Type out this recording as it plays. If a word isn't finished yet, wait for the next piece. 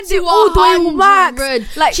You all doing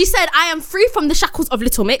max. Like, she said, I am free from the shackles of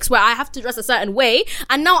Little Mix, where I have to dress a certain way,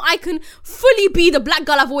 and now I can fully be the black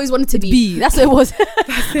girl I've always wanted to be. That's what it was.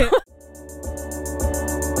 That's it.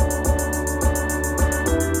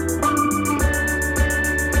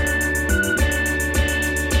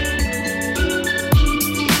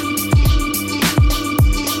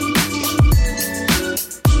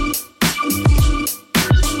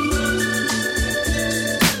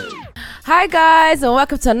 Hi guys, and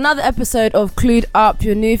welcome to another episode of Clued Up,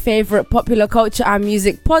 your new favourite popular culture and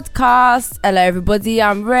music podcast. Hello everybody,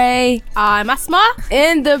 I'm Ray. I'm Asma.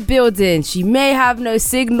 In the building. She may have no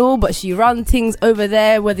signal, but she runs things over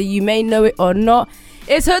there, whether you may know it or not.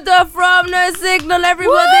 It's Huda from No Signal, everybody.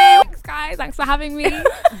 Woo! Thanks guys, thanks for having me.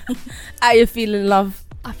 How you feeling, love?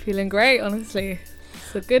 I'm feeling great, honestly.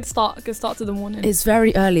 It's a good start to the morning. It's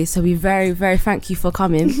very early, so we very, very thank you for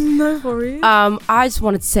coming. No worries. I just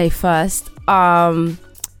wanted to say first,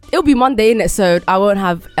 it'll be Monday, innit? So I won't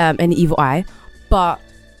have any evil eye. But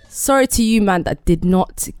sorry to you, man, that did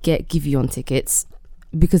not get Giveon tickets,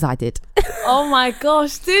 because I did. Oh my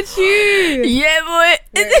gosh, did you? Yeah,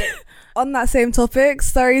 boy. On that same topic,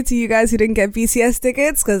 sorry to you guys who didn't get BTS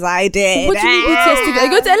tickets, because I did. What do you mean BTS tickets? Are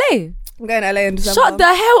you going to LA? I'm going to LA in December. Shut the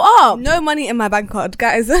hell up. No money in my bank card,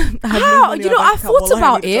 guys. How? You know, I thought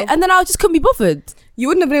about it and then I just couldn't be bothered. You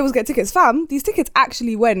wouldn't have been able to get tickets, fam. These tickets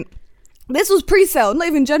actually went. This was pre-sale, not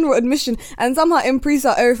even general admission, and somehow in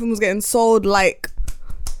pre-sale everything was getting sold like.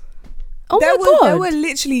 Oh my god! There were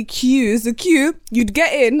literally queues. The queue, you'd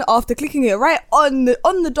get in after clicking it right on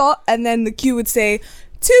the dot, and then the queue would say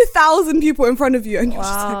 2,000 people in front of you, and you're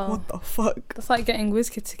just like, what the fuck? That's like getting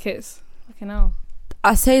WizKid tickets. Fucking hell.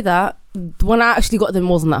 I say that when I actually got them, it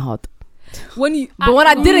wasn't that hard. When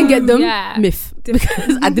I didn't get them, yeah. myth,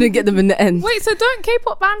 because I didn't get them in the end. Wait, so don't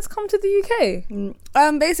K-pop bands come to the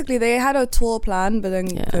UK? Basically they had a tour plan, but then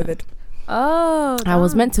COVID. Oh, I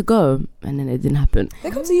was meant to go, and then it didn't happen. They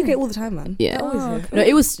come to UK all the time, man. Yeah. They're always here. No,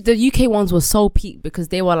 it was the UK ones were so peak because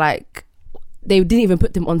they were like, they didn't even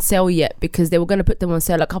put them on sale yet because they were going to put them on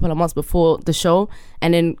sale a couple of months before the show,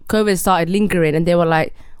 and then COVID started lingering, and they were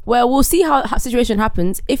like, well, we'll see how situation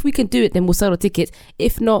happens. If we can do it, then we'll sell the tickets.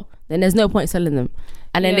 If not, then there's no point selling them.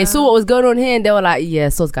 And then they saw what was going on here, and they were like, yeah,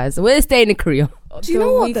 so guys, we're staying in Korea. Do you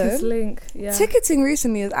know what though? Link. Yeah. Ticketing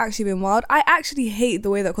recently has actually been wild. I actually hate the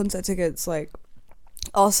way that concert tickets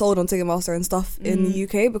are sold on Ticketmaster and stuff in the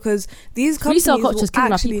UK, because these companies resale culture is killing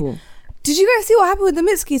our actually. people. Did you guys see what happened with the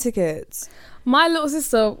Mitski tickets? My little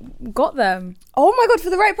sister got them. Oh my god,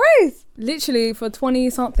 for the right price! Literally for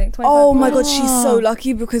 20 something. Oh my god, she's so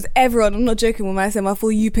lucky, because everyone, I'm not joking when I say my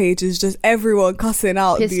For You page is just everyone cussing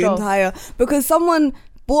out Pissed the off. entire, because someone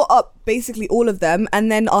bought up basically all of them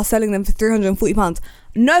and then are selling them for £340.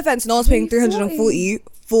 No offense, no one's paying 340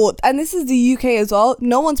 for, and this is the UK as well,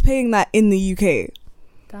 no one's paying that in the UK.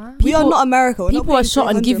 We are not America. People are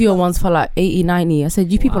shot and give you ones for like 80, 90. I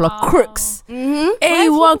said, you people are crooks. Mm-hmm.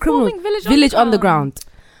 A1 criminal. Village Underground.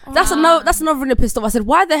 That's another really pissed off. I said,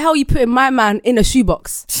 why the hell are you putting my man in a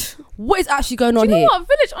shoebox? What is actually going on Do you know here? what?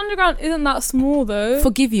 Village Underground isn't that small though.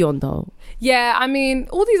 Forgive you on though. Yeah, I mean,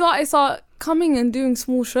 all these artists are coming and doing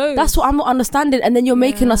small shows. That's what I'm not understanding. And then you're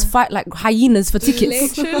making us fight like hyenas for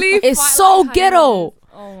tickets. Literally, It's fight so like ghetto.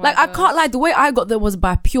 Oh my Like, I gosh. can't lie, the way I got there was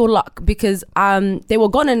by pure luck, because they were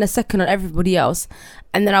gone in a second on everybody else,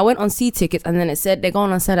 and then I went on C tickets, and then it said they're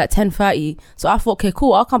going on sale at 10:30. So I thought, okay,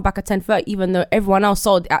 cool, I'll come back at 10:30, even though everyone else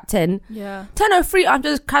sold at 10. Yeah. 10:03, I'm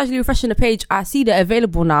just casually refreshing the page. I see they're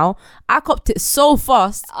available now. I copped it so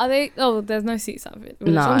fast. Are they? Oh, there's no seats at Village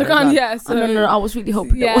Nah, Underground. nah. Yeah. So, No, I was really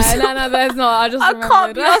hoping Yeah, there was. no, there's not. I just I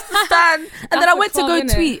can't be asked to stand. And then I the went to club, go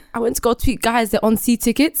innit? tweet. I went to go tweet, guys, they're on C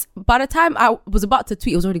tickets. By the time I was about to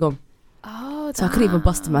tweet, it was already gone. Oh, So I couldn't even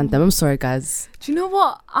bust a man them. I'm sorry, guys. Do you know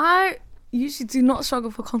what? I usually do not struggle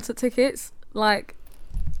for concert tickets. Like,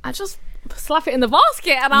 I just slap it in the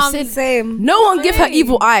basket and I'm said- Same. No one give her Same.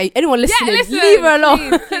 evil eye. Anyone listening, listen, leave her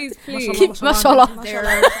alone. Please. Keep mashallah.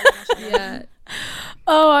 Yeah.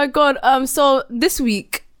 Oh my god. So this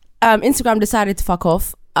week, Instagram decided to fuck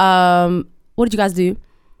off. What did you guys do?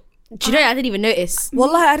 Do you know, I didn't even notice.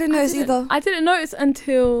 Wallahi, I didn't notice either. I didn't notice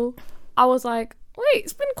until I was like, wait,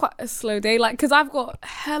 it's been quite a slow day. Like, because I've got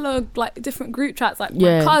hella like different group chats, like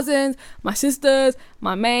Yeah. my cousins, my sisters,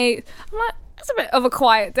 my mates. I'm like, it's a bit of a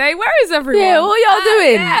quiet day. Where is everyone? Yeah, what y'all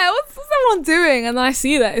doing? Yeah, what's everyone doing? And then I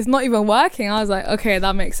see that it's not even working. I was like, okay,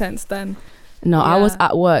 that makes sense then. No, I Yeah. was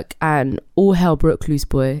at work and all hell broke loose,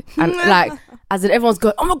 boy. And like, as in everyone's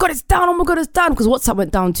going, oh my god, it's down, because WhatsApp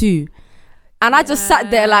went down too. And I just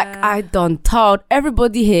sat there like, I done told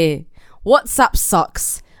everybody here, WhatsApp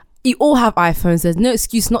sucks. You all have iPhones. There's no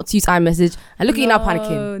excuse not to use iMessage. And look at you now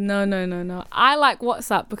panicking. No. I like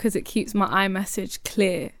WhatsApp because it keeps my iMessage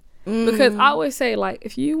clear. Because I always say, like,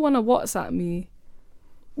 if you want to WhatsApp me,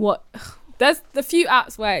 there's the few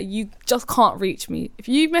apps where you just can't reach me. If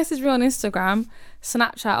you message me on Instagram,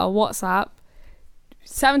 Snapchat or WhatsApp,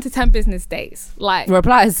 7 to 10 business days. Like,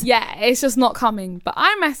 Replies. yeah, it's just not coming. But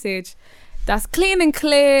iMessage, that's clean and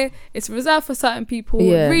clear. It's reserved for certain people.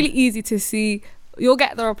 Yeah. Really easy to see. You'll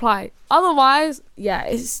get the reply. Otherwise, yeah,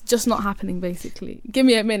 it's just not happening, basically. Give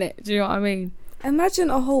me a minute. Do you know what I mean? Imagine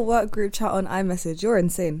a whole work group chat on iMessage. You're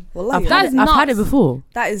insane. Well, I've That is had it nuts. before.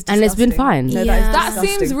 that is And it's been disgusting. fine. No, Yeah. That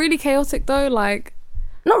disgusting. seems really chaotic, though. Like,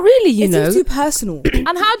 Not really, you It know. seems too personal.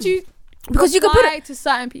 and how do you Because you can put reply to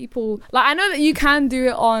certain people? Like, I know that you can do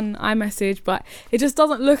it on iMessage, but it just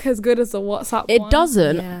doesn't look as good as the WhatsApp It one.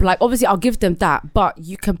 doesn't. Yeah. Like, obviously, I'll give them that. But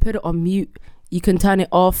you can put it on mute. You can turn it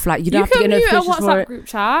off. Like, you don't You have to can get mute a notifications for WhatsApp it. group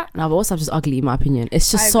chat. No, but WhatsApp's just ugly in my opinion. It's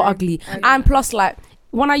just I so agree. ugly. And plus, like,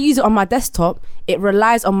 when I use it on my desktop, it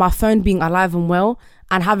relies on my phone being alive and well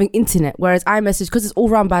and having internet. Whereas iMessage, because it's all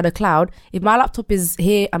run by the cloud, if my laptop is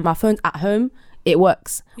here and my phone's at home, it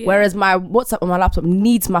works. Yeah. Whereas my WhatsApp on my laptop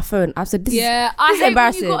needs my phone. I've said this Yeah, is, I this is hate when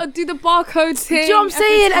embarrassing. you gotta do the barcode thing. Do you know what I'm every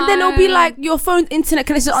saying? And then it'll be time. like your phone's internet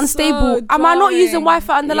connection is unstable. So Am I not using jarring.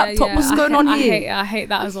 Wi-Fi on the laptop? Yeah, What's I going hate- on I here? I hate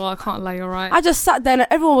that as well. I can't lie. You're right. I just sat there and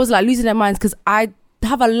everyone was like losing their minds because I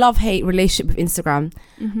have a love-hate relationship with Instagram.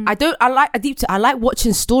 Mm-hmm. I like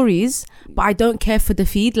watching stories, but I don't care for the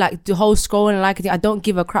feed, like the whole scrolling and liking it. I don't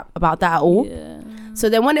give a crap about that at all. Yeah. So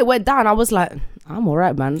then when it went down, I was like, I'm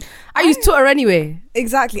alright, man. I use Twitter anyway.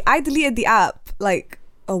 Exactly. I deleted the app like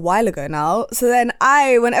a while ago now. So then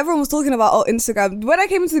when everyone was talking about Instagram, when I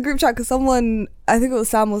came into the group chat, because someone, I think it was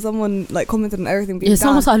Sam or someone, like commented on everything being Yeah, down.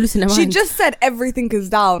 someone started losing their mind. She just said everything is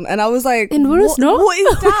down, and I was like, And what is not? What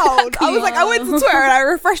is down? I was like, I went to Twitter and I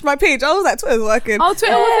refreshed my page. I was like, Twitter's working. Oh,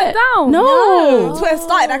 Twitter wasn't down. No. Twitter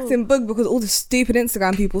started acting bug because all the stupid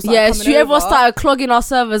Instagram people started Yeah, coming everyone over. started clogging our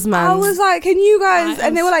servers, man. I was like, can you guys? I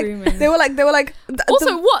And they am were like, screaming. they were like.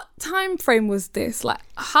 Also, what time frame was this? Like,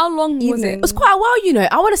 how long was Evening. it? it was quite a while, you know.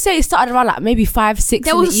 I want to say it started around like maybe 5, 6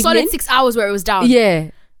 There in was the a solid evening. 6 hours where it was down. Yeah.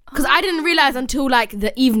 Because I didn't realize until like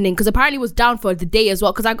the evening, because apparently it was down for the day as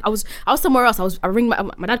well. Because I was somewhere else. I ring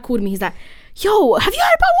my dad called me. He's like, "Yo, have you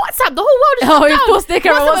heard about WhatsApp? The whole world is shut Oh, down." of course they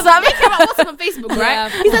care about WhatsApp. They care about WhatsApp and Facebook, right? Yeah,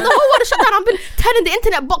 of He's like, "The whole world is shut down. I've been turning the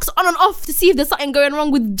internet box on and off to see if there's something going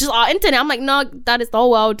wrong with just our internet." I'm like, "No, that is the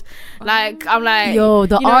whole world." Like, I'm like, Yo,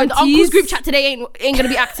 the the uncle's aunties- group chat today ain't gonna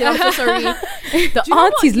be active. I'm so sorry. The you know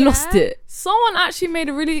what, aunties yeah? lost it. Someone actually made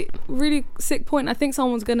a really, really sick point. I think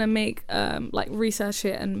someone's gonna make like research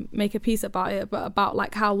it and make a piece about it, but about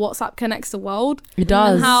like how WhatsApp connects the world. It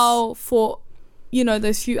does. And how for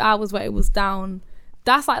those few hours where it was down,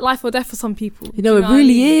 that's like life or death for some people. You know, Do it what I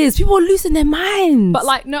really mean? is. People are losing their minds. But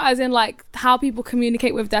like, no, as in like how people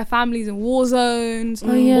communicate with their families in war zones, Oh,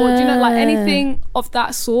 or do you know, like yeah. anything of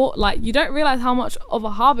that sort. Like, you don't realize how much of a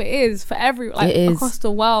hub it is for It is. across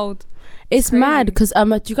the world. it's crazy. mad because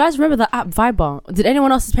do you guys remember the app Viber? Did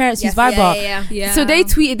anyone else's parents use Viber? Yeah. So they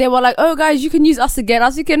tweeted, they were like, "Oh guys, you can use us again." I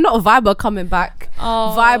was thinking, not Viber coming back.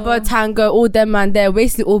 Oh. Viber, Tango, all them man, they're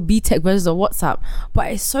basically all B-Tech versions of WhatsApp.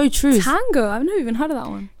 But it's so true. Tango. I've never even heard of that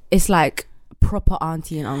one. It's like proper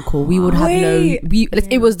auntie and uncle. We would have Wait. known.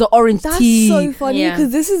 It was the orange That's tea. so funny Yeah.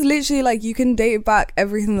 because this is literally like you can date back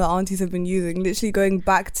everything the aunties have been using. Literally going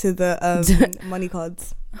back to the money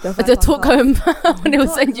cards. The The £5 talk cards. home when it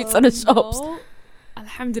was sent you to the shops. No.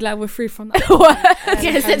 Alhamdulillah, we're free from that.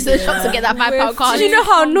 Get sent to the shop to get that £5 card. Do you know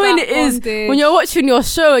how From annoying that it is bondage. when you're watching your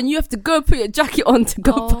show and you have to go put your jacket on to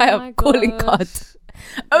go Oh buy a my calling gosh. card?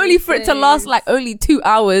 Only for it to last days. like only 2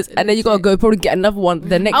 hours and then you gotta go probably get another one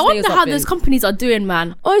the next I day or wonder how something. those companies are doing,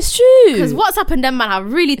 man. Oh, it's true. Because WhatsApp and them, man,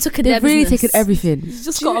 have really taken They've their really business. taken everything. You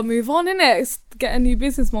just gotta move on, innit? Get a new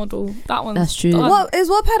business model. That one. That's true. What is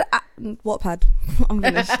Wattpad? Wattpad. I'm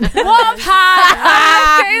finished. Let's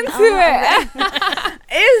get into it.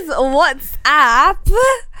 Is WhatsApp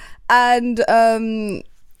and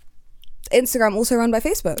Instagram also run by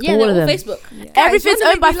Facebook? Yeah, All they're of all them. Facebook. Everything's you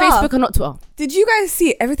wanna owned by make me laugh? Facebook and not Twitter. Did you guys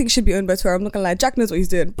see? Everything should be owned by Twitter. I'm not gonna lie. Jack knows what he's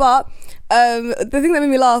doing. But the thing that made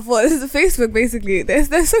me laugh was Facebook. Basically,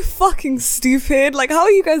 they're so fucking stupid. Like, how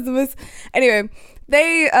are you guys the most? Anyway,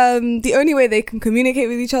 they the only way they can communicate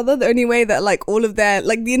with each other, the only way that like all of their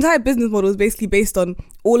like the entire business model is basically based on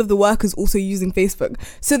all of the workers also using Facebook.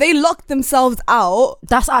 So they locked themselves out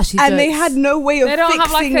That's actually and they jokes. had no way of They don't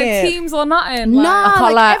have like fixing a it. Teams or nothing. I Like, can't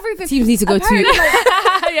like, lie. everything- Teams need to go Apparently, too.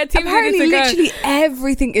 yeah, Teams Apparently, need to go. literally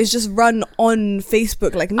everything is just run on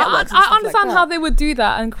Facebook, like networks. and I stuff understand like how that. they would do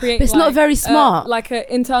that and create. But it's not very smart. like an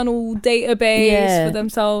internal database Yeah. for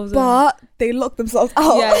themselves. But they locked themselves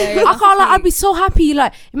out. yeah, I can't lie. I'd be so happy.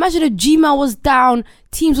 Like, imagine if Gmail was down,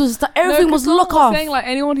 Teams was down, everything was lock off. Saying like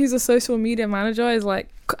anyone who's a social media manager is like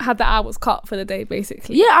had the hours cut for the day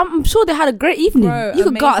basically. Yeah, I'm sure they had a great evening. Bro, you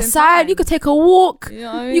could go amazing outside, time. you could take a walk, You know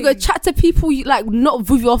what I you could mean? chat to people, you like not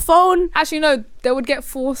with your phone. Actually, no, they would get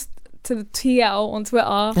forced to the TL on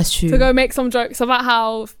Twitter That's true. to go make some jokes about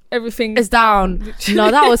how everything It's down. Literally.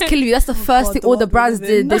 No, that was killing me. That's the first God, thing the all the world we brands live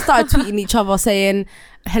in. did. They started tweeting each other saying,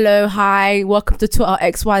 hello, hi, welcome to Twitter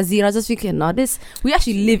XYZ. And I was just thinking, no, we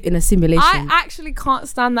actually live in a simulation. I actually can't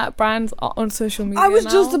stand that brands are on social media. I was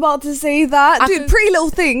now. just about to say that. Dude, Pretty Little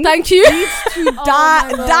Thing Thank you. to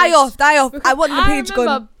die my die off. I want the I page remember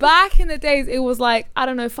gone. back in the days, it was like, I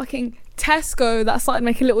don't know, fucking Tesco that started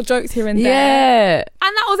making little jokes here and there. Yeah.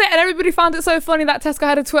 And that was it. And everybody found it so funny that Tesco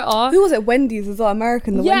had a Twitter. Who was it? Wendy's as well.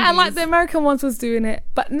 American. The Yeah, and like Wendy's. the American ones was doing it.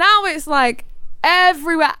 But now it's like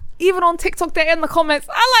everywhere. Even on TikTok, they're in the comments.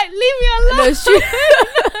 I like, leave me No, alone. it's true.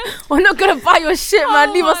 We're not going to buy your shit, man.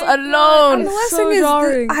 Oh Leave us my God. alone. And the worst so thing is,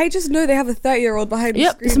 jarring. I just know they have a 30-year-old behind the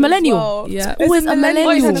Yep, screen. it's a millennial. as well. Yeah. It's Always a millennial.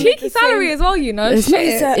 Oh, it's a Millennial. cheeky salary as well, you know. It's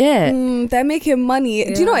Shit. not- yeah. They're making money.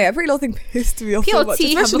 Do you know Yeah. what? Pretty Little Thing pissed me off so much.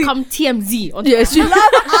 PLT have Especially become TMZ. On Yeah, it's true. Love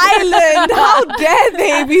Island. How dare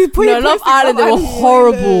they be putting No, Love posting Island, they were Island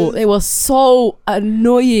horrible. videos? They were so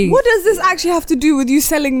annoying. What does this actually have to do with you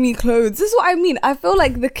selling me clothes? This is what I mean. I feel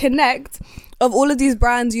like the connect of all of these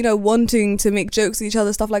brands, you know, wanting to make jokes with each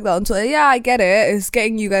other, stuff like that on Twitter. Yeah, I get it. It's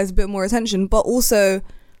getting you guys a bit more attention, but also,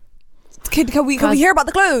 can we Guys, hear about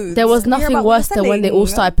the clothes? There was Can we hear nothing about what worse you're than when they all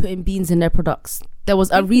selling? started putting beans in their products. There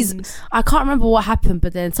was a reason. I can't remember what happened,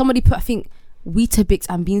 but then somebody put, I think, Weetabix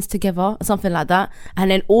and beans together or something like that,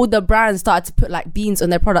 and then all the brands started to put like beans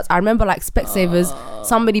on their products. I remember like Specsavers,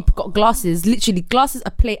 somebody got glasses, literally glasses,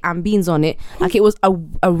 a plate and beans on it. Like it was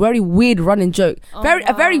a very weird running joke, a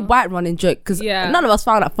very white running joke, because Yeah. none of us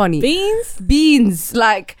found that funny. Beans,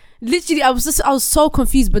 like literally, I was so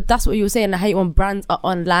confused. But that's what you were saying. I hate when brands are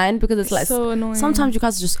online because it's like so annoying. sometimes you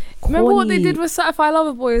guys are just corny. Remember what they did with Certified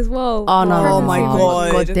Lover Boy as well? Oh no! Oh my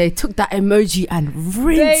God. They took that emoji and They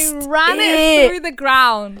rinsed ran it through the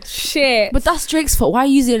ground. Shit. But that's Drake's fault. Why are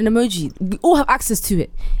you using an emoji? We all have access to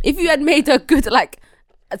it. If you had made a good like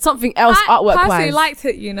something else I artwork personally wise, liked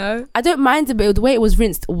it, you know. I don't mind it, but the way it was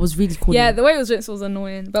rinsed was really cool. Yeah, the way it was rinsed was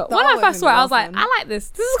annoying. But The when I artwork first saw it, I was made me like, laugh, I like this.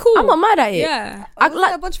 This is cool. I'm not mad at it. Yeah. I Wasn't like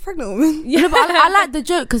there a bunch of pregnant women. Yeah, but I like the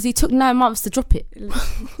joke because he took 9 months to drop it.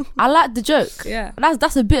 I like the joke. Yeah.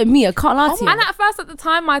 That's a bit of me. I can't lie to you. And at first, at the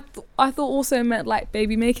time, I thought also it meant like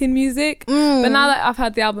baby making music. Mm. But now that I've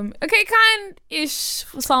had the album, okay, kind-ish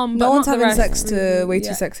for some, but No one's not the having rest. sex to Way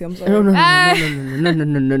Too Sexy. I'm sorry. No, no, no, Ah. no, no,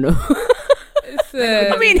 no, no, no, no. It's,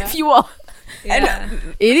 I mean, if you are, yeah.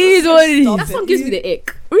 it is what it Stop is. That song gives me the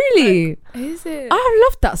ick. Really, Is it? I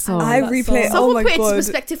love that song. I that replay. song. Oh Someone my put it into god.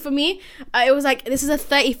 perspective for me. It was like, this is a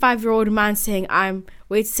 35-year-old man saying, I'm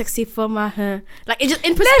way too sexy for my hair. Like, it just,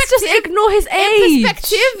 in perspective, Let's just ignore his in age.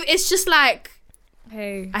 perspective, it's just like,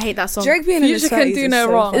 Hey. I hate that song. Drake being in his Future can 30s do is no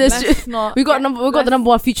so wrong. funny. It's Let's not. We got the number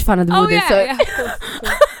one Future fan of the Oh building, yeah, so yeah. Of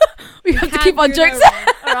course. we have to Can't keep our do jokes. no wrong,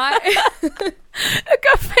 all right. Look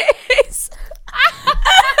at face.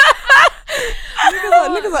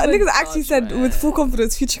 Niggas actually said with full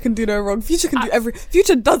confidence, Future can do no wrong. Future can do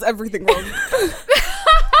Future does everything wrong.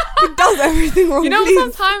 He does everything wrong. You know, please.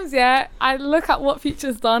 sometimes, yeah, I look at what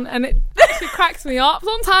Future's done and it actually cracks me up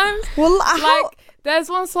sometimes. Well, how? Like, there's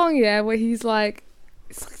one song, yeah, where he's like,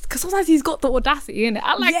 because sometimes he's got the audacity in it.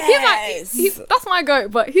 I like, Yes. he's that's my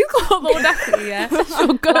goat, but he's got the audacity, yeah.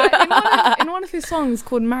 Like, in one of his songs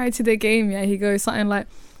called Married to the Game, yeah, he goes something like,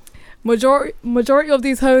 majority of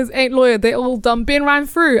these hoes ain't loyal, they all done been ran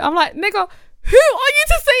through. I'm like, nigga, who are you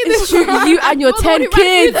to say this? It's true. You and your You're the one 10 who ran through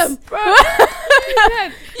kids. them, bro.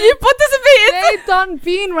 You participated. They done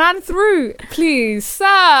been ran through. Please,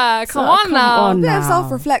 sir, come on now. on A bit of now.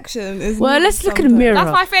 self-reflection is. Well, let's look in the mirror.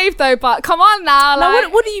 That's my fave though, but come on now. Now,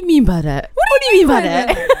 Like, what do you mean by that? What do you mean by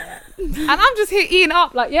that? and I'm just here eating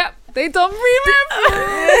up, like, yep, they done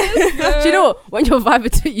remember. Do you know what? When you're vibing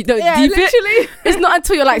to it, you don't Yeah, deep it. literally. It's not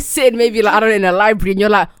until you're like sitting, maybe like I don't know, in a library, and you're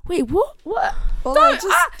like, wait, what? Well, like,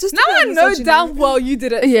 just Now I know damn well you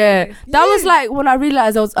did it. Yeah, that was like when I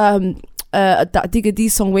realized I was that Digga D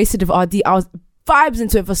song Wasted of RD. I was vibes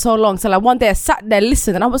into it for so long. So like one day I sat there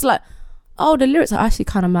listened, and I was like, oh, the lyrics are actually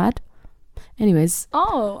kind of mad. Anyways,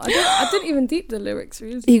 I didn't even deep the lyrics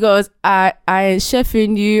really. he goes, I ain't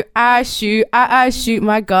chefing you. I shoot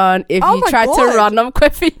my gun. If Oh you my try to God. run, I'm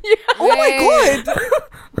quiffing you. Oh my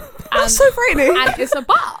god, that's so frightening. And it's a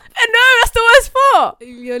bop. I know, that's the worst part.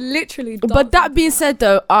 You're literally. But that being said,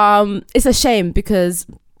 though, it's a shame because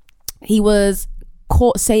he was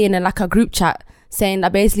caught saying in like a group chat saying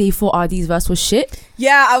that basically he thought RD's verse was shit.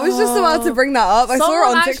 Yeah, I was just about to bring that up. I saw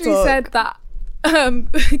it on actually TikTok. said that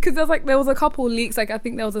because there was a couple leaks. Like I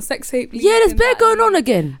think there was a sex tape leak. Yeah, there's and bear that. going on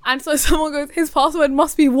again. And so someone goes, his password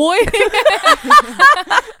must be Woy.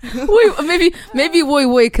 maybe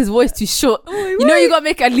Woy because Woy's too short. You know you gotta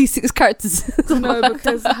make at least 6 characters. No,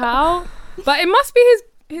 because how? But it must be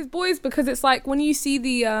his boys because it's like when you see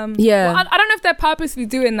the Yeah. well, I don't know if they're purposely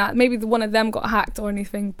doing that. Maybe one of them got hacked or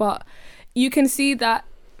anything, but you can see that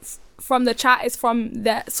from the chat is from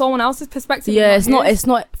someone else's perspective. Yeah, and his. it's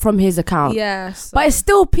not from his account. Yeah, so- But it's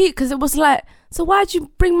still peak because it was like, so why'd you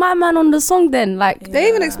bring my man on the song then? Like, They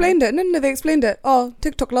even explained it. No, they explained it. Oh,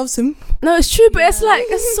 TikTok loves him. no, it's true, but it's like,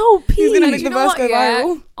 it's so peak. He's gonna make You the know verse what, go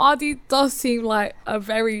viral. RD does seem like a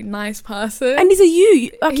very nice person. And he's a you.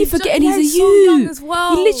 I keep He's forgetting just- he's a yeah, he's so young you. as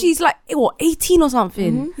well. He literally is like, what, 18 or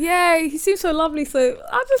something? Yeah, he seems so lovely. So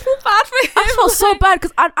I just feel bad for him. I felt so like- bad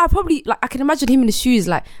because I probably, like, I can imagine him in the shoes,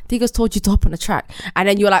 like, Diggas told you to hop on the track. And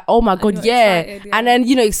then you're like, oh my God, you're yeah. excited, yeah. And then,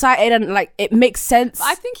 you know, excited and like, it makes sense.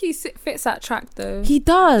 I think he fits that track though. He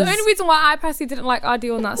does. The only reason why I personally didn't like RD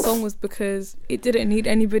on that song was because it didn't need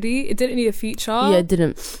anybody. It didn't need a feature. Yeah, it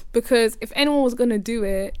didn't. Because if anyone was gonna do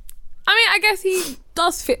it, I mean, I guess he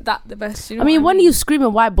does fit that the best. You know I mean, what when he was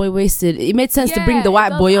screaming white boy wasted, it made sense to bring Yeah, the it white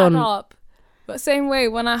does boy add on. up. But same way,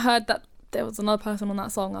 when I heard that there was another person on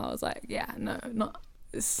that song, I was like, yeah, no, not.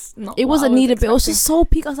 It's not. It what wasn't I was needed, but it was expecting. just so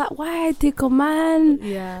peak. I was like, why, Digga, man?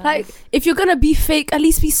 Yeah. Like, if you're gonna be fake, at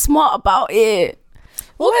least be smart about it.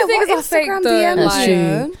 all the things What are fake Instagram though. DM That's like-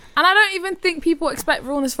 true. And I don't even think people expect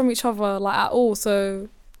realness from each other like at all. So,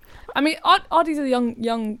 I mean, Ardy's a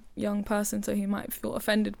young person, so he might feel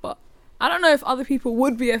offended. But I don't know if other people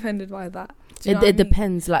would be offended by that. Do you know what I It mean?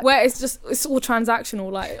 depends. Like, Where it's all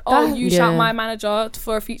transactional. Like, oh, you shout Yeah. my manager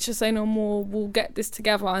for a feature, say no more. We'll get this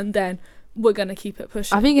together, and then we're gonna keep it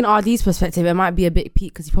pushing. I think in RD's perspective, it might be a bit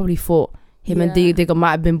peak because he probably thought him and Yeah. Digga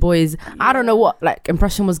might have been boys. I don't know what like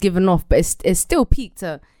impression was given off, but it's still peak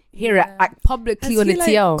to hear it Yeah. like publicly Has on he the like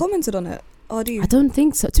TL. commented on it? RD. I don't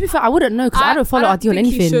think so. To be fair, I wouldn't know because I don't follow RD on think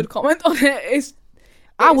anything. He should comment on it. I It's just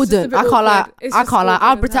a wouldn't. bit I can't lie. awkward. It's I just can't lie. awkward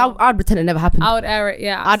I'd as pretend. hell. I'd pretend it never happened. I would air it.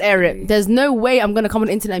 Yeah, I'd air it. absolutely. There's no way I'm gonna come on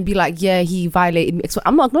the internet and be like, yeah, he violated me.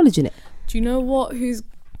 I'm not acknowledging it. Do you know what?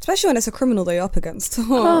 Especially when it's a criminal that you're up against.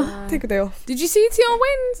 Take a day off. Did you see Tion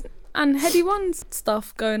Wayne's and Heady One's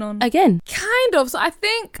stuff going on? Again, Kind of. So I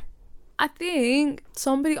think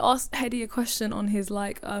somebody asked Heady a question on his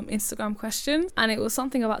like Instagram questions, and it was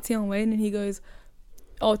something about Tion Wayne, and he goes,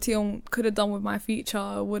 "Oh, Tion could have done with my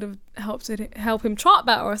feature, would have help him chart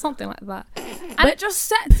better or something like that." And it just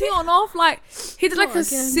set Tion off. Like he did like a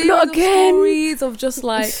series Not of again. stories of just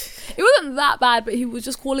like it wasn't that bad, but he was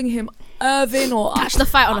just calling him Irvin or Catch the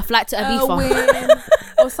fight on a flight to Ibiza. Irwin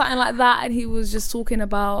or something like that, and he was just talking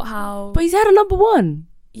about how but he's had a number one.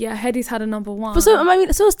 yeah, Heady's had a number one. But so I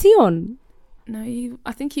mean, so was Tion. No,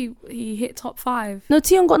 I think he hit top 5. No,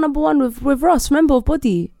 Tion got number one with Ross. Remember with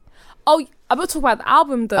Body. Oh, I'm not talking about the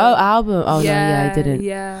album though. Oh, album. Oh no, yeah, I didn't.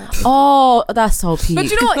 Yeah. Oh, that's so peak. But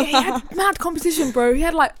you know what? He had mad competition, bro. He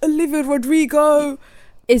had like Olivia Rodrigo,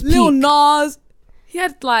 It's Lil peak. Nas. He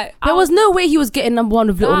had like There was no way he was getting number one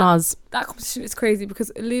with Lil Nas, that competition is crazy because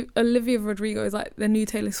Olivia Rodrigo is like the new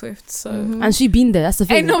Taylor Swift. So and she been there. That's the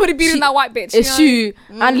thing. ain't nobody beating that white bitch. It's you know?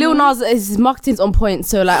 true. And Lil Nas, his marketing's on point.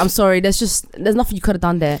 So like, I'm sorry. There's nothing you could have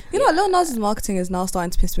done there. You know what? Lil Nas' marketing is now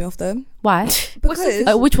starting to piss me off though. Why?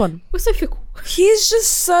 Because Which one? We're so fickle. he's just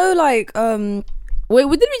so like Wait,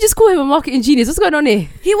 didn't we just call him a marketing genius? What's going on here?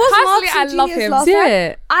 he was Personally, marketing I love genius him. last time.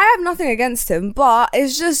 Yeah. I have nothing against him, but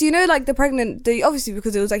it's just, you know, like obviously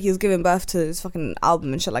because it was like he was giving birth to his fucking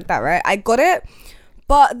album and shit like that, right? I got it.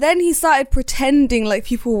 But then he started pretending like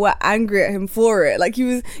people were angry at him for it. Like he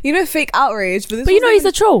was, you know, fake outrage. But But you know he's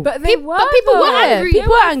a troll. But they were. people were though. angry.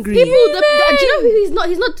 People were angry. People, do you know who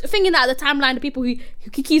he's not thinking that at the timeline? The people who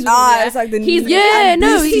keys with him, yeah? it's like the he's Yeah,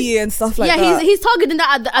 no, Boosie and stuff like yeah, that. he's targeting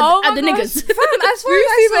that at the Oh at the my niggas. gosh. Fam, as far as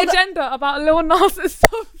I Boosie's saw that- agenda about Lil Nas is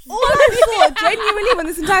so All I saw, genuinely, when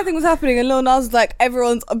this entire thing was happening and Lil Nas was like,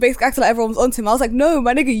 everyone's basically acting like everyone's onto him. I was like, no,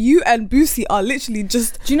 my nigga, you and Boosie are literally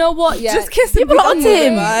just Do you know what? Yeah, just kissing People are onto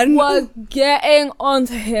him. man. was getting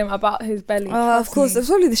onto him about his belly. Of course, there's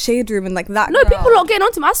probably the shade room and like that. No, crowd. people are not getting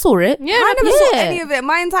onto him. I saw it. Yeah, I never saw Yeah. any of it.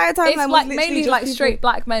 My entire timeline It's was like literally mainly just like people. straight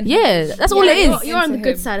black men. Yeah, that's all it is. You're on the Into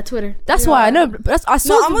good him. side of Twitter. That's why I know. But I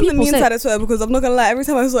saw No, I'm on the people mean say- side of Twitter because I'm not gonna lie. Every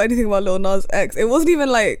time I saw anything about Lil Nas X, it wasn't even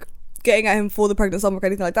like getting at him for the pregnant stomach or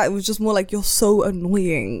anything like that. It was just more like, you're so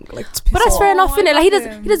annoying. Like, to piss But that's off. fair enough, I innit? Like love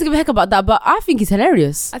him. he doesn't give a heck about that. But I think he's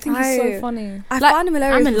hilarious. I think he's so I- funny. I like, found him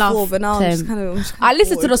hilarious I'm in love. before, but now I'm Same. just kind of. I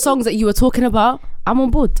listened to the songs that you were talking about. I'm on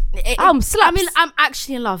board. Slaps. I mean, I'm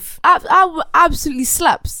actually in love. I absolutely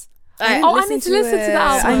slaps. Oh, I need to listen to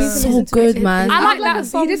that I need to album. So listen to good, it. man. I like that He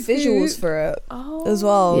song did visuals too. for it Oh. as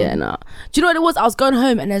well. Yeah, no. Do you know what it was? I was going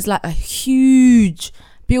home and there's like a huge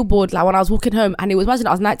billboard like when I was walking home, and it was, imagine it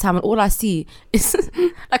was nighttime and all I see is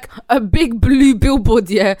like a big blue billboard,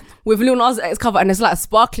 yeah, with Lil Nas X cover, and it's like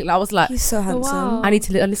sparkling. I was like, He's so handsome. wow. I need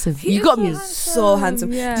to listen. He You is got so me. handsome. So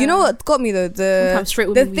handsome. Yeah. Do you know what got me though? Sometimes straight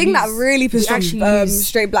The women we thing that use. really pissed We off actually use.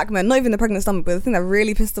 straight black men, not even the pregnant stomach, but the thing that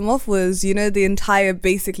really pissed them off was, you know, the entire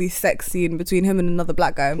basically sex scene between him and another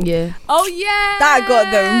black guy. Yeah, Oh yeah. That got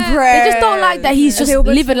them they pressed. just don't like that he's And just they were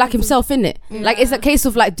both living like handsome. himself, innit? Like it's a case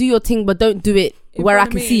of like, do your thing, but don't do it In where I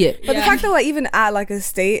front can of see me. it. But the Yeah. fact that we're even at like a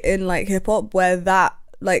state in like hip hop where that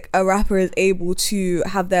like a rapper is able to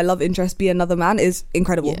have their love interest be another man is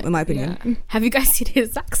incredible, Yeah. in my opinion. Yeah. Have you guys seen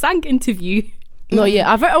his Zach Sang interview? No,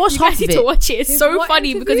 yeah, I watched You half guys of need to it. watch it. It's His so what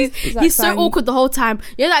funny because interview? Zach he's so Sang. awkward the whole time.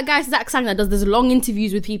 You know that guy Zach Sang that does those long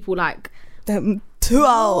interviews with people like Them 2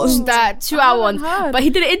 hours. that 2-hour one. heard. But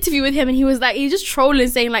he did an interview with him and he was like, he's just trolling,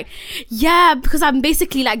 saying like, yeah, because I'm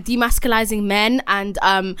basically like demasculizing men, and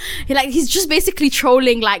he's just basically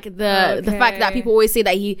trolling like the fact that Okay. people always say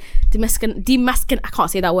that he I can't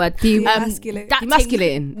say that word. Demasculate. That thing-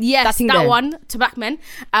 Demasculating. Yes, That thing that there. one to black men.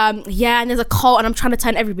 Yeah, and there's a cult, and I'm trying to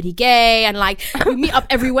turn everybody gay, and like we meet up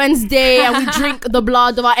every Wednesday, and we drink the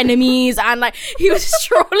blood of our enemies, and like he was just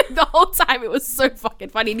trolling the whole time. It was so fucking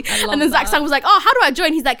funny. love And then Zach that. Sang was like, "Oh, how do I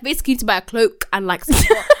join?" He's like, basically to buy a cloak and like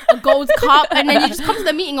a gold cup, and then you just come to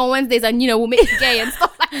the meeting on Wednesdays, and you know we'll make you gay and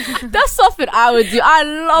stuff like that. That's something I would do. I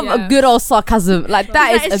love Yeah. a good old sarcasm. Like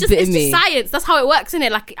that Like, is it's a bit of it's me. just science. That's how it works, isn't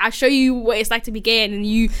it? Like I show you what it's like to be gay, and then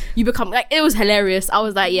you become like. It was hilarious. I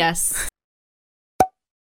was like, yes.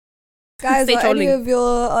 Guys, Stay are any trolling.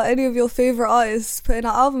 of your favorite artists putting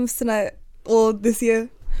out albums tonight or this year?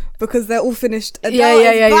 Because they're all finished. Adele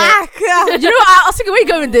Yeah, is yeah. back. You know what? I was thinking, where you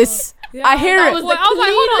going with this? Yeah, I hear that it. was the- I was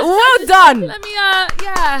like, hold on. Well done. Let me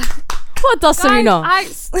yeah. What does Guys, Serena?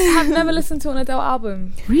 I have never listened to an Adele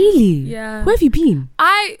album. Really? Yeah. Where have you been?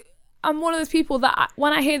 I'm one of those people that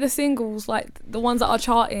when I hear the singles, like the ones that are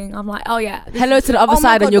charting, I'm like, oh yeah. Hello to the other Oh my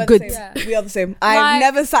side, God, and you're we're the good. same. Yeah. We are the same. I've Like-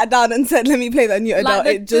 never sat down and said, let me play that new Adele. Like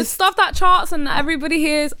the, It just stuff that charts and that everybody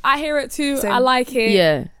hears, I hear it too. Same. I like it.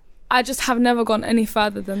 Yeah. I just have never gone any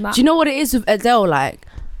further than that. Do you know what it is with Adele? Like,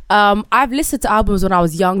 I've listened to albums when I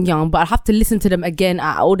was young, but I have to listen to them again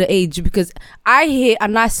at older age because I hear a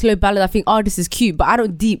nice slow ballad. I think, oh, this is cute, but I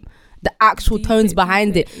don't deep the actual Deep tones it,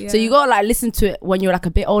 behind deep it. it, So yeah. you gotta like listen to it when you're like a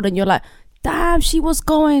bit older, and you're like, damn, she was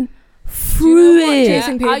going Do through you know what, it. yeah?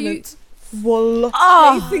 Chasing Are you- Pavement. Wallah.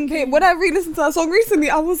 Oh. Chasing Pavement. When I re-listened to that song recently,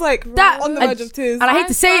 I was like That- on the I- verge of tears. And I hate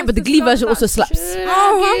to say it, but the Glee version also slaps. Should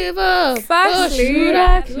I give up? Firstly, Should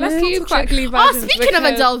I let's keep talk about Glee Oh, versions speaking of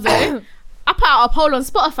because- Adele though, I put out a poll on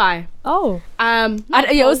Spotify. Oh. Yeah,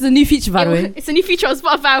 it was the new feature, by the way. It's a new feature on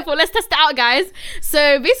Spotify. I thought, let's test it out, guys.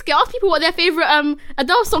 So basically, ask people what their favorite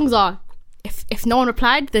Adele songs are. If no one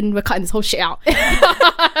replied, then we're cutting this whole shit out.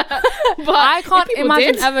 But I can't if people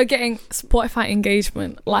imagine did- ever getting Spotify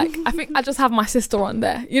engagement. Like, I think I just have my sister on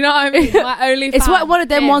there. You know what I mean? My only It's fan. one of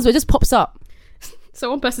them Yeah. ones where it just pops up. So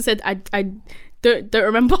one person said, I don't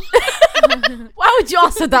remember. Why would you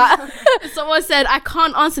answer that? Someone said, I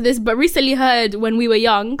can't answer this, but recently heard When We Were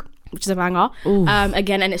Young, which is a banger. Ooh.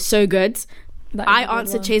 Again, and it's so good. That is I a good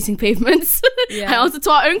answered one. Chasing Pavements. Yeah. I answered to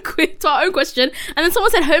our own question, and then someone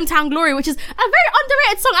said Hometown Glory, which is a very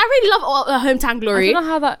underrated song. I really love Hometown I Glory. don't know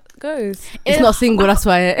how that goes. It's not single, that's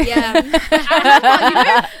why. Yeah.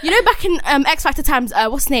 you know, back in X Factor times,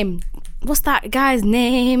 what's his name? What's that guy's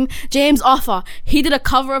name? James Arthur. He did a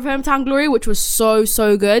cover of Hometown Glory, which was so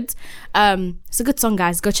good. It's a good song,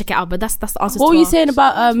 guys. Go check it out. But that's the answer. What were you saying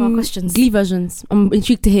about to our questions? Glee versions? I'm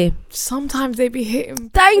intrigued to hear. Sometimes they be hitting.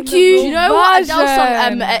 Thank Do you. you know what Adele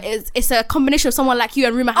version. song? It's a combination of Someone Like You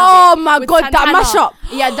and Rumor Has It. Oh my with god, that Santana. mashup.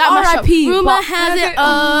 Yeah, that mashup. R.I.P., Rumor but- has it.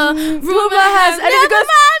 Rumor has, and then it goes.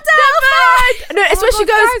 No, it's when she goes.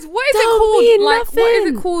 Guys, what is it "Don't called? mean Like, what is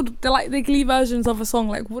nothing." it called? The Glee versions of a song.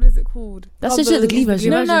 Like, what is it called? That's just the Glee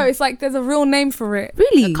version. No, it's like there's a real name for it.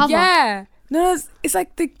 Really? cover. Yeah. No, it's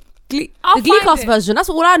like the Glee. The Glee cast version. That's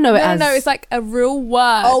all I know it as. No, it's like a real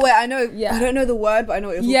word. Oh wait, I know. Yeah. I don't know the word, but I know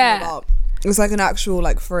what you're talking Yeah. about. It's like an actual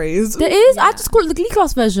like phrase. There is. I just call it the Glee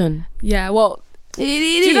class version. Yeah. Well, It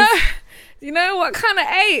do is. you know what kind of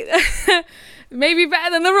ate? Maybe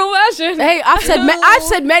better than the real version. Hey, I've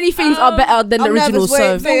said many things are better than the I'm original. nervous.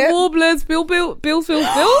 So Wait, say it. The Warblers, Bill.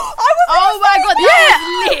 Oh my god,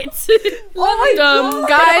 that is lit. Oh my Dum,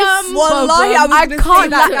 guys, Wallahi, I was I gonna can't. say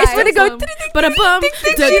that, Like, it's guys. gonna go. But a bum. Do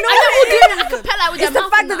you know And then what we'll do it in acapella with It's their the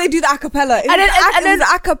mouth fact and that they do the acapella. And then the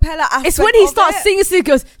acapella aspect. It's when he of starts it. singing, so he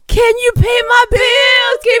goes, "Can you pay my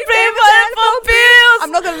bills? Keep paying for bills."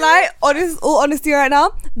 I'm not gonna lie, all honesty right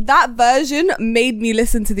now, that version made me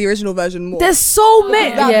listen to the original version more. There's so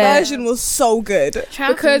many. That Yeah. version was so good.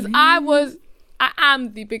 Because I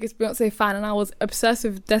am the biggest Beyonce fan and I was obsessed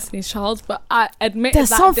with Destiny's Child, but I admit There's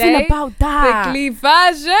that something day, about the that. Glee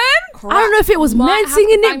version. I don't know if it was might men have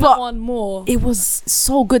singing to bang it, that but one more. it was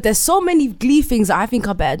so good. There's so many Glee things that I think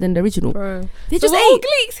are better than the original. Bro. They So just we're all ate.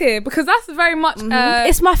 Gleeks here because that's very much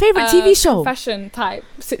It's my favorite TV show. confession type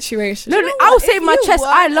situation. No, know I'll what? say If my you chest.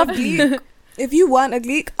 weren't I a love Glee, Glee. If you weren't a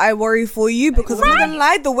Gleek, I worry for you because I'm not gonna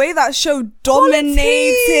lie, the way that show dominated.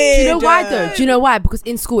 Do you know why though? Do you know why? Because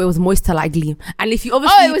in school it was moist to like Glee, and if you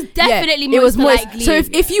obviously, Oh, it was definitely it was moist to like Glee. So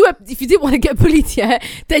if you didn't want to get bullied,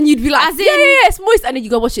 then you'd be like, As in- yeah, it's moist, and then you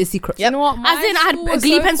go watch it in secret. You know what? As in, I had school a was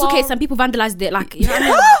Glee so pencil far- case and people vandalized it. Like, you know what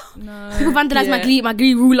I mean? No. People vandalized my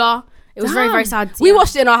Glee ruler. It was very, very sad. We yeah.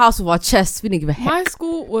 watched it in our house with our chests. We didn't give a heck. My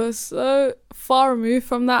school was so far removed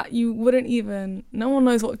from that. You wouldn't even. No one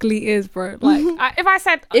knows what Glee is, bro. Like, if I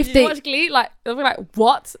said If if they- you watch Glee, like they'll be like,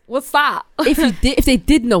 "What? What's that?" If they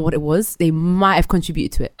did know what it was, they might have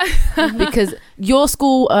contributed to it. Because your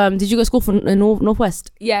school, did you go to school from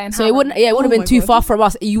Northwest? Yeah, and So it wouldn't have Oh been my too God. far from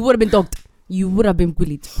us. You would have been dogged. You would have been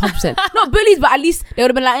bullied, 100%. Not bullied, but at least they would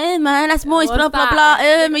have been like, man, that's moist, What's blah blah that?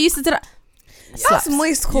 blah. I used to do that. That's Slaps.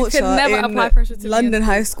 moist could culture. never in apply pressure to me London in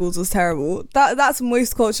high schools was terrible. That's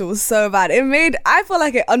moist culture was so bad. I feel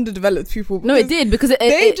like it underdeveloped people. No, it because did because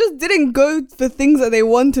They just didn't go for things that they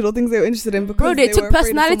wanted or things they were interested in because bro, they were took afraid of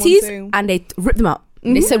someone personalities saying- and they ripped them out.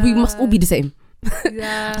 They said we must all be the same.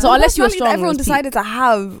 Yeah. So unless you were personality strong, that everyone it was decided to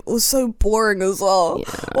have was so boring as well.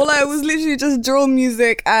 Well, it was literally just drill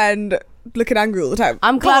music and looking angry all the time.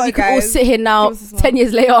 I'm glad Come we on, can all guys. sit here now, Give us a smile. 10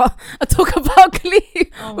 years later, and talk about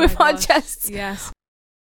Glee Oh my with our gosh. chests. Yes.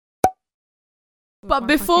 But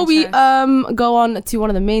before we go on to one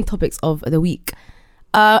of the main topics of the week,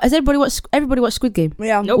 has everybody watched Squid Game?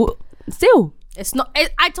 Yeah. Nope. Still. It's not.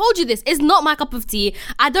 I told you this. It's not my cup of tea.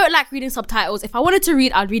 I don't like reading subtitles. If I wanted to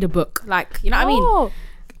read, I'd read a book. Like, you know what I mean? Oh,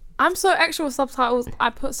 I'm so extra with subtitles.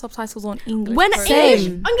 I put subtitles on English. When programs.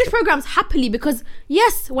 English programs happily, because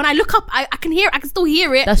yes, when I look up, I can hear, I can still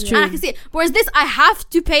hear it. That's true. And I can see it. Whereas this, I have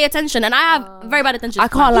to pay attention, and I have very bad attention. I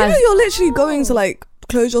can't You lie. know, you're literally going to like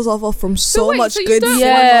close yourself off from so wait, much so you good don't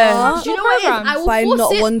Yeah. watch Do you know what it is? programs? I will By force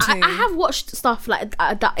not it. wanting. I have watched stuff like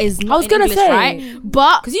that is not I was in gonna English, say. right?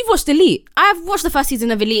 But Because you've watched Elite. I've watched the first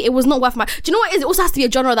season of Elite. It was not worth my. Do you know what it is? It also has to be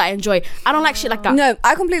a genre that I enjoy. I don't like shit like that. No,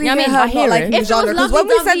 I completely You know what hear I her mean? I hear not it. liking the If it genre was because when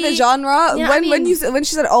we said the lovey-dovey, genre, you know what I mean? when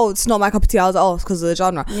she said, "Oh, it's not my cup of tea," I was like, "Oh, it's because of the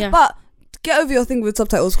genre." Yeah. But get over your thing with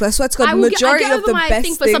subtitles because I swear to God, I the will majority get of over the my best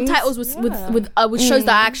thing for things. subtitles with shows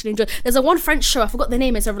that I actually enjoy. There's a one French show, I forgot the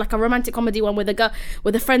name. It's like a romantic comedy one where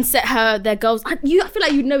the friends set their girls. I feel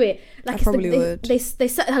like you'd know it. Like it's probably they, would. They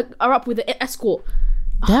set her up with an escort.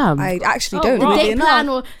 Damn. I actually Oh, don't. right. weirdly Date enough. plan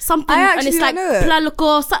or something, I and actually it's don't like know it. plan loco.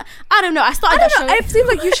 I don't know. I started I that don't know. show. It seems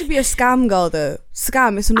like you should be a scam girl though.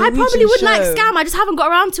 Scam. It's a I Norwegian probably would show. like Scam. I just haven't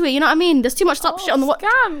got around to it. You know what I mean? There's too much shit on the watch.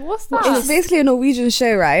 Scam. What's that? It's basically a Norwegian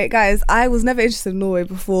show, right? Guys, I was never interested in Norway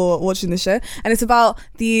before watching the show. And it's about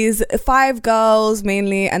these 5 girls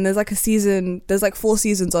mainly. And there's like a season, there's like 4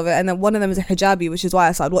 seasons of it. And then one of them is a hijabi, which is why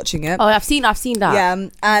I started watching it. Oh, I've seen that. Yeah,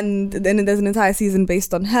 and then there's an entire season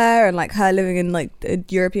based on her and like her living in like a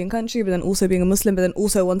European country, but then also being a Muslim, but then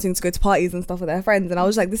also wanting to go to parties and stuff with her friends. And I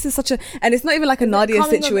was like, this is such a, and it's not even like a Nadia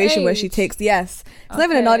coming of situation where she age? takes, it's not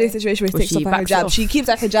even a Nadia situation where she Where takes she off her backs it hijab. off. She keeps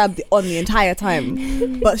her hijab on the entire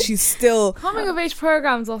time, but she's still. Coming of age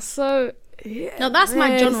programs are so. No, that's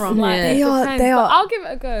my genre. Like, Yeah. it They are- depends, they but are. I'll give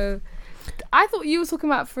it a go. I thought you were talking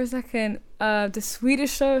about for a second the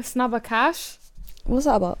Swedish show Snabba Cash. What's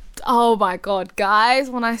that about? Oh my god, guys!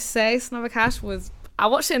 When I say Snubber Cash I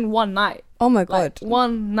watched it in one night. Oh my god. Like,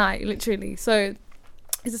 one night, literally. So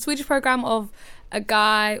it's a Swedish program of a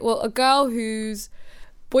girl whose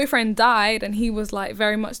boyfriend died, and he was like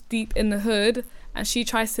very much deep in the hood, and she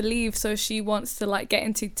tries to leave, so she wants to like get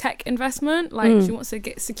into tech investment. Like she wants to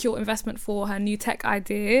get secure investment for her new tech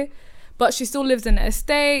idea, but she still lives in an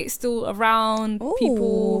estate, still around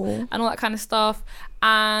people and all that kind of stuff.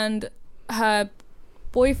 And her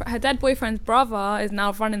dead boyfriend's brother is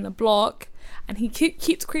now running the block, and he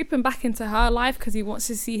keeps creeping back into her life because he wants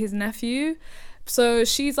to see his nephew. So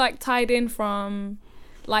she's like tied in from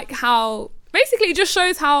like how basically it just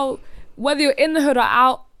shows how whether you're in the hood or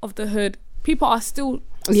out of the hood, people are still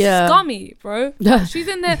scummy, bro. Like, she's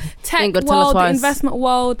in the tech world, the investment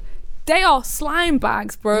world. They are slime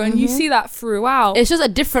bags, bro, and you see that throughout. It's just a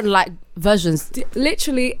different like versions.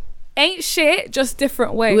 Literally ain't shit, just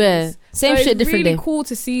different ways. Yeah. Same shit, different It's really day. cool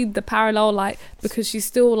to see the parallel, like, because she's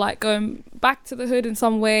still like going back to the hood in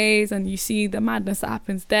some ways, and you see the madness that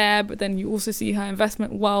happens there, but then you also see her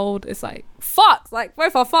investment world. It's like fucked, like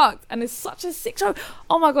both are fucked, and it's such a sick show.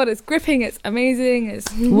 Oh my god, it's gripping, it's amazing. It's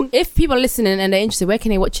If people are listening and they're interested, where can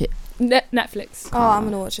they watch it? Netflix. Oh, I'm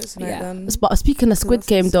gonna watch it tonight then. But speaking of Squid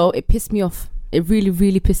Game though, it pissed me off. It really,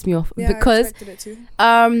 really pissed me off because, I expected it too. like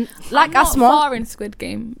I'm not Asma, far in Squid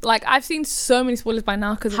Game. Like I've seen so many spoilers by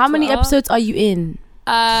now. Because how many episodes are you in?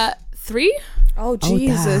 3. Oh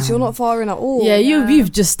Jesus, you're not far in at all. Yeah,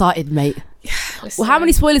 you've just started, mate. Listen, Well, how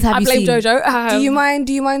many spoilers have I you blame seen? Jojo. Do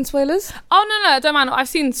you mind spoilers? Oh no, don't mind. I've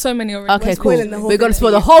seen so many already. Okay, We're cool. spoiling the whole We're gonna thing.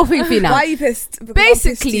 spoil the whole thing for you now. Why are you pissed? Because I'm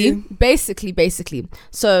pissed too. Basically.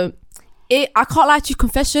 So, I can't lie to you.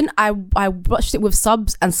 Confession. I watched it with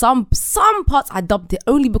subs, and some parts I dubbed it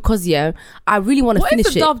only because I really want to What finish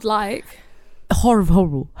is the it. dubbed like?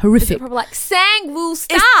 Horrible, Is it horrific. probably like sang will It's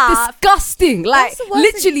stop? disgusting. Like That's the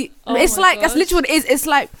worst literally, Oh it's my like that's gosh. literally what it is. It's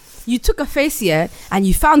like you took a face and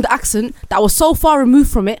you found the accent that was so far removed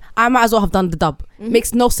from it. I might as well have done the dub.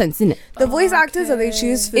 Makes no sense, innit? The voice actors that they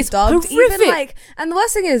choose for It's dubbed, horrific. even like, and the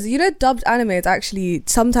worst thing is, dubbed anime is actually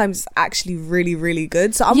sometimes actually really, really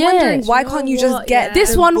good. So I'm Yeah. wondering why Do you can't know you just what? get Yeah.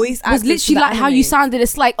 This the one voice was actors for literally the like how you anime? sounded.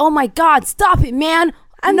 It's like, oh my god, stop it, man.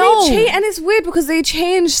 And no. and it's weird because they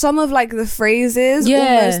changed some of like the phrases.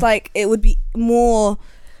 Yeah. Almost like it would be more.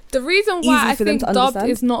 The reason Easy why I for them think to dubbed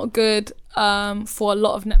understand. is not good for a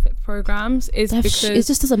lot of Netflix programs is It because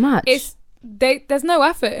just doesn't match. there's no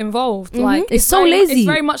effort involved. Like It's so very, lazy. It's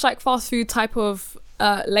very much like fast food type of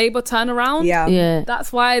labor turnaround. Yeah.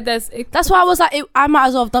 That's why That's why I was like, I might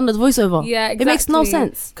as well have done the voiceover. Yeah, exactly. It makes no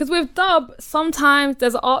sense. Because with dub, sometimes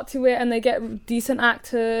there's art to it, and they get decent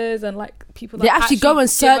actors and like people that They actually go and give a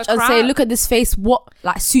search and say, crap. look at this face, what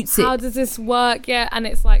like suits it. How does this work? Yeah, and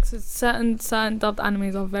it's like so certain dubbed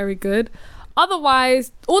animes are very good.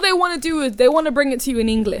 Otherwise, all they want to do is they want to bring it to you in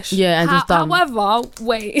English. Yeah, and just done. However,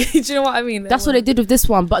 wait, do you know what I mean? That's what they did with this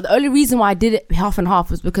one. But the only reason why I did it half and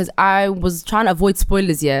half was because I was trying to avoid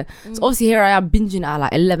spoilers, So obviously here I am binging at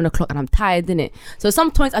like 11 o'clock and I'm tired, innit? So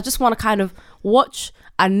sometimes I just want to kind of watch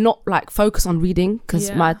and not like focus on reading because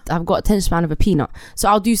Yeah. I've got attention span of a peanut. So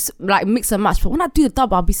I'll do like mix and match. But when I do the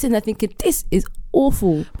dub, I'll be sitting there thinking, this is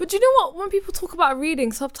awful. But you know what? When people talk about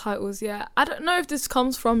reading subtitles, I don't know if this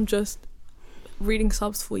comes from just reading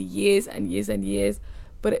subs for years and years and years,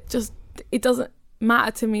 but it doesn't matter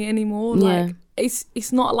to me anymore. Yeah. Like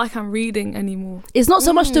it's not like I'm reading anymore. It's not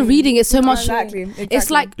so much the reading, it's so much Exactly. it's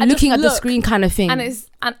like I just looking at the look screen kind of thing. And it's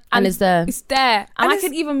there. It's there. And And I it's-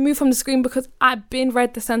 can even move from the screen because I've been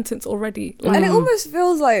read the sentence already. Like, And it almost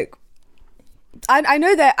feels like I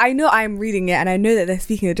know I'm reading it and I know that they're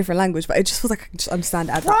speaking a different language, but it just feels like I can just understand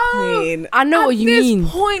it at that point. I know at what you this mean.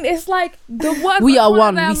 point, it's like the words We that are come out of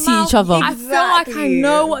one. their We see mouth, each other. I feel like I Exactly.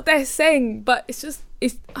 know what they're saying, but it's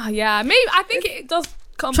maybe I think it does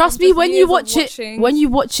come Trust from me, just when you years of watch it, watching. when you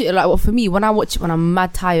watch it, like, well, for me, when I watch it when I'm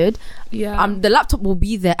mad tired, the laptop will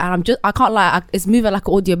be there, and I can't lie, it's moving like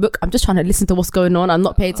an audiobook. I'm just trying to listen to what's going on and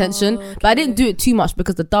not pay attention. But I didn't do it too much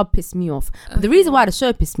because the dub pissed me off. But the reason why the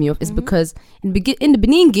show pissed me off is because in the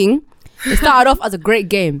beginning, it started off as a great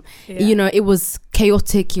game. Yeah. It was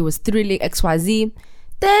chaotic, it was thrilling, XYZ.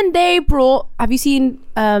 Then they brought. Have you seen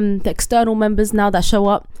the external members now that show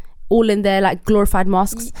up? All in their like glorified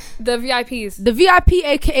masks. the VIPs. The VIP,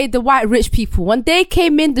 aka the white rich people, when they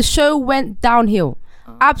came in, the show went downhill.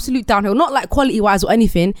 Absolute downhill. Not like quality wise or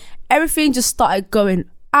anything. Everything just started going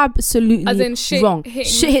absolutely As in shit wrong. hitting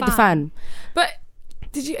Shit the hit the fan. But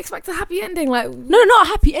did you expect a happy ending? Like No, not a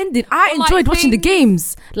happy ending. I Like enjoyed watching the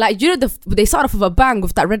things- games. Like, they started off with a bang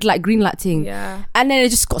with that red light, green light thing. Yeah. And then it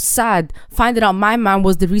just got sad. Finding out my man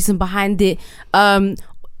was the reason behind it.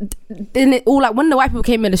 then it all like when the white people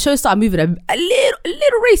came in, the show started moving a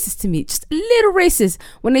little racist to me, just a little racist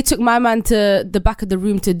when they took my man to the back of the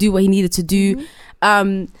room to do what he needed to do.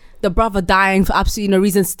 The brother dying for absolutely no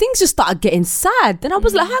reasons. Things just started getting sad. Then I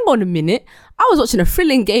was like, hang on a minute. I was watching a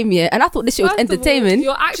thrilling game here, and I thought this shit was First of all, entertainment.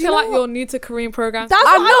 you're acting like you're new to Korean programs. That's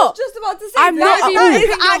I'm what I not. was just about to say. I'm not. That That is Putting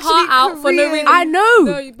your actually heart out for no Korean. reason. I know.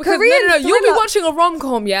 No, because Korean no, you'll be thriller. watching a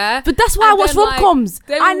rom-com, yeah? But that's why I And watch then, like, rom-coms.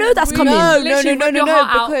 they I know will that's really coming. literally rip your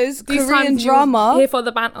heart out. because These Korean times you drama, here for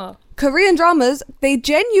the banter. Korean dramas, they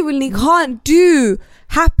genuinely can't do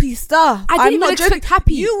happy stuff. I didn't I'm even not expect joking.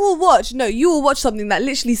 happy. You will watch something that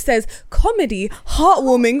literally says comedy,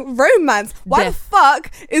 heartwarming, romance. Why Death. the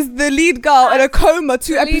fuck is the lead girl in a coma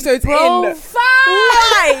 2 episodes Bro, in?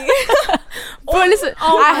 Why? Bro, listen,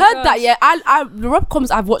 Oh I my heard gosh. that, yeah. The rom-coms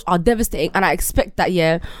I've watched are devastating, and I expect that,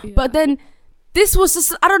 yeah. But then this was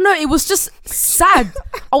just, I don't know, it was just sad.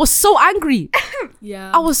 I was so angry.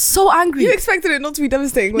 Yeah. I was so angry. You expected it not to be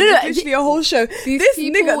devastating when No, it's no, literally a whole show. These this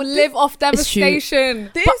people nigga live off true. devastation.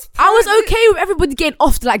 This I was okay with everybody getting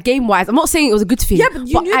off, like, game-wise. I'm not saying it was a good thing. Yeah, but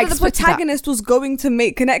you knew I that the expected protagonist was going to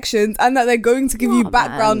make connections and that they're going to give you Oh,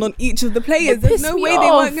 background man. on each of the players. It There's pissed no me way they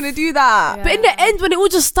off. weren't going to do that. Yeah. But in the end, when it all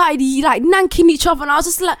just started, like, nanking each other, and I was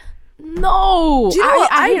just like, no. Do you know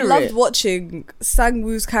what? I hated loved it. watching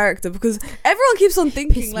Sang-woo's character because everyone keeps on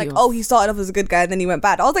thinking Pissed me like, off. oh, he started off as a good guy and then he went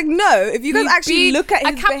bad. I was like, no. If you guys He actually beat- look at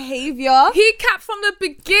I his can't- behavior, He capped from the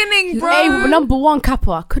beginning, bro. Hey, number one Kappa,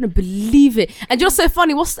 I couldn't believe it. And you're so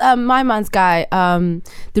funny. What's my man's guy?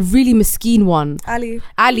 The really mesquite one, Ali.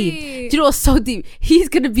 Ali. Do you know what's so deep? He's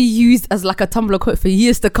gonna be used as like a Tumblr quote for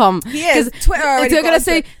years to come. He is. 'Cause Twitter already they're got gonna onto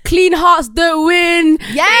say it. clean hearts don't win.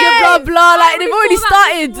 Yes! Blah blah. Like they've already saw that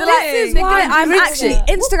started. this Like, morning. This is they're why gonna I'm rinse actually it.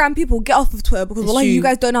 Instagram people get off of Twitter because It's wallahi, true. you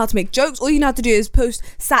guys don't know how to make jokes. All you know how to do is post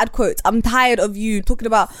sad quotes. I'm tired of you talking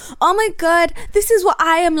about, oh my god, this is what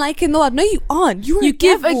I am like in the world. No, you aren't. You're You a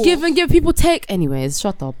give devil. and give and give. People take. Anyways,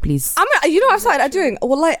 shut up, please. You know what I've started doing?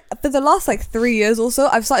 Well, like for the last like 3 years or so,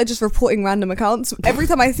 I've started just reporting random accounts. Every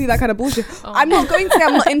time I see that kind of bullshit, I'm not going to say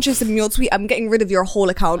I'm not interested in your tweet. I'm getting rid of your whole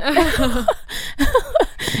account.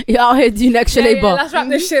 You're out here doing extra Yeah, labor let's wrap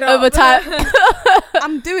this shit up. overtime.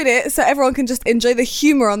 I'm doing it so everyone can just enjoy the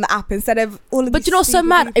humor on the app instead of all of. But these you know, so stupid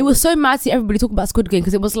mad. people. It was so mad to see everybody talk about Squid Game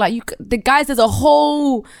because it was like the guys. There's a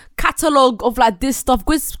whole catalog of like this stuff.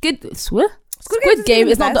 Squid Game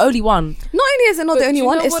is not the only one. Not only is it not But the only do you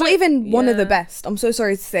one, know it's what not it- even one of the yeah. best. I'm so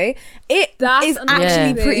sorry to say. It That's is another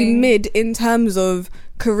actually thing. pretty mid in terms of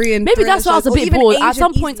Korean. Maybe thriller that's why I was a shows, or bit even bored. At Asian,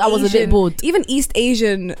 some East points, I was a bit Asian- bored. Even East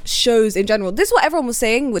Asian shows in general. This is what everyone was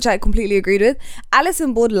saying, which I completely agreed with. Alice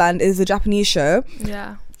in Borderland is a Japanese show.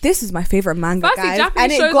 Yeah. This is my favorite manga, Firstly, guys, Japanese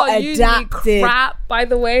and it shows got are usually adapted. crap, by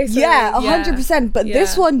the way. So, Yeah, 100%. But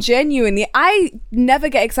this Yeah. one, genuinely, I never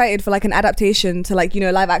get excited for like an adaptation to like,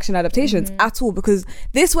 live action adaptations at all, because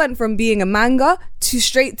this went from being a manga to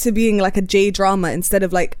straight to being like a J drama instead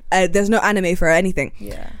of like, there's no anime for anything.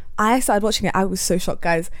 Yeah. I started watching it. I was so shocked,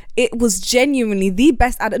 guys. It was genuinely the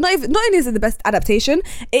best. Not only is it the best adaptation,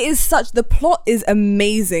 it is the plot is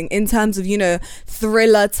amazing in terms of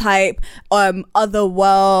thriller type,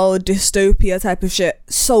 otherworld dystopia type of shit.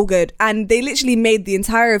 So good, and they literally made the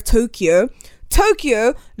entire of Tokyo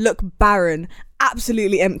look barren,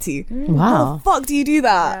 absolutely empty. Wow. How the fuck do you do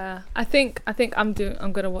that? Yeah. I think I'm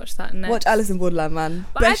gonna watch that next. Watch Alice in Borderland, man.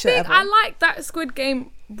 But I Best shit think ever. I like that Squid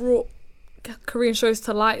Game brought Korean shows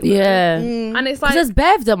to light. though. Yeah. And it's Because like there's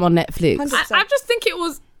bare of them on Netflix. 100%. I just think it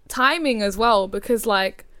was timing as well, because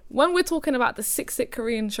like when we're talking about the sick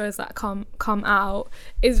Korean shows that come out,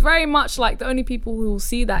 it's very much like the only people who will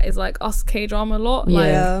see that is like us K-drama lot.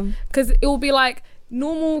 Yeah. Because it will be like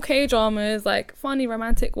normal K-dramas, like funny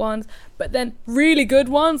romantic ones, but then really good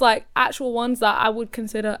ones, like actual ones that I would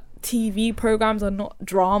consider TV programs are not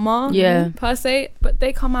drama per se, but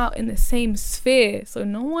they come out in the same sphere, so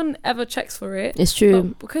no one ever checks for it. It's true.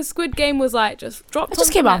 But because Squid Game was like just dropped It just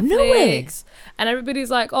onto came out of nowhere. Netflix, and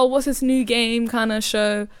everybody's like, oh, what's this new game kind of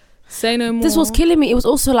show? Say no more. This was killing me. It was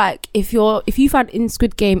also like if you find in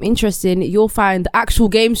Squid Game interesting, you'll find the actual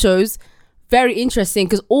game shows very interesting,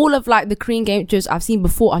 because all of like the Korean game shows I've seen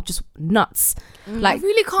before are just nuts. I Like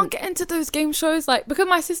really can't get into those game shows, like because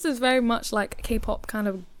my sister's very much like a K-pop kind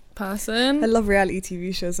of person. I love reality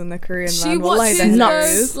TV shows and the Korean She man. Wallahi, watches they're nuts.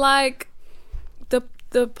 hilarious. those like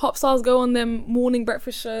the pop stars go on them morning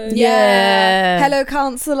breakfast shows. yeah. Hello,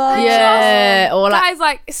 counselor. Yeah. Or like Guys,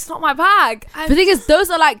 like it's not my bag. the thing is, those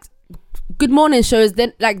are like good morning shows.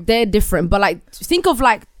 Then like they're different, but like think of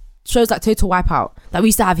like shows like Total Wipeout that we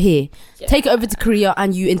used to have here. Take it over to Korea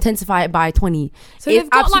and you intensify it by 20. So It's they've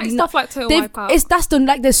got like absolutely stuff like Total They've, Wipeout. it's that's the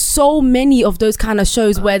like. There's so many of those kind of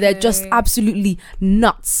shows where they're just Okay. absolutely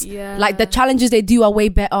nuts. Yeah. Like the challenges they do are way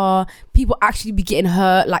better. People actually be getting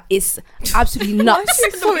hurt. Like it's absolutely nuts.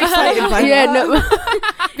 so excited by Yeah, that.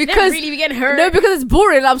 no, because really be getting hurt. no, because it's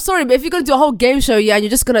boring. I'm sorry, but if you're gonna do a whole game show, and you're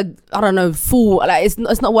just gonna, I don't know, fool. Like it's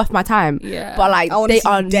not worth my time. Yeah. But like I wanna they see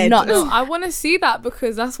are you dead. nuts. No, I want to see that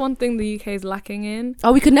because that's one thing the UK is lacking in.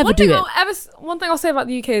 Oh, we could never do it. One thing I'll say about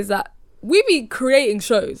the UK is that we be creating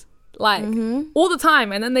shows like all the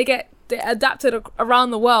time, and then they're adapted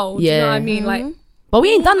around the world. Do you know Yeah. what I mean? Like, But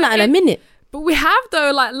we ain't done that in a minute. but we have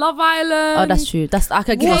though, like Love Island. Oh, that's true. I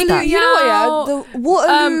could give us Waterloo, that. you know what? Yeah, the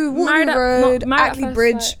Waterloo, Married at- Waterloo Road, not Married at Ackley First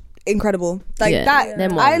Bridge, Sight. incredible. Like Yeah, that.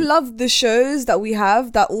 them I ones. love the shows that we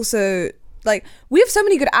have. That also, like, we have so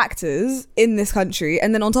many good actors in this country,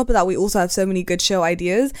 and then on top of that, we also have so many good show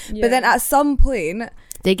ideas. Yeah. But then at some point,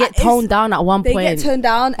 They get It's- toned down at one they point. get turned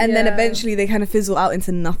down, and then Yeah. eventually they kind of fizzle out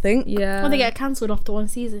into nothing. Yeah. Or they get cancelled after one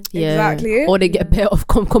season. Yeah. Exactly. Or they get a bit of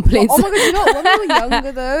complaints. Oh my god, you know, when we were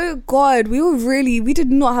younger though, God, we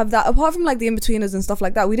did not have that. Apart from like the In-Betweeners and stuff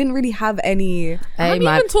like that, we didn't really have any. Hey, I'm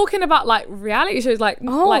man. even talking about like reality shows, like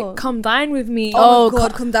Oh. Come Dine with Me. Oh, Oh, my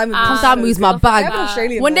God, come down with Come me. Down Moves my bag. They have an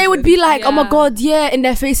Australian When they would version. be like, oh my Yeah. god, yeah, in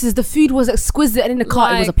their faces, the food was exquisite, and in the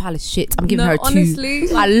car, it was a Like, pile of shit. I'm giving No, her a 2.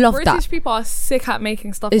 honestly, I love British that. people are sick at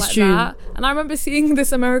making stuff It's like true. that. And I remember seeing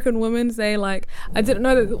this American woman say, like, I didn't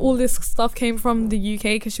know that all this stuff came from the UK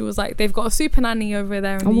because she was like, they've got a super nanny over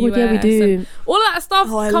there in Oh the my US. god, yeah, we do. and all of that stuff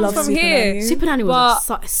Oh, I comes love from Super here. Nanny. Super Nanny was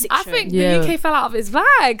But a sick I show. think Yeah. the UK fell out of its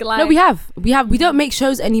bag. Like, No, we don't make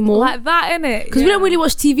shows anymore like that, innit? because we don't really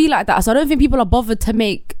watch TV like that. So I don't think people are bothered to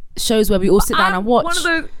make shows where we all sit down and watch. One of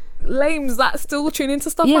those lames that still tune into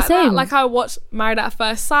stuff Yeah, like same. that. Like I watched Married at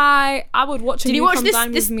First Sight. I would watch. Did you watch Come this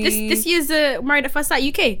Dine this with this Me. this year's Married at First Sight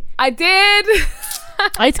UK? I did.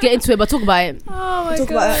 I need to get into it, but talk about it. Oh my Talk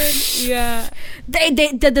god. about it. Yeah.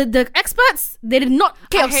 The experts, they did not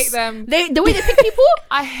chaos. I hate them. The way they pick people.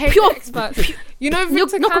 I hate Pure- the experts. You know,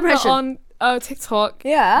 Victor no Kanda comprehension. on TikTok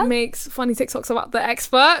Yeah. makes funny TikToks about the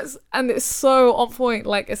experts, and it's so on point.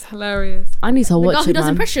 Like it's hilarious. I need to The watch girl who it, does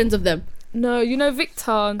man. impressions of them. No, you know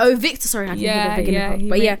Victor. Oh, Victor. Sorry, I Yeah, can't yeah, think he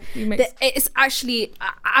But make- yeah, he makes- it's actually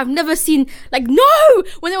I've never seen like no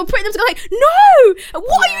when they were putting them together. Like no,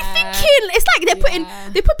 what are you Yeah. thinking? It's like they're putting Yeah.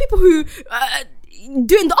 they put people who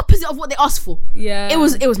doing the opposite of what they asked for. Yeah, It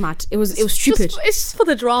was mad. It was stupid. It's just for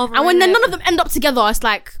the drama. And when then innit? none of them end up together, it's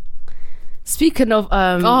like Speaking of,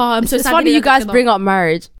 I'm so it's sad funny they you didn't get guys together. bring up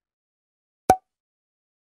marriage.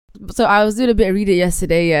 So I was doing a bit of reading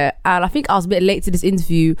yesterday, yeah, and I think I was a bit late to this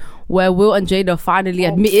interview where Will and Jada finally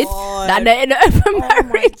admitted God. that they're in an open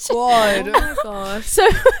marriage. God. Oh my gosh. So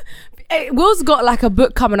Will's got like a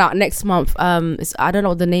book coming out next month. I don't know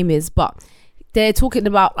what the name is, but they're talking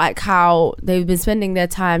about like how they've been spending their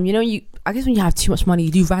time. You know, I guess when you have too much money,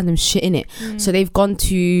 you do random shit in it. So they've gone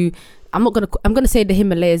to. I'm gonna say the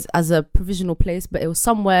Himalayas as a provisional place, but it was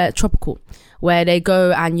somewhere tropical where they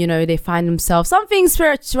go and they find themselves something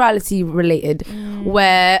spirituality related.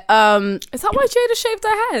 Where Is that why Jada shaved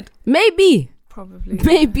her head? maybe.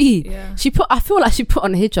 Probably. Yeah. I feel like she put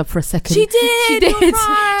on a hijab for a second. She did. She You're did.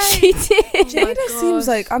 right. She did. Jada gosh. seems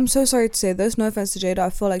like, I'm so sorry to say this, no offense to Jada, I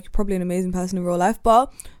feel like you're probably an amazing person in real life,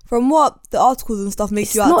 but from what the articles and stuff make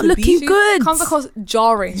It's you out not to looking be, She good. comes across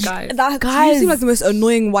jarring, guys. that Guys, you seem like the most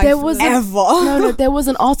annoying wife there was ever. No, there was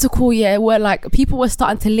an article, where like people were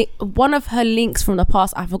starting to link one of her links from the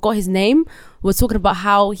past. I forgot his name. Was talking about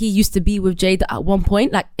how he used to be with Jada at one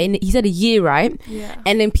point, like he said a year, right? Yeah.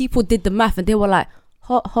 And then people did the math, and they were like,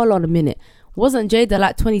 "Hold on a minute, wasn't Jada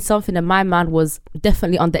like 20 something, and my man was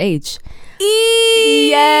definitely underage?"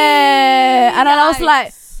 Yeah, and then I was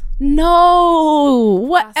like, "No,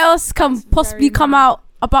 what else can that's possibly very come mad. out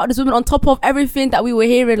about this woman on top of everything that we were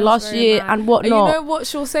hearing last Very year mad. and whatnot?" You know what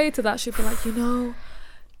she'll say to that? She'll be like,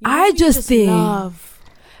 I you just think love.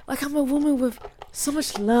 Like I'm a woman with so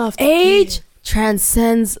much love. to age give.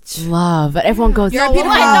 transcends love, and everyone goes, You're a Well,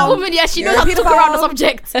 like that pedophile. woman, yeah, she You're knows a how to talk pedophile. around the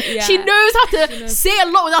subject. Yeah. She knows how to She knows. say a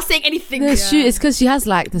lot without saying anything. "No, shoot, it's because she has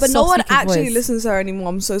like the But no soft one speaking actually voice." listens to her anymore,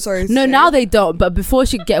 I'm so sorry to No, say. now they don't, but before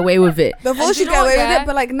she could get away with it. Before And she you know get away what, with yeah? it,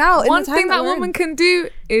 but like now, in One the time thing that we're woman in, can do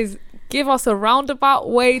is give us a roundabout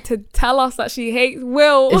way to tell us that she hates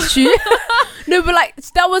Will. It's true. No, but like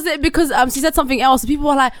that was it because she said something else. People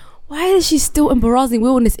were like, "Why is she still embarrassing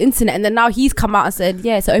Will on this internet?" And then now he's come out and said,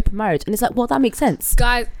 "Yeah, it's an open marriage," and it's like, well, that makes sense.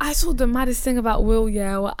 Guys, I saw the maddest thing about Will,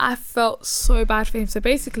 where I felt so bad for him. So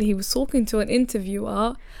basically, he was talking to an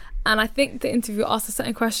interviewer, And I think the interviewer asked a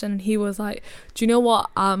certain question and he was like, do you know what?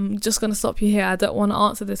 I'm just going to stop you here. I don't want to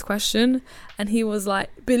answer this question. And he was like,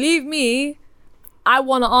 believe me, I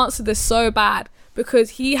want to answer this so bad,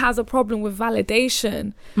 because he has a problem with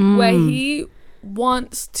validation where he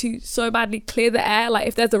wants to so badly clear the air. Like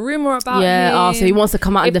if there's a rumor about him, so he wants to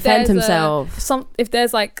come out and if defend there's himself. If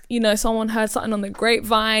there's like, you know, someone heard something on the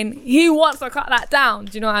grapevine, he wants to cut that down.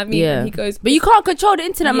 Do you know what I mean? Yeah. And he goes, but you can't control the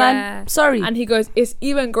internet, man. Sorry. And he goes, it's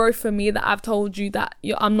even growth for me that I've told you that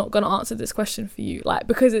I'm not gonna answer this question for you, like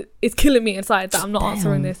because it's killing me inside that I'm not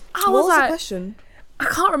answering this. I What was was like, the question? I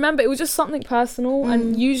can't remember. It was just something personal,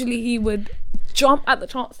 and usually he would jump at the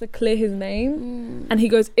chance to clear his name. And he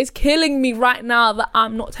goes, it's killing me right now that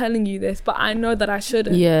I'm not telling you this, but I know that I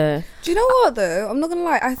shouldn't. Yeah. Do you know what though? I'm not gonna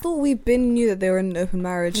lie. I thought we knew that they were in an open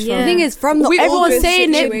marriage. Yeah. The thing is, From the everyone's August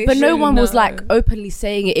saying it, but no situation. one was No. like openly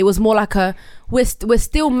saying it. It was more like a we're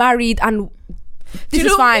still married and Do this you know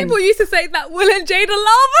is what fine. people used to say that Will and Jada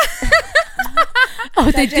love? Oh,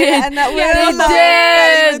 they did. And that Yeah, was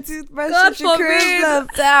they like, toothbrush God at your crib, forbid. love.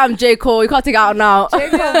 Damn, J. Cole, you can't take it out now.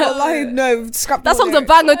 Jacob, wallahi, no, scrap That the song's a lyrics.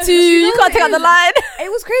 banger too. You can't take out the line. It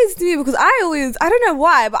was crazy to me because I don't know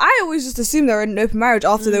why, but I always just assumed they were in an open marriage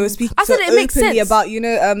after they were speaking I so said it makes openly sense. about,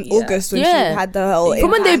 August when Yeah. she had the whole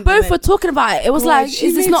From when they both were talking about it, it was Like, like, she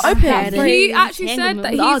is this made not some open? head. He actually said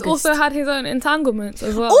that Entanglement he's with also August. had his own entanglements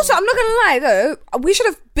as well. Also, I'm not gonna lie though, we should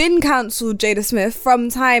have been cancelled Jada Smith from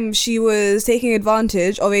time she was taking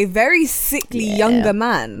advantage of a very sickly younger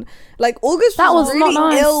man. Like August That was was really not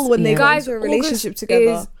nice. ill when they Yeah. got Guys, into a relationship August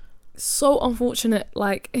together. is so unfortunate.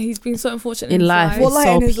 Like he's been so unfortunate In his life. Well, It's like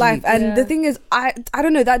so in his peak. life, and Yeah. the thing is, I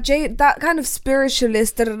don't know that kind of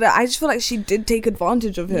spiritualist. I just feel like she did take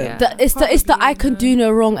advantage of him. Yeah. It's the I can Probably, do no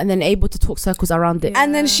wrong and then able to talk circles around it.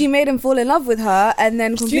 And then she made him fall in love with her, and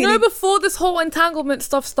then Do you completely. know before this whole entanglement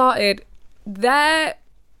stuff started, their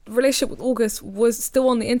relationship with August was still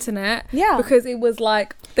on the internet? Yeah. Because it was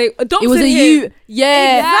like they adopted It was a him. you.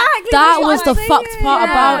 Yeah. Exactly, That that's what was I'm the fucked saying. part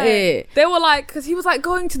Yeah. about it. They were like, because he was like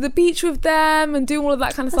going to the beach with them and doing all of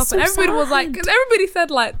that kind of That's stuff, and so everybody was like, sad. because everybody said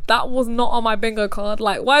like that was not on my bingo card.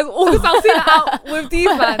 Like, why is August Alsina out with these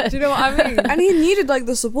man? Do you know what I mean? And he needed like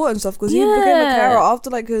the support and stuff because he became a Yeah. carer after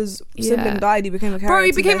like his Yeah. sibling died. He became a carer. Bro,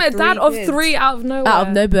 he to became their a dad 3 of kids. 3 out of nowhere. Out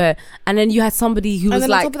of nowhere. And then you had somebody who And was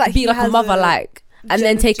then on like top of that, being he like a has mother, a like, and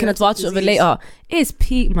then taking genetic advantage of it disease. later. It's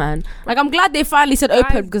peak, man. Like, I'm glad they finally said Guys,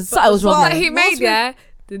 open because but something was the wrong. song there. that he Will made, Smith- yeah.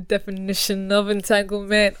 The definition of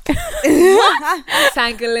entanglement.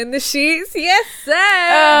 Tangle in the sheets, yes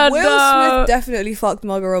sir. Will no. Smith definitely fucked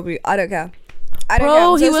Margot Robbie. I don't care. I don't Bro, care.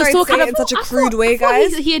 I'm he so was sorry to talking say it in about- such a crude way,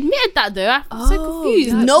 guys. He admitted that though. I'm so confused.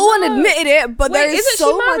 yeah. No one No. admitted it, but Wait, there is isn't she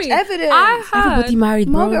so much married? evidence. I heard. Everybody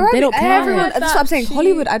married, bro. Margot Robbie, They don't care. everyone. Heard That's what that I'm saying. she-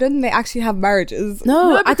 Hollywood, I don't think they actually have marriages.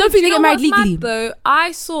 No, I because don't think they you get know married what's mad, legally. though,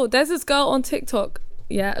 I saw there's this girl on TikTok.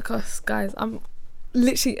 Yeah, because guys, I'm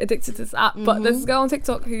literally addicted to this app. But there's this girl on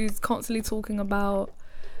TikTok who's constantly talking about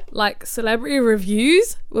like celebrity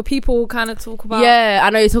reviews where people kind of talk about. Yeah, I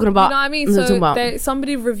know you're talking about. You know what I mean? I'm talking So about.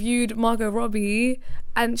 somebody reviewed Margot Robbie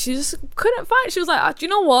and she just couldn't find. She was like, do you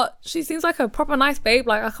know what? She seems like a proper nice babe.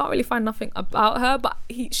 Like I can't really find nothing about her. But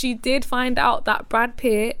she did find out that Brad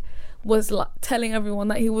Pitt was like telling everyone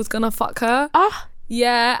that he was gonna fuck her. Ah,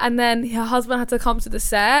 Yeah, and then her husband had to come to the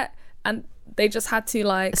set and they just had to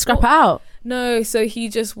like scrap it out. No, so he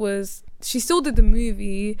just was. She still did the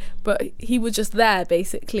movie, but he was just there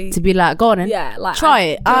basically. To be like, go on then. Yeah, like Try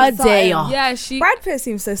it. I dare ya. Yeah, she. Brad Pitt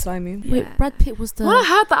seems so slimy. Wait, Brad Pitt was the. When I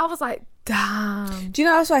heard that, I was like, damn. Do you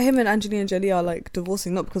know that's why him and Angelina Jolie are like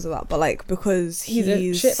divorcing? Not because of that, but like because He's a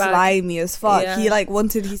he's shitbag. slimy as fuck. Yeah. He like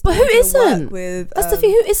wanted. He's But who wanted to isn't? work with, That's the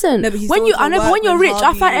thing. Who isn't? no, but he's when the you, one I to know, but work when you're with rich,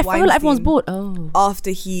 I Harvey feel like everyone's Weinstein. bored. Oh,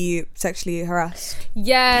 After he sexually harassed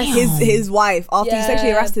Yes. his wife, after he sexually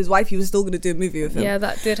Yeah. harassed his wife, he was still gonna do a movie with him. Yeah,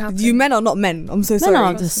 that did happen. You men are not men. I'm so men sorry.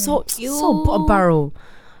 are just so bottom barrel.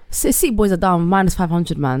 City boys are down minus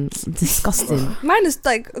 500, man. Disgusting. Mine is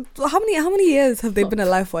like how many years have they been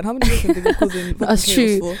alive for? And how many years have they been causing That's chaos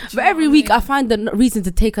true. for? But every week I find the reason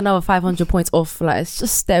to take another 500 points off. Like it's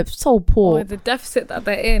just they're so poor. With the deficit that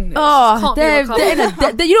they're in. Oh, can't be they're recovered.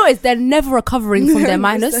 in a you know what it is? They're never recovering from their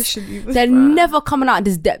minus. Recession even. They're never coming out of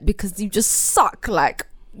this debt because you just suck. Like,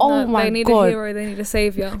 oh No, my they need god. a hero. They need a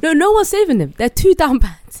savior. No one's saving them. They're too down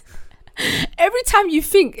bad. Every time you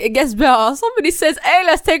think it gets better, somebody says, "Hey,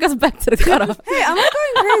 let's take us back to the gutter." Hey, am I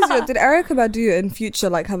going crazy? Or did Erykah Badu in Future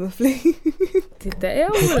like have a fling? Did they? I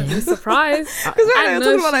wouldn't be surprised. Because I we're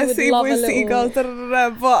know talking about she like would City love Boys, a City little-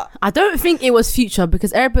 Girls, but I don't think it was Future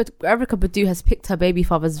because Erykah Badu has picked her baby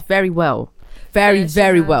fathers very well. very, Yeah, she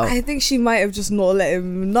very has. well. I think she might have just not let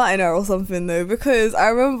him nut in her or something though, because I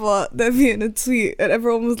remember there being a tweet and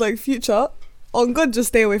everyone was like, Future, on God, just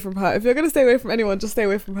stay away from her. If you're gonna stay away from anyone, just stay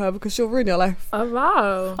away from her because she'll ruin your life. Oh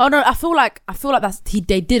wow. Oh no, I feel like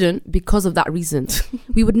they didn't because of that reason.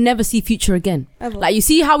 We would never see Future again. Ever. Like, you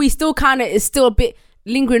see how he still kind of is still a bit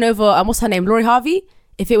lingering over what's her name, Lori Harvey.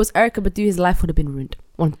 If it was Erykah Badu, his life would have been ruined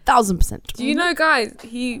 1000%. Do you know, guys?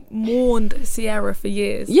 He mourned Ciara for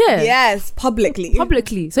years. Yeah, Yes, publicly.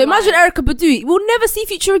 publicly. So imagine Erykah Badu. We'll never see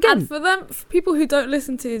Future again. And for people who don't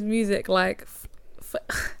listen to his music, like,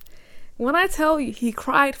 when I tell you, he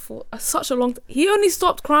cried for such a long time. He only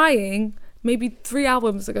stopped crying maybe 3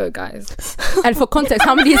 albums ago, guys. And for context,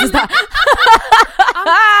 how many years is that?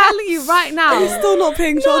 I'm telling you right now. He's still not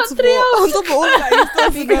paying child support. On top of all of that, he's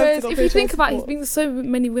still Because if you think about it, he's been with so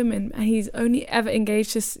many women and he's only ever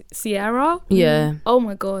engaged to Ciara. Yeah. Oh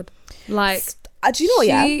my God. Like, do you know what,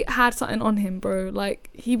 yeah? she had something on him, bro. Like,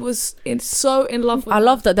 he was so in love with I her.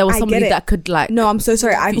 love that there was I somebody get it. that could like. No, I'm so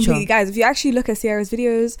sorry. I Future. completely, guys, if you actually look at Ciara's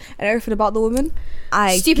videos and everything about the woman,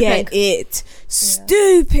 I Stupid get peg. it.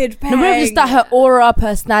 Stupid peg. No, remember just that her aura,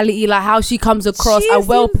 personality, like how she comes across, She a is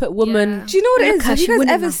well put woman. Yeah. Do you know what it Look is? how Have you she guys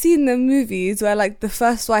winning ever now. seen the movies where like the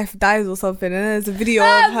first wife dies or something and there's a video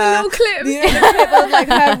Ah, of the her, little clips. the clip of like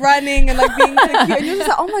her running and like being so cute and you're just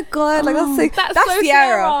like, oh my God, like that's like, That's that's so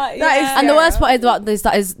Ciara. Ciara, That is yeah. And the Ciara. worst part is about this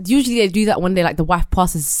that is usually they do that when they like the wife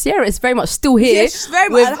passes. Sarah is very much still here Yeah, she's very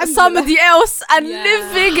much- with alhamdulillah. somebody else and Yeah.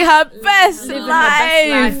 living her best Living her life.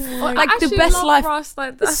 best life. Like I the actually best love life. Ross,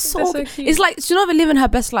 like, It's that's so, so cute. it's like she's not even living her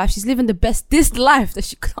best life. She's living the bestest life that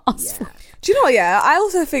she could ask for. Do you know what? Yeah, I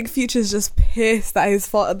also think Future's just pissed that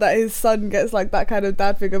his son gets like that kind of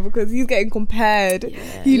dad figure because he's getting compared.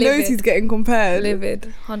 He knows Livid. he's getting compared.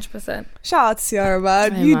 livid, 100%. Shout out to Ciara,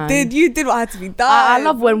 man. Hey, you man. did what had to be done. I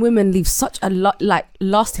love when women leave such a like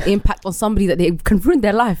lasting impact on somebody that they can ruin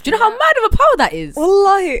their life. Do you know how mad of a power that is?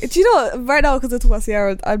 Wallahi, do you know what? Right now because we're talking about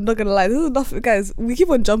Ciara, I'm not gonna lie, this is nothing, guys. We keep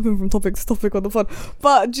on jumping from topic to topic on the phone,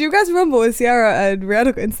 but do you guys remember when Ciara and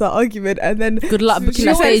Rihanna got into that argument and then Good luck booking she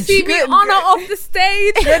that went, stage. See me on or off the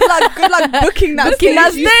stage. Good luck booking that Booking stage.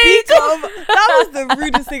 that you stage. speak of. That was the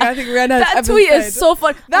rudest thing I think Rihanna has That ever tweet said. is so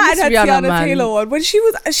fun. That and her Rihanna, Tiana man. Taylor one when she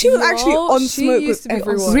was actually No, on she smoke used with to be on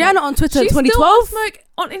everyone. smoke. Rihanna on Twitter in She's still 2012. on smoke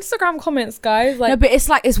on Instagram comments, guys. Like, No, but it's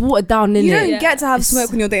like it's watered down, You innit? don't Yeah. get to have It's- smoke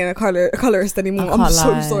when you're dating a colorist anymore. I I'm can't so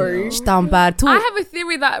lie. sorry. It's down bad. Talk. I have a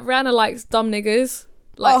theory that Rihanna likes dumb niggas.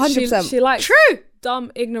 Like, 100%. She likes True.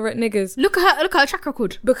 dumb, ignorant niggas. Look at her track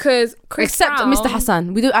record. Because Chris Except Brown, Mr.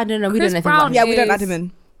 Hassan. We don't know Chris anything about Brown, him. Yeah, we don't is- add him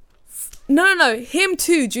in. No, him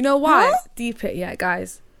too. Do you know why? Huh? Deep it, yeah,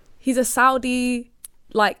 guys. He's a Saudi,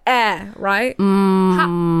 like, heir, right?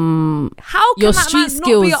 How can Your that street man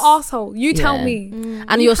not be an skills. asshole? You tell Yeah. me.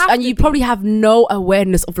 And You have to you be. probably have no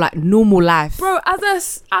awareness of like normal life. Bro,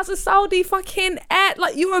 as a Saudi fucking heir,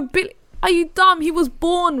 like, you're a bit. Are you dumb? He was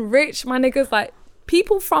born rich, my niggas. Like,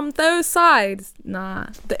 people from those sides, nah.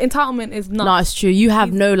 The entitlement is not. No, it's true. You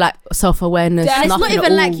have no like self awareness. Yeah, And it's not nothing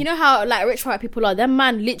even at like, all. you know how like rich white people are. Them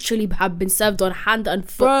man literally have been served on hand and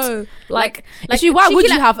foot. Bro, like Actually, why would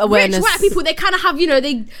you have awareness? Rich white people, they kind of have, you know,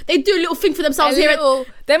 they do a little thing for themselves here.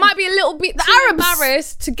 they might be a little bit The too Arabs.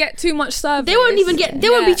 embarrassed to get too much service. They won't even get. They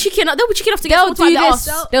won't be Yeah. chicken. They'll be chicken enough to get They'll someone to do wipe this.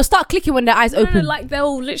 their ass. They'll start clicking when their eyes No, open. like,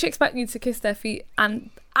 they'll literally expect you to kiss their feet,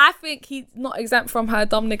 and I think he's not exempt from her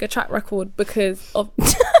dumb nigga track record because of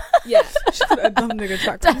yeah. A dumb nigga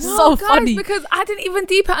track. That's No, so guys, funny. because I didn't even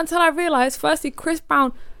deep it until I realized. Firstly, Chris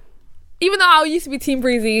Brown, even though I used to be Team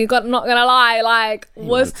Breezy, not gonna lie, like,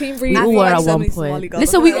 was Team Breezy. We all feel were like at so one many Somali point. girls.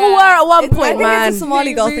 Listen, we Yeah. all were at one I point, think man. it's a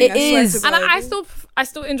Somali girl It thing. is. I swear And to God. I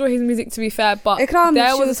still enjoy his music, to be fair, but Ikram, there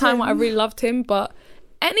she was a was time where I him. really loved him. But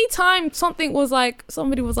anytime somebody was like,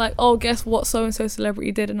 oh, guess what so and so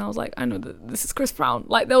celebrity did, and I was like, I know that this is Chris Brown.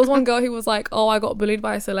 Like, there was one girl who was like, oh, I got bullied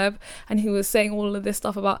by a celeb, and he was saying all of this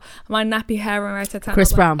stuff about my nappy hair and rat-a-tat. Chris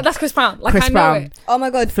I was like, Brown. that's Chris Brown. Like, Chris I know Brown. it. Oh my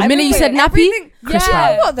God. For a minute you said nappy. Everything- Chris Yeah.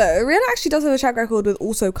 Brown. You know what though? Rihanna actually does have a track record with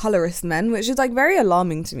also colorist men, which is like very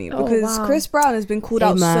alarming to me Oh, because wow. Chris Brown has been called Hey,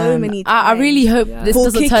 out so man. many times. I really hope Yeah. this For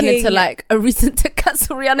doesn't turn kicking- into like a reason to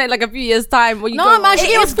cancel Rihanna in like a few years' time. Where you No, go, man, she "Oh,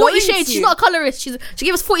 gave us it's 40 going shades. to." She's not a colorist. She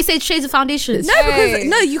gave us 40 shades of foundation. No, because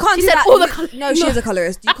no, you can't She do said that. all the colour- No, she is a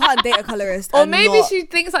colorist. You can't date a colorist. Or and maybe not- she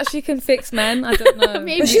thinks that she can fix men. I don't know.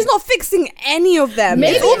 Maybe. But she's not fixing any of them.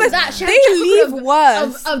 Maybe It's almost, it's that she has they a track leave record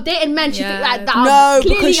worse. of dating men. She Yeah. think like that. No,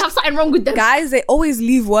 clearly because have something wrong with them. Guys, they always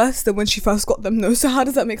leave worse than when she first got them. No, so how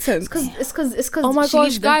does that make sense? It's because Oh my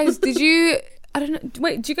gosh, guys, did you I don't know.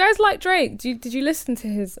 Wait, do you guys like Drake? Did you listen to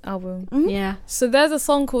his album? Yeah. So there's a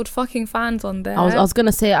song called "Fucking Fans" on there. I was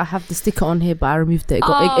gonna say I have the sticker on here, but I removed it. It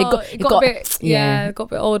got it got a bit, yeah. it got a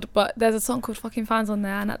bit old. But there's a song called "Fucking Fans" on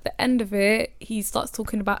there, and at the end of it, he starts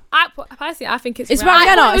talking about. Personally, I think It's about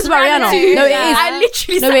Rihanna. It's about Rihanna. Too. No, it Yeah. is. I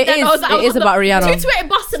literally No, said it that. is. I was like, It is about Rihanna. Two Twitter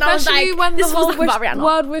busts, and I was Especially like, when this the was whole about Rihanna.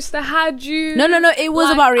 world wish they had you. No. It was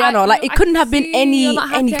Like, about Rihanna. Like it I couldn't could have been see any you're not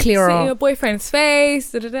happy. I could see clearer. your boyfriend's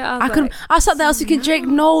face. I couldn't. I sat there. I was thinking, Drake,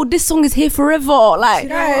 no, this song is here forever. Like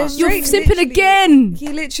Guys, you're Drake simping literally- again. He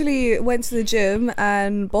literally went to the gym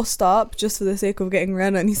and bossed up just for the sake of getting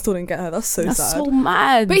Rihanna, and he still didn't get her. That's so That's sad. so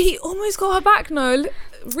mad. But he almost got her back. No,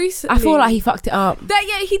 recently. I feel like he fucked it up.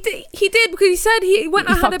 he did because he said he went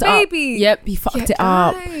and had a fucked it up. baby. Yep, he fucked it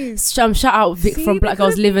up. guys. Shout out Vic See, from Black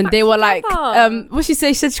Girls because Living. They were like, together. what she say?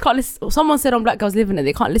 She said she can't listen. Someone said on Black Girls Living that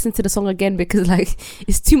they can't listen to the song again because like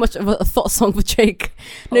it's too much of a thought song for Drake.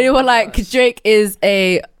 No, they were like, Drake is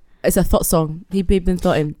it's a thought song. He been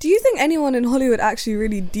thoughting. Do you think anyone in Hollywood actually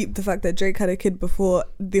really deeped the fact that Drake had a kid before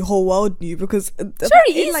the whole world knew? Because It's very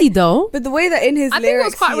easy though. But the way that in his I think it lyrics,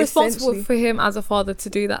 was quite he responsible essentially- for him as a father to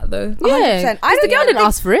do that though. 100%. Yeah, I because the don't girl didn't think-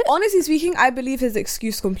 ask for it. Honestly speaking, I believe his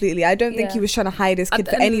excuse completely. I don't think Yeah. he was trying to hide his At kid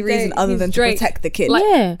the for end of any the day, reason other he's than Drake. to protect the kid. Like-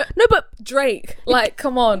 Yeah, no, but Drake, like,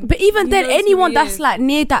 come on. But even He then, knows who anyone he that's is. like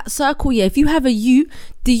near that circle, yeah, if you have a youth,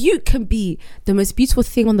 the youth can be the most beautiful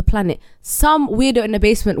thing on the planet. Some weirdo in the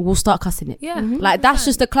basement will start cussing it. Yeah, Like that's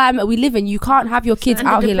just the climate we live in. You can't have your kids And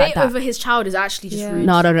out the here debate like that. over his child is actually just Yeah. rude.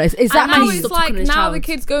 No, it's And now exactly. Stop it's talking like to his now child. the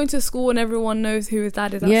kid's going to school and everyone knows who his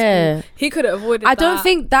dad is. At Yeah. school. He could have avoided. I don't that.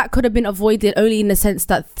 think that could have been avoided only in the sense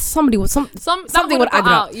that somebody would that something would have add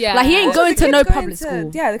got up. out, yeah. Like he ain't Also, going the to kid's no going public to-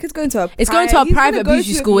 school. Yeah, the kid's going to a It's going to a he's gonna private go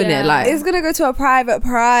bougie to- school, innit? yeah. Like, It's gonna go to a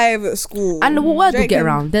private school. and the word will Drake get can-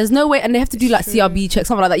 around. There's no way, and they have to do like True. CRB checks,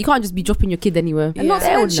 something like that. You can't just be dropping your kid anywhere. And not to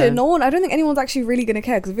They would mention, know. no one. I don't think anyone's actually really gonna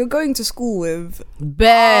care because if you're going to school with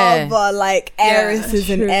Bear. other like heiresses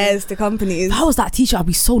and true. heirs to companies, If I was that teacher, I'd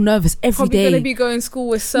be so nervous every Probably day. gonna be going to school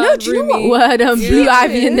with some No, do you know roomie. Word and blue Yeah.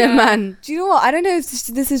 ivy in there, Yeah. man. do you know what? I don't know if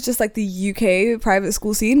this is just like the UK private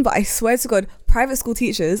school scene, but I swear to God, private school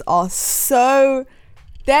teachers are so.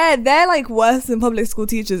 They're like worse than public school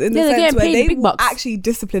teachers in the Yeah, they're sense getting where paid they big will bucks. actually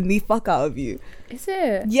discipline the fuck out of you. Is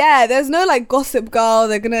it? Yeah, there's no like gossip girl.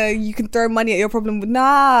 You can throw money at your problem.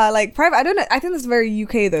 Nah, like private. I don't know. I think that's very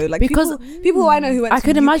UK though. Like Because- people who I know who went I to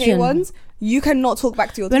could UK imagine. ones, you cannot talk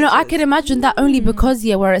back to your. But no, I teachers. can imagine that only because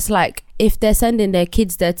where it's like if they're sending their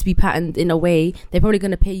kids there to be patterned in a way, they're probably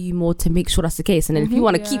gonna pay you more to make sure that's the case. And then if you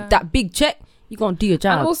want to Yeah. keep that big check, you're gonna do your And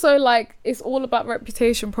job. also, like, it's all about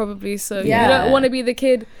reputation, probably. So Yeah. you don't want to be the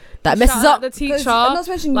kid That messes shout out up. the 'Cause- teacher. and not to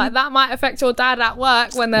mention Like that might affect your dad at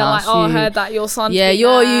work when they're Nah, like, "Oh, I shoot. heard that your son." Yeah,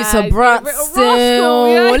 you're used to brat still.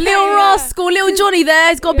 Little rascal, little Johnny there.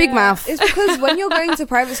 He's got a big Yeah. mouth. It's because when you're going to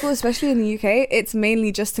private school, especially in the UK, it's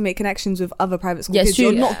mainly just to make connections with other private school Yes, kids. true.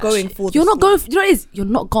 You're Yeah. not going for. You're the not school. going. You know what it is? You're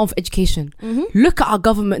not going for education. Mm-hmm. Look at our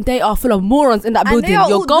government. They are full of morons in that And they building. are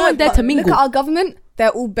You're all- going no, there but to mingle. Look at our government. They're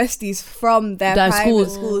all besties from their Their private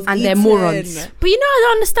schools, schools, and they're Eton. morons. But you know, I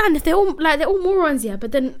don't understand if they're all morons, yeah.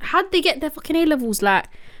 But then how'd they get their fucking A levels? Like,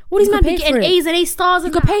 all these You men could be pay for getting it. A's and A stars You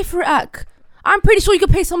and could that. pay for it, Ak. I'm pretty sure you could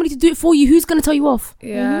pay somebody to do it for you. Who's gonna tell you off?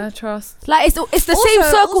 Yeah, trust. Like it's the same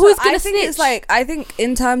circle. Who's gonna I think snitch? it's like I think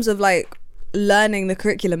in terms of like learning the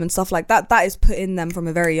curriculum and stuff like that, that is put in them from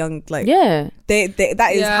a very young like yeah. they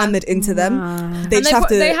that is Yeah. hammered into them. They And just have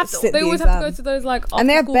to they always have to go to those like And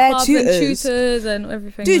they have after-school bare clubs tutors. and tutors and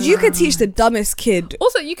everything. Dude, like you that. could teach the dumbest kid.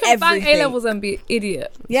 Also, you can bang everything. A levels and be an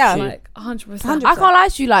idiot. Yeah. Like 100%. 100%. I can't lie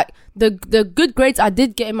to you. Like the good grades I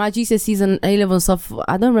did get in my GCSEs and A level and stuff.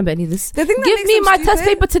 I don't remember any of this. The thing that Give makes me them my test stupid-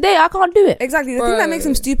 paper today. I can't do it. Exactly. The thing that makes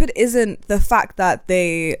them stupid isn't the fact that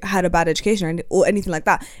they had a bad education or anything like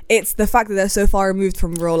that. It's the fact that they're so far removed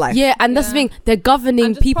from real life. Yeah, and that's the Yeah. thing. They're governing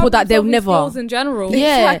And just people that they'll problem-solving never. skills in general.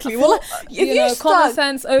 Yeah. Exactly. Well, if you know, common stuck,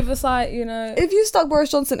 sense, oversight. You know. if you stuck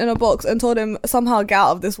Boris Johnson in a box and told him somehow get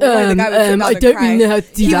out of this, well, the guy would sit down I and don't cry. really know how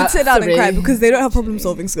to do He that. would sit down and cry Sorry. because they don't have problem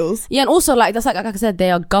solving skills. Yeah, and also like that's like I said,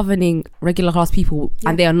 they are governing regular class people,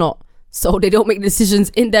 and they are not. So they don't make decisions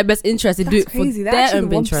in their best interest. They do That's it crazy. for They're their actually own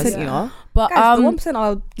the 1%, interest. you know. But Guys, the 1%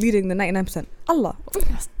 are leading the 99%. Allah.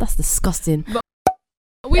 that's disgusting.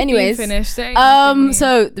 We've anyways, been finished. There ain't nothing new.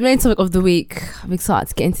 So the main topic of the week. I'm excited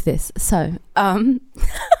to get into this. So,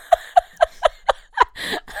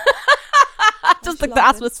 just look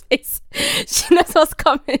at Asma's face. She knows what's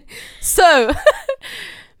coming. So,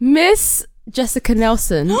 Miss Jessica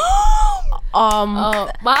Nelson. Oh,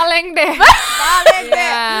 Maling there.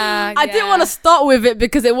 Yeah, I didn't want to start with it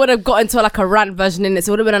because it would have got into like a rant version in it, so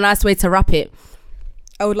it would have been a nice way to wrap it.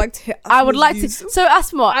 I would like to hear. I would Asma's like to. views. So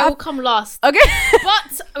Asma, I will come last. okay.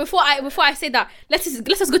 But before I say that, let's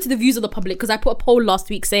just go to the views of the public, because I put a poll last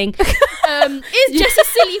week saying, is Jessie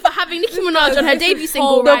silly for having Nicki Minaj on her debut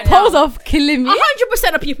single The right polls now? are killing me.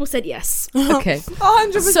 100% of people said yes. Okay.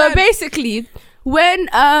 100%. So basically, when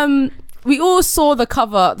we all saw the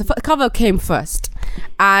cover, the cover came first,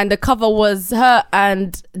 and the cover was her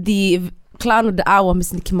and the clown of the hour,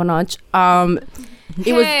 Miss Nicki Minaj.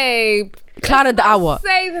 It was Hey, clown of the hour.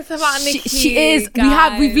 say this about Nicki. She is.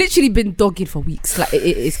 We've literally been dogging for weeks. Like it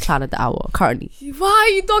is clown of the hour currently. Why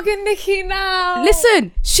are you dogging Nicki now?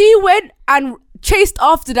 Listen, she went and chased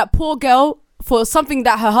after that poor girl for something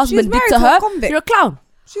that her husband did married to to a her. convict. You're a clown.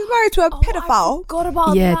 She's married to a pedophile. God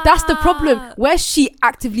about Yeah, that. that's the problem. Where she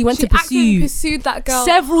actively went She to actively pursue pursued that girl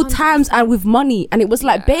several times and with money, and it was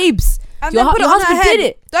like, babes, And your, then put your it on her husband head. did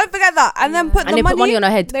it. Don't forget that. And then put And the they put money on her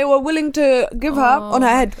head. They were willing to give her on her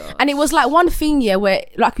head. And it was like one thing, yeah, where,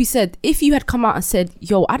 like we said, if you had come out and said,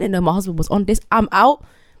 yo, I didn't know my husband was on this, I'm out,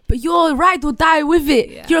 but you're ride or die with it.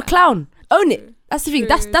 Yeah. You're a clown. Own it. That's the thing.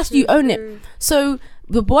 That's you own it. So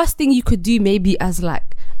the worst thing you could do maybe as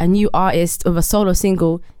like a new artist of a solo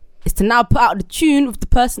single is to now put out the tune with the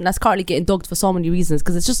person that's currently getting dogged for so many reasons,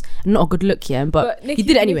 because it's just not a good look, yeah. But Nicki, you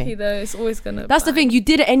did it anyway. Nicki, though, it's always gonna. That's the bang. thing. You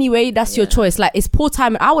did it anyway. That's your Yeah. choice. Like, it's poor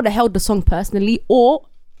timing. I would have held the song personally, or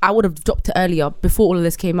I would have dropped it earlier before all of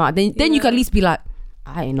this came out. Then you can at least be like,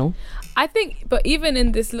 I don't know. I think, but even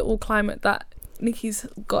in this little climate that Nicki's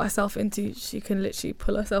got herself into, she can literally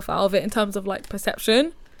pull herself out of it in terms of like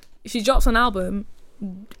perception. If she drops an album,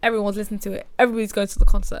 everyone's listening to it. Everybody's going to the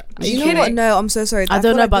concert. Are you You know kidding? what? No, I'm so sorry. I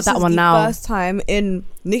don't feel know about this that is one the now. First time in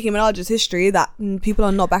Nicki Minaj's history that people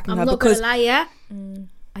are not backing I'm her not because gonna lie, yeah.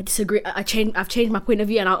 I disagree. I've changed my point of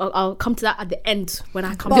view, and I'll come to that at the end when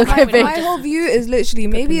I come. But to my Okay, point of my view. whole view is literally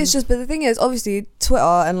maybe it's just, but the thing is, obviously, Twitter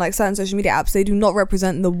and like certain social media apps, they do not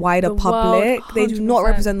represent the wider The world, public. They do not 100%.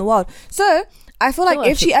 represent the world. So I feel like Sure,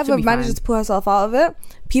 if she she'll ever be manages fine. to pull herself out of it,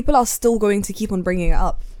 people are still going to keep on bringing it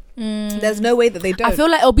up. There's no way that they don't. I feel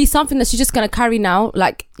like it'll be something that she's just gonna carry now.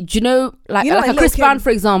 Like, do you know, like You know, like like a Chris Lil' Brown, Kim. for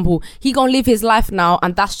example, he gonna live his life now,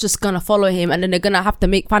 and that's just gonna follow him, and then they're gonna have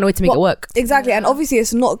to find a way to make Well, it work. Exactly, and obviously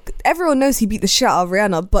it's not. Everyone knows he beat the shit out of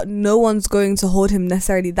Rihanna, but no one's going to hold him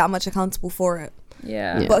necessarily that much accountable for it.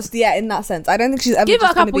 Yeah. Yeah. But yeah, in that sense, I don't think she's ever Give her a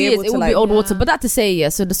just going to couple be years, able it to will like. be old water. But that to say, yeah.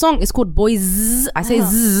 So the song is called Boys. I say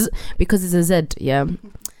zzz because it's a Z. Yeah.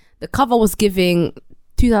 The cover was giving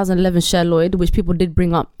 2011 Cher Lloyd, which people did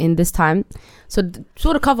bring up in this time. So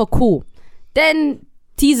saw the cover, cool. Then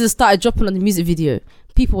teasers started dropping on the music video.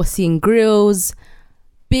 People were seeing grills,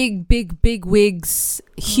 big wigs,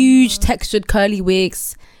 huge textured curly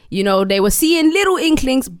wigs. You know, they were seeing little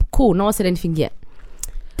inklings. Cool. No one said anything yet.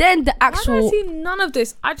 Then the Why did I actual. see none of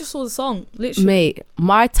this? I just saw the song, literally. Mate,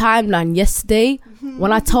 my timeline yesterday,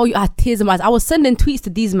 when I tell you I had tears in my eyes, I was sending tweets to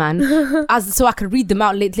these man so I could read them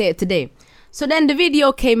out later today. So then the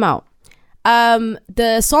video came out.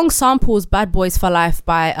 The song samples Bad Boys for Life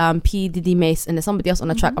by P. Diddy Mace, and there's somebody else on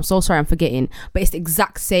the track. I'm so sorry, I'm forgetting, but it's the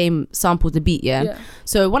exact same sample, the beat, yeah.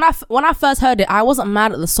 So when I first heard it, I wasn't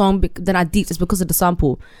mad at the song. Then I deeped it's because of the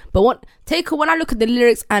sample. But when I look at the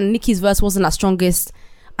lyrics, and Nicki's verse wasn't that strongest,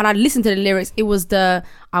 and I listened to the lyrics, it was the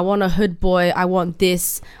I want a hood boy, I want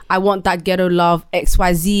this, I want that ghetto love,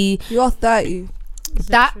 XYZ. You're 30.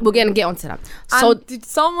 That we're gonna get onto that. So And did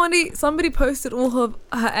somebody posted all of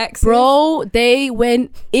her exes? bro, they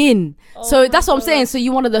went in. So that's what I'm saying. So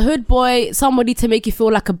you wanted the hood boy, somebody to make you feel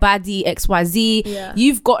like a baddie, XYZ. Yeah.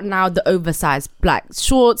 You've got now the oversized black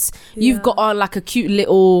shorts. You've got on like a cute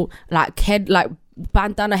little like head, like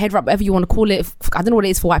bandana, head wrap, whatever you want to call it. I don't know what it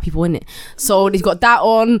is for white people, innit? So they've got that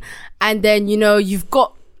on, and then you know you've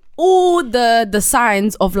got all the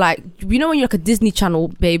signs of like, you know when you're like a Disney Channel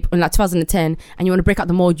babe in like 2010 and you want to break out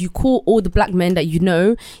the mold, you call all the black men that you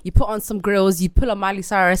know, you put on some grills, you pull on Miley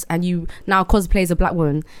Cyrus, and you now cosplay as a black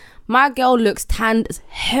woman. My girl looks tanned as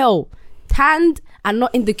hell. Tanned, and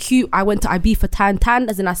not in the cute I went to IB for tanned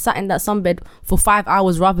as in I sat in that sunbed for 5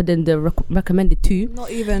 hours rather than the recommended 2.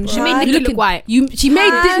 Not even. She made tanned. Nicki Looking- look white. She made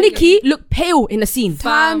Tanned. Nicki look pale in the scene.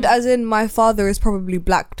 Tanned as in my father is probably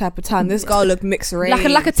black type of tan. This girl looked mixed race.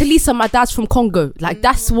 Like a Talisa, my dad's from Congo. Like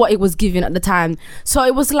that's what it was giving at the time. So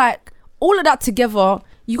it was like all of that together.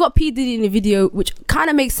 You got P Diddy in the video, which kind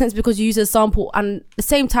of makes sense because you use a sample, and at the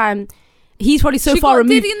same time, he's probably so She far got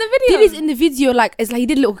removed. Diddy in the video. Diddy's in the video, like it's like he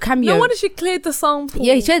did a little cameo. No wonder she cleared the sample.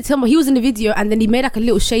 Yeah, he shared some. He was in the video, and then he made like a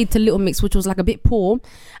little shade to Little Mix, which was like a bit poor.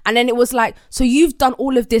 And then it was like, so you've done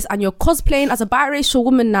all of this, and you're cosplaying as a biracial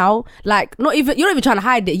woman now. Like, you're not even trying to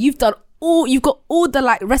hide it. You've got all the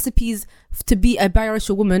like recipes to be a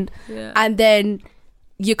biracial woman, Yeah. and then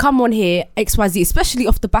you come on here, XYZ, especially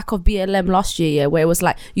off the back of BLM last year, yeah, where it was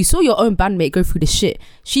like, you saw your own bandmate go through this shit.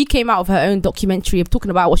 She came out of her own documentary of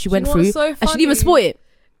talking about what she went through, so and she didn't even funny? spoil it.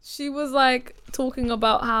 She was like talking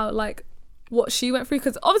about how like what she went through,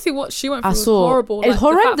 because obviously what she went through was saw. horrible. It's like,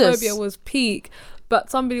 horrendous. The fatphobia was peak, but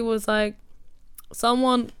somebody was like,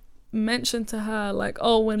 someone mentioned to her like,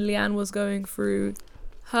 oh, when Leanne was going through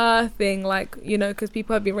her thing, like, you know, because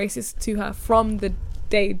people had been racist to her from the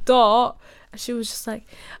day dot, and she was just like,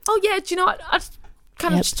 oh yeah, do you know what, I just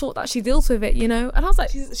kind of just thought that she deals with it, you know. And I was like,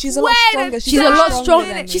 she's a lot stronger. She's a lot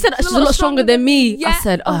stronger. She said she's a lot stronger than me. Yeah, I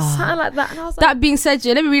said, something like that. And I was like, That being said,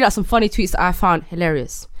 yeah, let me read out some funny tweets that I found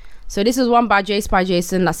hilarious. So this is one by Jace by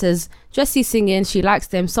Jason that says, Jessie singing, she likes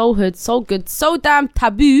them, so hood, so good, so damn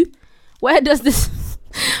taboo. Where does this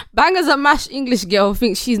bangers and mash English girl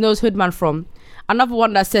think she knows Hoodman from? Another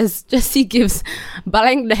one that says, Jessie gives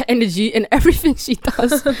Balang the energy in everything she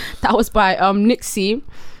does. That was by Nixie.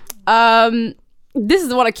 This is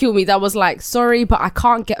the one that killed me. That was like, sorry, but I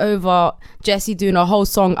can't get over Jessie doing a whole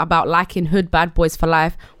song about liking hood bad boys for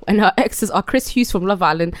life when her exes are Chris Hughes from Love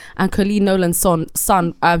Island and Colleen Nolan's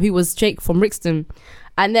son, who was Jake from Rixton.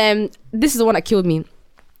 And then this is the one that killed me.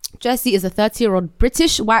 Jessie is a 30-year-old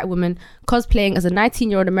British white woman cosplaying as a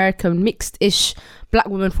 19-year-old American mixed-ish black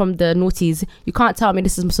woman from the noughties. You can't tell me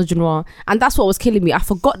this is misogynoir. And that's what was killing me. I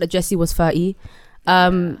forgot that Jessie was 30.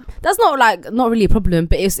 That's not really a problem,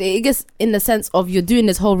 but it gets in the sense of you're doing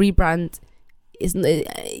this whole rebrand. This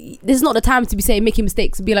is not the time to be saying making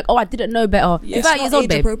mistakes and be like, oh, I didn't know better. Yeah, You're 30 years old,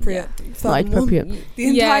 babe. appropriate. It's not age appropriate. The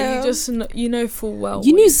entire, yeah, you just you know full well.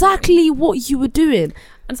 You what knew you're exactly doing. what you were doing.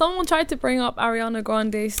 And someone tried to bring up Ariana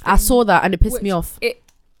Grande's thing, I saw that and it pissed me which off.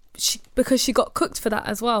 Because she got cooked for that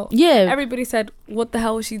as well. Yeah. Everybody said, what the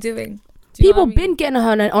hell was she doing? Do you know People what I mean? been getting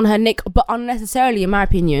on her neck, but unnecessarily, in my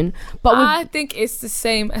opinion. But I think it's the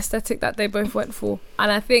same aesthetic that they both went for, and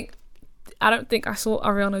I don't think I saw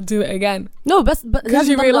Ariana do it again, no, but because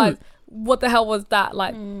you realize what the hell was that?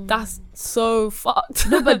 Like, that's so fucked.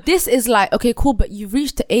 No, but this is like, okay, cool, but you've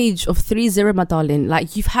reached the age of 30, my darling.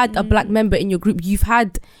 Like, you've had a black member in your group. You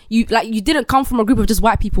didn't come from a group of just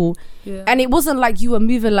white people. Yeah. And it wasn't like you were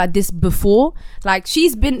moving like this before. Like,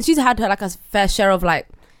 she's had her like a fair share of like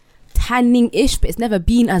tanning-ish, but it's never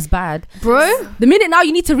been as bad. Bro, The minute now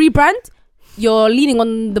you need to rebrand, you're leaning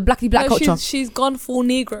on the black No, culture. she's gone full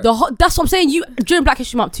Negro. That's what I'm saying. You during Black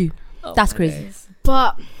History Month too. Oh That's my crazy. days.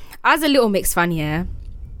 but as a Little Mix fan, yeah.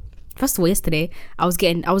 First of all, yesterday I was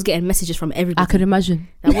getting messages from everybody. I could imagine.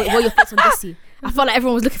 Like, what are your thoughts on Jessie? I felt like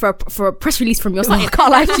everyone was looking for a press release from your side. I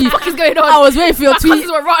can't lie to you. What the fuck is going on? I was waiting for your My tweet.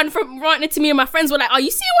 cousins were writing it to me, and my friends were like, "Are you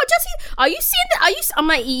seeing what Jessie? Are you seeing it? I'm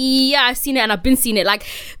like, yeah, I've seen it, and I've been seeing it. Like,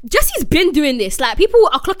 Jessie's been doing this. Like, people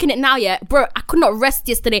are clocking it now. Yeah, bro, I could not rest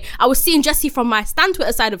yesterday. I was seeing Jessie from my Stan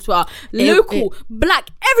Twitter side of Twitter, local, black.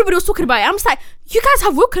 Everybody was talking about it. I'm just like, you guys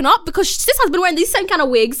have woken up because sis has been wearing these same kind of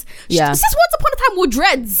wigs. Yeah. Sis once upon a time wore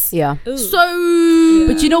dreads. Yeah. So,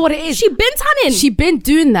 But you know what it is? she been tanning. She been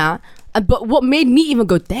doing that. But what made me even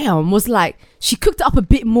go down was like she cooked it up a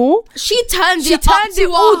bit more. She turned She it turned up to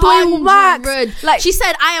it all the way 100. max. Like- she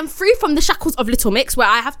said, I am free from the shackles of Little Mix where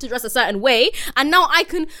I have to dress a certain way, and now I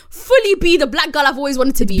can fully be the black girl I've always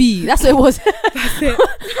wanted to be. That's what it was.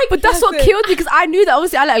 But that's what killed me because I knew that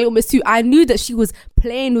obviously I like Little Miss too. I knew that she was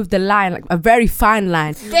playing with the line, like a very fine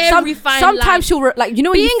line. Very fine Sometimes line. she'll like, you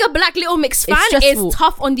know, when Being you, a black Little Mix fan stressful. is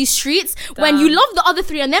tough on these streets when you love the other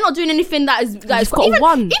three and they're not doing anything that is You've got even,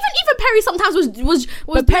 one. even Perry sometimes was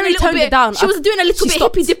But doing Perry a little toned bit, it down. She was doing a little She bit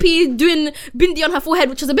stopped. hippy dippy, doing bindi on her forehead,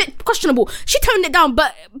 which was a bit questionable. She toned it down,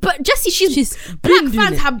 but Jessie, she's black been doing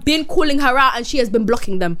fans it. have been calling her out, and she has been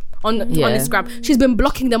blocking them on Instagram. She's been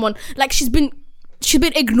blocking them on, like, she's been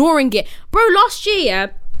ignoring it, bro. Last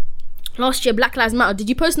year, Black Lives Matter. Did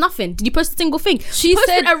you post nothing? Did you post a single thing? She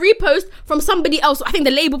posted a repost from somebody else. I think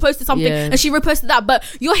the label posted something, and she reposted that. But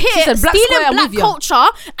you're here said, "Black stealing Square, I'm black with you." culture,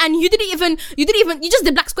 and you just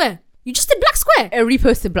did Black Square. You just did Black Square. I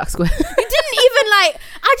reposted Black Square. You didn't even like.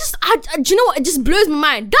 Do you know what? It just blows my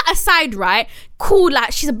mind. That aside, right? Cool.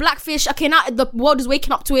 Like, she's a blackfish. Okay, now the world is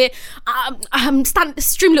waking up to it.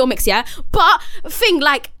 Stream Little Mix, yeah. But thing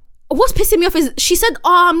like. What's pissing me off is she said,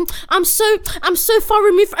 I'm so far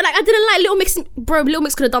removed from, like, I didn't like Little Mix. Bro, Little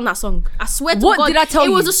Mix could have done that song. I swear to What God. did I tell It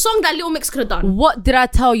you? was a song that Little Mix could have done. What did I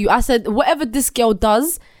tell you? I said whatever this girl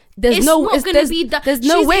does, there's It's no not gonna be that. There's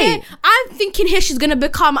no She's way. here- I'm thinking here she's gonna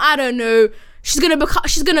become, I don't know, she's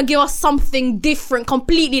gonna give us something different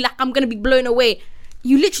completely, like, I'm gonna be blown away.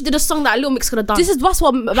 You literally did a song that Little Mix could have done. That's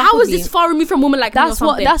what How baffled is me. this far removed from Woman Like Me or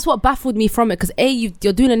something? That's what baffled me from it, because A,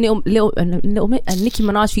 you're doing a Nicki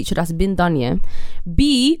Minaj feature that's been done, yeah.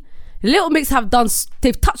 B, Little Mix have done.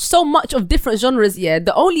 They've touched so much of different genres. Yeah,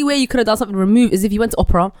 the only way you could have done something remove is if you went to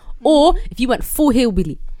opera or if you went full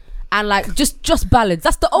hillbilly. And like just ballads.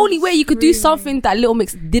 That's the only way you could do something that Little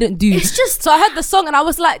Mix didn't do. It's just- so I heard the song and I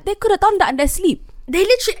was like, they could have done that in their sleep. They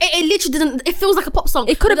literally, it literally didn't. It feels like a pop song.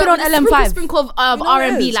 It could have With been a- on with a LM5. Sprinkle of You know R it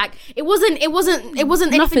and B. is. Like it wasn't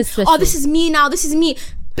Nothing anything. special. Oh, this is me now. This is me,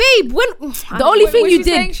 babe. When The only thing Was you she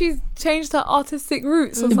did. saying she's changed her artistic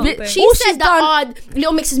roots or bit- something? she all said she's that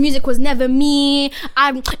Little Mix's music was never me.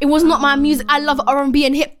 It was not my music. I love R&B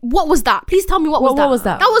and hip. What was that? Please tell me what was that? What was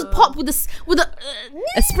that? That was pop with a.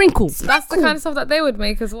 A sprinkle. That's the kind of stuff that they would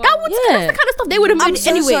make as well. That was Yeah. that's the kind of stuff they would have I'm made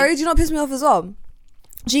so anyway. sorry. Do you not piss me off as well?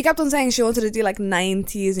 She kept on saying she wanted to do like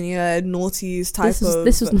 90s and noughties type of.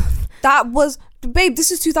 This was That was, babe.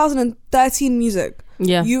 This is 2013 music.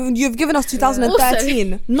 yeah. You've given us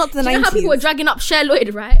 2013, not the Do you know how 90s. people were dragging up Cher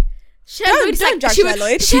Lloyd, right? Cher Don't- Lloyd, don't drag she Cher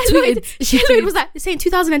Lloyd. She tweeted- she Cher Lloyd tweeted- was like, "This ain't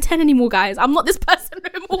 2010 anymore, guys. I'm not this person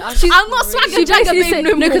no more. She's I'm not Swagger She Jagger basically babe said, no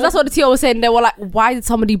no, more." because that's what the TO was saying. They were like, why did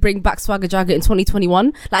somebody bring back Swagger Jagger in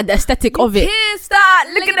 2021? Like the aesthetic of it. Start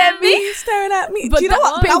looking at me. He's staring at me. But Do you know that-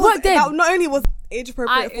 what? but it worked then. That not only was age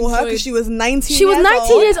appropriate I for her enjoyed- because she was 19. She was years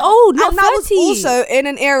 19 old, years old, not and that 30. was also in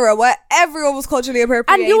an era where everyone was culturally And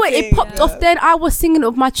appropriating. you know what? It popped off then. I was singing it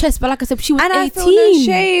with my chest, but like I said, she was And 18. I feel no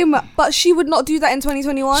shame, but she would not do that in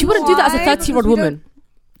 2021. She wouldn't do that as a Why? 30-year-old Because we woman.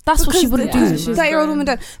 That's what she wouldn't yeah, do. she's 30-year-old grown. woman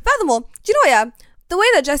don't. Furthermore, do you know what? Yeah, the way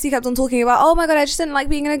that Jessie kept on talking about, oh my god, I just didn't like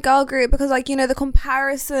being in a girl group because, like, you know, the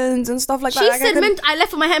comparisons and stuff like She that. Like, said, I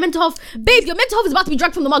left for my hair mental health. Babe, your mental health is about to be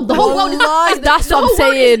dragged from the mug. The whole world is That's the what I'm whole world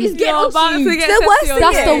saying. is getting You're onto about you. to get the worst thing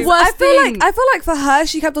That's is, the worst thing. I feel like for her,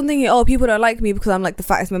 she kept on thinking, oh, people don't like me because I'm like the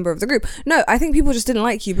fattest member of the group. No, I think people just didn't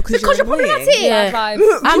like you because Because you're annoying. problematic. Yeah. Bad vibes. Do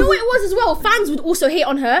you know what it was as well? Fans would also hate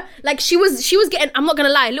on her. Like she was getting. I'm not gonna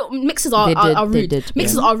lie. Little mixers are They did, are they rude. did,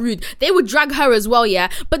 Mixers are rude. They would drag her as well. Yeah,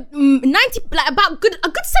 but 90, like about a good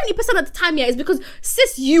 70% of the time, yeah, is because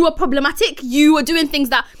sis, you were problematic. You were doing things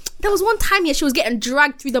that. There was one time, yeah, she was getting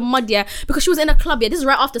dragged through the mud, yeah, because she was in a club, yeah. This is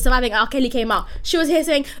right after Surviving R. Kelly came out. She was here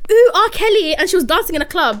saying, "Ooh, R. Kelly," and she was dancing in a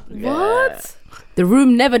club. What? The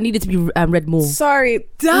room never needed to be read more. Sorry.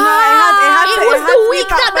 No, It was the week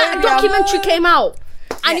that documentary came out,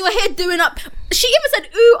 and you were here doing up. She even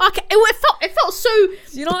said, "Ooh, okay." It felt so.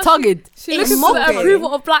 You know what? Target. She It's looking for the mocking.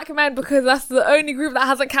 approval of black men because that's the only group that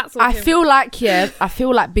hasn't cancelled I him.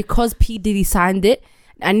 feel like because P. Diddy signed it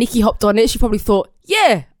and Nicki hopped on it, she probably thought,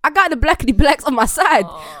 yeah, I got the blackity blacks on my side.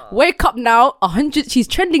 Wake up now, 100. She's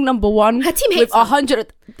trending number one. Her team with hates her.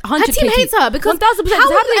 100. Her team hates her because 1000%. how How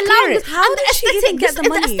do would they you allow clear this? it? How And the did she even aesthetic, get the the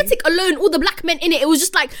money? aesthetic alone, all the black men in it, it was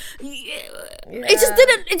just like,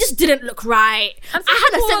 it just didn't look right. And I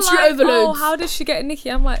had a people were sensory like, overload. Oh, how did she get Nicki?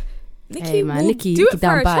 I'm like, Nicki, Hey, man, will Nicki do it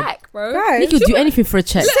down for a bad. check, bro. Guys, Nicki would do anything for a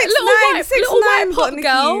check. Little 6'9", white 6'9" pop got Nicki.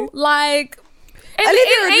 girl, like. Ain't Olivia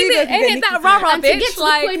it Rodrigo can get that Nicki rah-rah And to get bitch? to the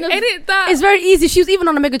Like, point of- ain't it that? It's very easy. She was even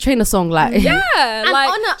on a Mega Trainer song. Like, Yeah, like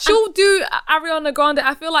on a- she'll do Ariana Grande.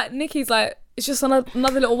 I feel like Nicki's like it's just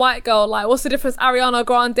another little white girl. Like, what's the difference? Ariana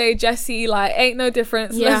Grande, Jessie, like ain't no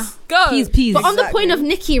difference. Yeah. Let's go. peas. But on the Exactly. point of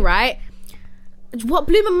Nicki, right? What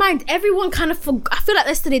blew my mind, everyone kind of I feel like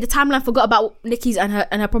yesterday the timeline forgot about Nicki's and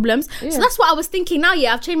her problems. So that's what I was thinking. Now,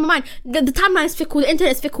 yeah, I've changed my mind. The timeline is fickle, the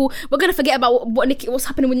internet is fickle. We're gonna forget about what's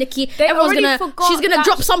happening with Nicki. They Everyone's already gonna forgot she's gonna that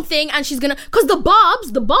drop something and she's gonna because the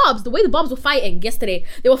way the Barbs were fighting yesterday,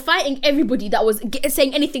 they were fighting everybody that was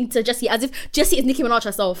saying anything to Jessie as if Jessie is Nicki Minaj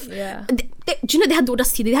herself. Yeah. Do you know they had the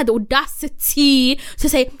audacity to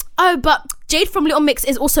say, oh, but Jade from Little Mix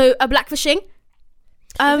is also a blackfishing.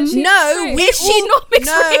 No, Is she not mixed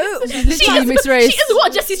no. race? She's literally mixed race. She is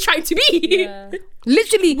what Jessie's trying to be. Yeah.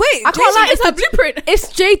 Literally. Wait, I can't lie. It's her blueprint.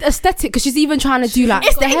 It's Jade aesthetic because she's even trying to do like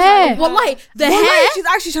It's the hair. Wallahi, the Well, hair. no, she's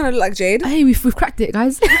actually trying to look like Jade. Hey, we've cracked it,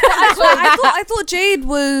 guys. I thought Jade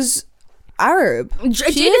was Arab.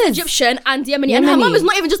 Jade She is is. Egyptian and Yemeni, and her Yemeni. mum is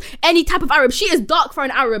not even just any type of Arab. She is dark for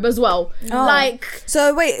an Arab as well. Like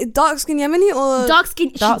So wait, dark skin Yemeni or dark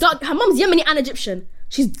skin. Her mum's Yemeni and Egyptian.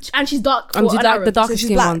 She's dark for And an Arab. the darker so she's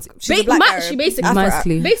skin black? ones. She's a black Match, Arab. she basically. Afro Arab.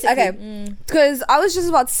 Mostly. Basically. Okay, because I was just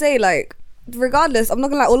about to say, like, regardless, I'm not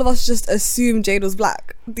gonna lie, all of us just assumed Jade was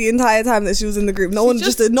black the entire time that she was in the group. No one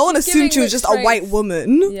just assumed she was giving just mixed a white race.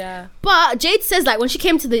 woman. Yeah. But Jade says like when she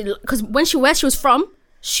came to because where she was from,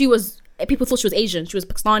 she was people thought she was Asian, she was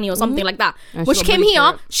Pakistani or something like that. And When she she got came bullied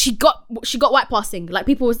here, for she got white passing. Like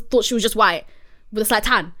people thought she was just white with a slight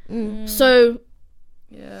tan. So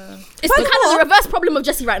Yeah. it's the kind of the reverse problem of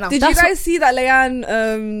Jessie right now. Did That's you guys see that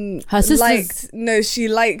Leanne Her sisters- Zizi she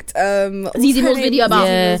liked Mill's her name? video about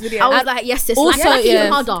Yeah. Zizi Mill's video. I was And like, yes, sis. also, like yeah.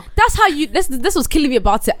 even harder. That's how you. This was killing me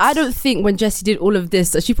about it. I don't think when Jessie did all of this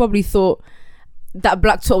that she probably thought, that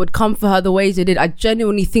Black Twitter would come for her the way they did. I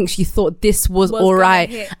genuinely think she thought this was all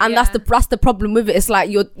right, and that's the problem with it. It's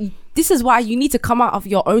like this is why you need to come out of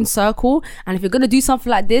your own circle, and if you're gonna do something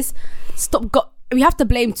like this, we have to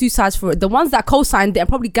blame two sides for it. The ones that co-signed it and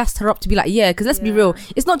probably gassed her up to be like, yeah, because let's be real,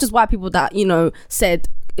 it's not just white people that, you know, said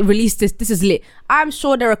release this is lit. I'm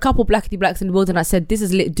sure there are a couple blackity blacks in the building that said this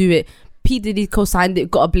is lit, do it. P Diddy co-signed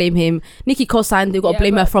it, gotta blame him. Nicki co-signed it, gotta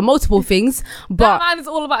blame her for multiple things. But that man is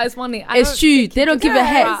all about his money. It's true, they don't give a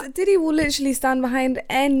heck. Diddy will literally stand behind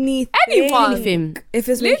anything if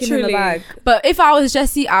it's making him the bag. But if I was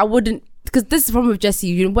Jessie, I wouldn't, because this is the problem with Jessie.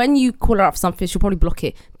 You know, when you call her up for something, she'll probably block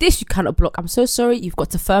it. This you cannot block. I'm so sorry. You've got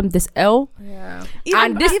to firm this L. Yeah.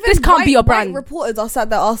 And this can't be your brand. Reporters are sat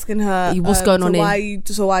there asking her, what's going on? Why are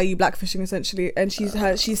you blackfishing essentially? And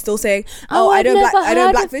she's still saying, I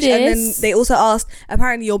don't blackfish. And then they also asked,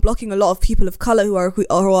 apparently you're blocking a lot of people of color who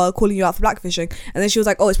are calling you out for blackfishing. And then she was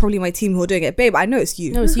like, it's probably my team who are doing it. Babe, I know it's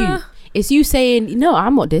you. No, it's you. It's you saying, no,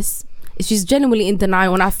 I'm not this. She's genuinely in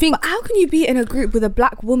denial, and I think. But how can you be in a group with a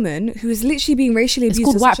black woman who is literally being racially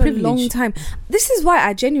abused for such a long time? This is why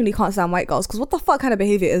I genuinely can't stand white girls, because what the fuck kind of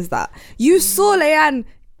behavior is that? You saw Leanne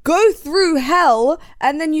go through hell,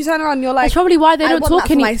 and then you turn around and you're like, that's probably why they don't talk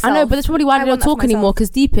anymore. I know, but that's probably why they don't talk anymore, because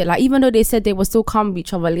deep it, like, even though they said they were still calm with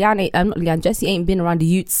each other, Jessie ain't been around the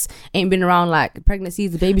youths, ain't been around like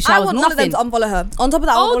pregnancies, the baby showers, I want nothing. all of them to unfollow her. On top of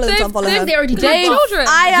that, I want all of them to unfollow her. They already did. Children.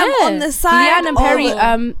 I am on the side.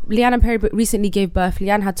 Leanne and Perry recently gave birth.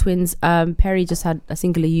 Leanne had twins. Perry just had a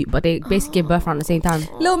singular youth, but they basically gave birth around the same time.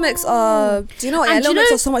 Lil Mix, do you know what? Lil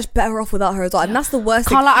Mix are so much better off without her as well, and that's the worst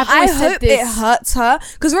thing. Carla, I hope it hurts her,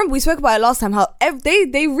 because remember we spoke about it last time, how they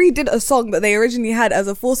redid a song that they originally had as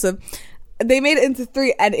a foursome. They made it into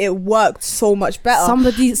 3 and it worked so much better.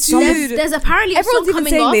 There's apparently a song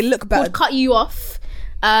coming off they look better. called Cut You Off,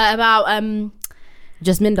 about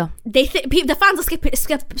Jasminda. The fans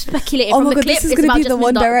are speculating from the clip. This is going to be the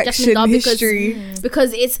One Direction history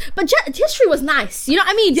because it's. But history was nice. You know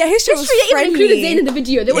what I mean? Yeah, history was They friendly. even included Zayn in the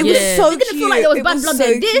video. They didn't feel like there was bad blood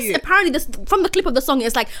there. Cute. Apparently, from the clip of the song,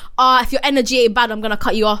 it's like, if your energy ain't bad, I'm gonna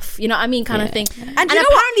cut you off. You know what I mean, kind of thing. And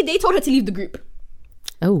apparently, they told her to leave the group.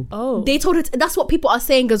 Oh. They told her that's what people are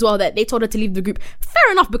saying as well, that they told her to leave the group.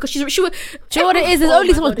 Fair enough, because she was. Do you know what it is? There's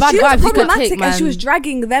only so much bad she was vibes you can problematic, take, man. and she was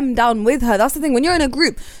dragging them down with her. That's the thing. When you're in a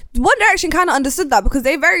group, One Direction kind of understood that, because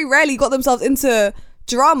they very rarely got themselves into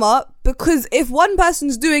drama, because if one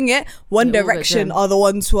person's doing it, One Direction are the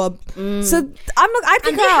ones who are. So I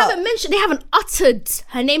think they haven't uttered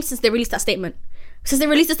her name since they released that statement. Since they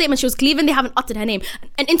released the statement, she was leaving. They haven't uttered her name.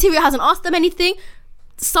 An interviewer hasn't asked them anything.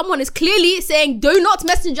 Someone is clearly saying, do not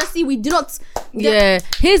message Jessie. We do not.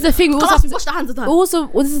 Here's the thing. We wash the hands of her. Also,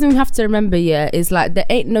 what this thing we have to remember, is like there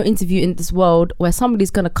ain't no interview in this world where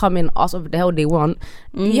somebody's gonna come in and ask what the hell they want.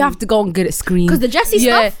 You have to go and get it screened. Because the Jessie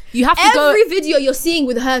stuff, you have to every video you're seeing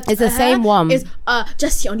with her, it's the same one. Is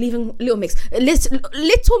Jessie on leaving Little Mix.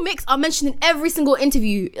 Little Mix are mentioned in every single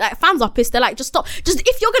interview. Like, fans are pissed. They're like, just stop. Just,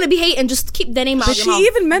 if you're gonna be hating, just keep their name out of your mouth. She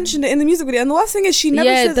even mentioned it in the music video, and the worst thing is she never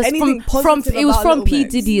says anything positive. It was about from Little P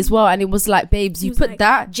Mix. Diddy as well, and it was like, babes, you put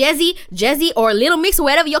that Jezzy or Little Mix or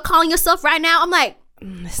whatever you're calling yourself right now. I'm like,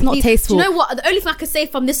 it's not tasteful. Do you know what? The only thing I could say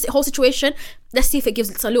from this whole situation, let's see if it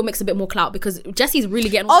gives Little Mix a bit more clout, because Jessie's really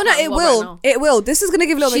getting. It will. Right now. It will. This is gonna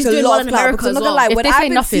give Little Mix a lot of clout, because I'm not gonna lie. When I've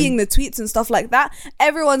been seeing the tweets and stuff like that,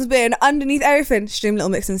 everyone's been underneath everything. Stream Little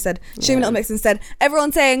Mix instead. Little Mix instead.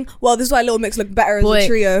 Everyone's saying, well, this is why Little Mix look better as a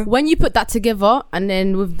trio. When you put that together, and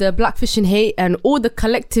then with the blackfishing hate and all the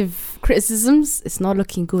collective criticisms, it's not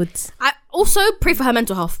looking good. I also pray for her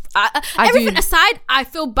mental health. Everything aside, I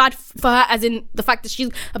feel bad for her, as in the fact that she's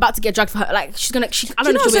about to get dragged for her. Like, she's gonna. I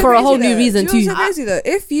don't know. For a whole new reason too. So crazy though.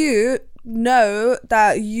 If you know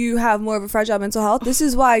that you have more of a fragile mental health, this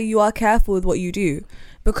is why you are careful with what you do.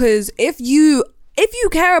 Because if you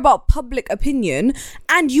care about public opinion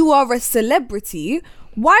and you are a celebrity,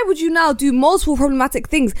 why would you now do multiple problematic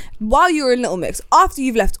things while you're in Little Mix, after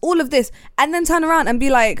you've left all of this, and then turn around and be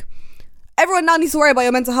like, everyone now needs to worry about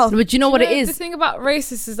your mental health? But you know what it is? The thing about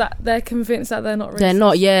racists is that they're convinced that they're not racist. They're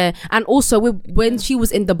not, yeah. And also, when she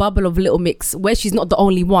was in the bubble of Little Mix, where she's not the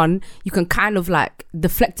only one, you can kind of like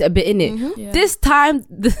deflect it a bit in it. Mm-hmm. Yeah. This time,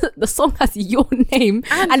 the song has your name,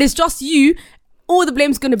 and it's just you. All the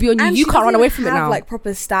blame's gonna be on you. You can't run away from it now. Like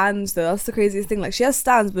proper stands though. That's the craziest thing. Like, she has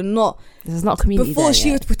stands, but not. There's not community before there,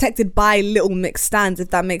 she was protected by Little Mix stands, if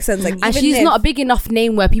that makes sense. Like, and she's not a big enough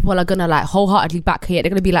name where people are gonna like wholeheartedly back her. They're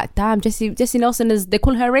gonna be like, damn, Jessie Nelson is. They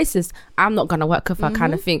call her racist. I'm not gonna work with her,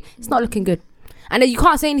 kind of thing. It's not looking good. And then you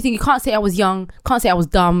can't say anything. You can't say I was young. Can't say I was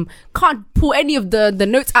dumb. Can't pull any of the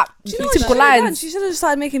notes out. Typical lines. She should have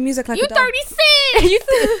started making music like You a dad.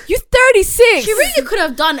 36. You 36. She really could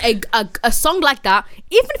have done a song like that,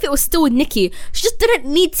 even if it was still with Nicki. She just didn't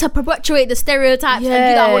need to perpetuate the stereotypes and do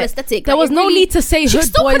that whole aesthetic. There was no need to say She hood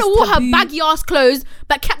still boys could have wore her taboo. baggy ass clothes,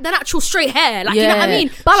 but kept the natural straight hair. Like, you know what I Yeah.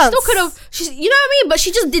 mean? Balance. She still could have. You know what I mean? But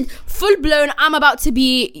she just did full blown. I'm about to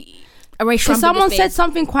be a racial. Because someone said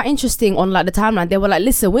something quite interesting on like the timeline. They were like,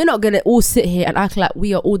 listen, we're not gonna all sit here and act like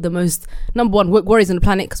we are all the most number one work warriors on the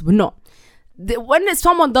planet, because we're not. When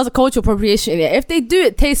someone does a cultural appropriation, if they do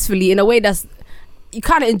it tastefully in a way that's you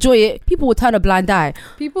kind of enjoy it, people will turn a blind eye.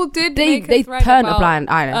 People did. They turn a blind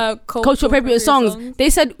eye. Cultural appropriate songs. They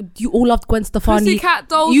said you all loved Gwen Stefani. Pussycat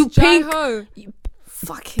Dolls. You Pink. Jai-Ho.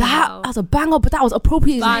 Fucking That hell. was a banger, but that was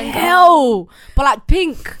appropriate Banger. as hell. But like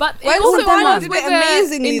Pink. But it Gwen also Stefani was did with it the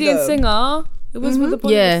amazingly, Indian though. singer. It was with the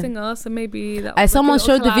Bollywood Yeah. singer, so maybe that. Was Someone like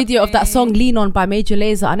a little showed the video of that collab song thing. "Lean On" by Major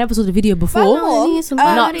Lazer. I never saw the video before. Nuts.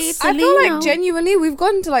 I feel like genuinely we've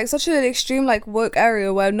gone to like such an extreme like work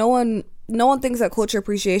area where no one thinks that culture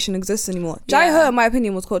appreciation exists anymore. Jai-Ho, in my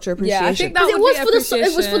opinion, was culture appreciation. Yeah, I think that Because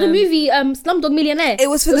it was for the movie Slumdog Millionaire. It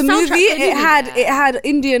was for the soundtrack movie. for the It had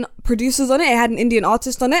Indian producers on it. It had an Indian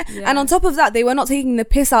artist on it. Yeah. And on top of that, they were not taking the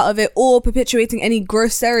piss out of it or perpetuating any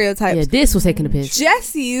gross stereotypes. Yeah, this was taking a piss.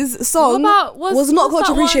 Jesse's song What about, was not what's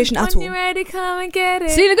culture that one? appreciation at When all. you're ready, come and get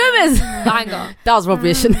it. Selena Gomez. Banger. That was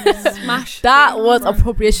appropriation. Smash. That was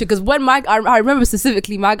appropriation, because when I remember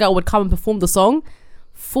specifically, my girl would come and perform the song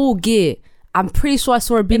full gear. I'm pretty sure I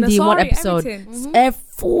saw a bindi in one sari, episode. everything.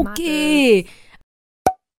 Full Matters. gear.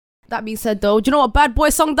 That being said, though, do you know what bad boy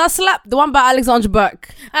song does slap? The one by Alexandra Burke.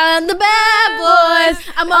 And the bad boys,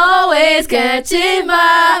 I'm always catching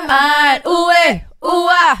my mind. Ooh, ooh,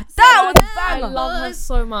 ah. That was a I banger. love her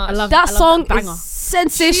so much. That song banger. is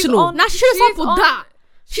sensational. Now she should have sampled that.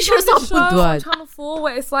 She should have sampled the show on word. Channel 4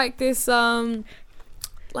 where it's like this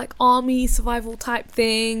like army survival type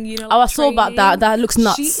thing, you know. Oh, I like saw about training. that. That looks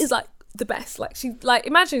nuts. She is like the best. Like she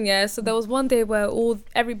imagine, yeah, so there was one day where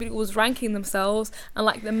everybody was ranking themselves and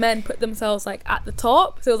like the men put themselves like at the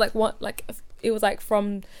top. So it was like what it was like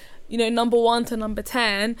from, you know, number 1 to number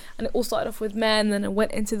 10, and it all started off with men, then it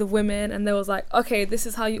went into the women, and there was like, okay, this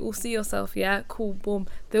is how you all see yourself, yeah, cool, boom.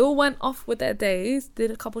 They all went off with their days,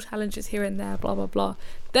 did a couple challenges here and there, blah blah blah.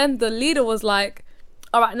 Then the leader was like,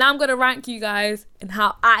 all right, now I'm gonna rank you guys in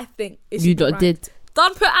how I think it should You be lot ranked. did.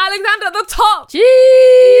 Don't put Alexander at the top.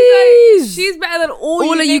 Jeez. She's better than all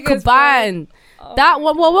of you niggas, bro. combined. That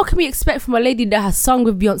one. Well, what can we expect from a lady that has sung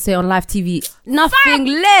with Beyonce on live TV? Nothing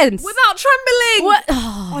less. Without trembling. What?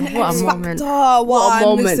 Oh, On what a X moment. Factor, What a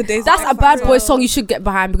one, moment. Mr. Daisy That's X a bad Factor. boy song you should get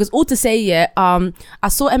behind, because all to say, yeah, I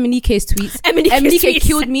saw Eminike's tweets. Eminike's Eminike tweets.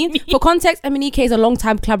 killed me. For context, Eminike is a long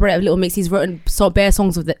time collaborator with Little Mix. He's written bare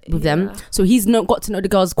songs with them, so he's got to know the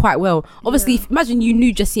girls quite well. Obviously, imagine you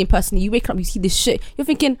knew Jessie in person. You wake up, you see this shit, you're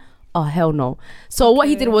thinking, oh hell no. So what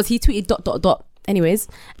he did was he tweeted ... Anyways,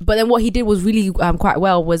 but then what he did was really quite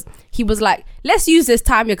well, was he was like, let's use this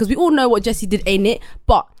time here, because we all know what Jessie did, ain't it?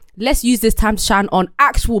 But let's use this time to shine on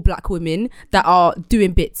actual black women that are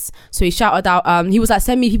doing bits. So he shouted out, he was like,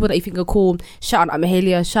 send me people that you think are cool. Shouted out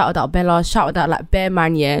Mahalia, shouted out Bella, shouted out like Bear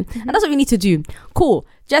Man, yeah. And that's what we need to do. Cool.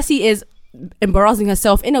 Jessie is embarrassing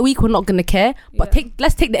herself. In a week, we're not gonna care. But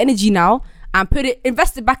let's take the energy now and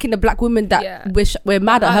invest it back in the black women that we're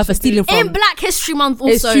mad at her for stealing from. In Black History Month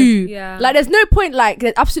also. It's true. Yeah. Like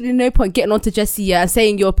there's absolutely no point getting onto Jessie and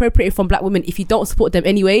saying you're appropriating from black women if you don't support them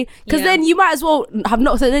anyway. Because then you might as well have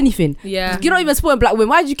not said anything. Yeah. You're not even supporting black women.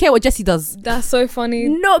 Why do you care what Jessie does? That's so funny.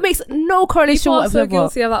 No, it makes no correlation People are so whatsoever.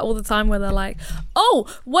 guilty of that all the time, where they're like, oh,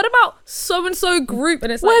 what about so and so group?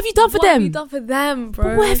 And it's What like, have you done for what have them? you done for them, bro?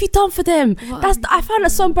 But what have you done for them? I find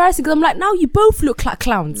that so embarrassing, because I'm like, now you both look like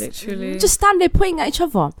clowns. Literally. Just stand there pointing at each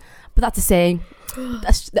other. But that's to say,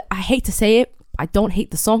 I hate to say it, I don't hate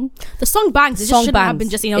the song. The song bangs. It just shouldn't have been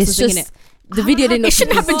Jessie Nelson It's singing just- it. The video didn't. It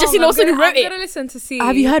shouldn't have been Jessie I'm Nelson who gonna- wrote I'm it. gonna listen to see.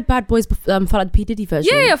 Have you heard Bad Boys for like P Diddy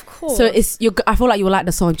version? Yeah, of course. So I feel like you'll like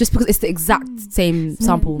the song just because it's the exact same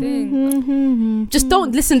sample. Just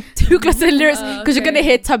don't listen too close to the lyrics, because you're gonna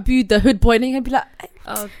hear Taboo, the hood boy, and you're gonna be like,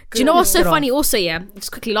 Oh, Do you know what's so Get off. funny also, yeah?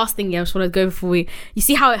 Just quickly, last thing, yeah, I just want to go before you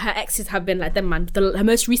see how her exes have been like them, man. Her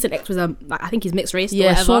most recent ex was, like, I think he's mixed race or yeah,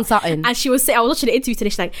 whatever. Sean Sutton. And she was saying, I was watching the interview today,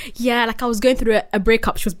 she's like, yeah, like I was going through a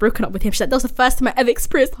breakup, she was broken up with him. She's like, that was the first time I ever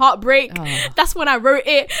experienced heartbreak. That's when I wrote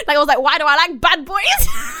it. Like, I was like, why do I like bad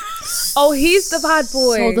boys? Oh, he's the bad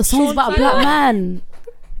boy. So the song's Sean about a Sutton. black man.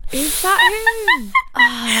 Is that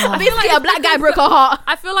him? Basically, a black guy broke her heart.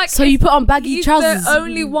 I feel like So you put on baggy he's trousers. the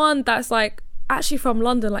only one that's like actually from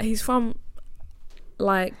London. Like he's from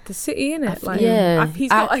like the city, innit? Like, Yeah. he's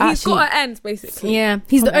got Actually- an end basically. Yeah,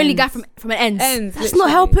 he's the From only guy Ends. from an ends. Ends. That's not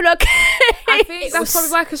helping her. I think that's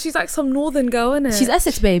probably why, because she's like some northern girl, innit? She's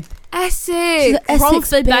Essex, babe. Essex, She's an Essex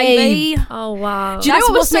Romford, babe. baby. Oh wow. Do you know That's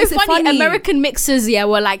what was what so makes it funny? funny. American mixers, yeah,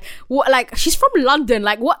 were like, what? Like, she's from London.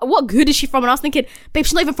 Like, what hood is she from? And I was thinking, babe,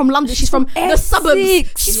 she's not even from London. She's from the Essex.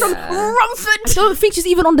 suburbs. She's from Yeah. Romford. I don't think she's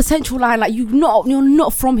even on the central line. Like you're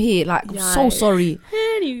not from here. Like I'm so Yikes. sorry.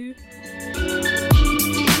 Anyway.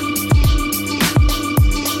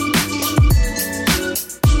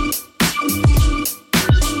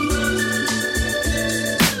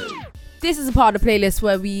 This is a part of the playlist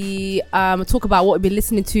where we talk about what we've been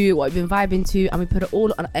listening to, what we've been vibing to, and we put it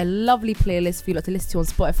all on a lovely playlist for you lot to listen to on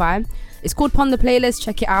Spotify. It's called Pon the Playlist.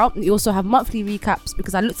 Check it out. We also have monthly recaps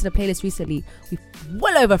because I looked at the playlist recently. We've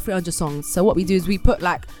well over 300 songs. So what we do is we put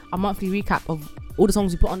like a monthly recap of all the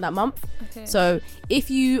songs we put on that month. Okay. So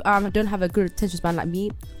if you don't have a good attention span like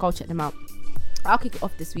me, go check them out. I'll kick it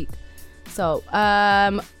off this week. So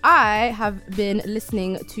I have been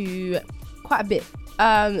listening to quite a bit.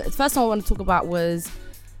 The first song I want to talk about was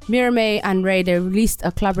Mira May and Ray. They released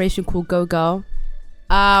a collaboration called Go Girl.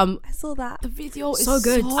 I saw that. The video is So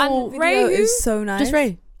good. And The Ray video who? is so nice. just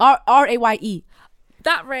Ray. R-A-Y-E.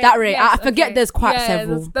 That Ray. That Ray. I forget there's quite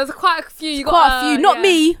several. There's quite a few. You Quite got a few. Not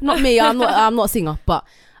me. I'm not a singer, but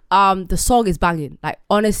the song is banging. Like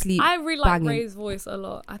honestly, I really like banging. Ray's voice a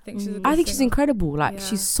lot. I think she's a good I think she's singer. incredible. Like Yeah.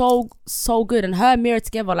 she's so good, and her and Mira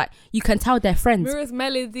together, like you can tell they're friends. Mira's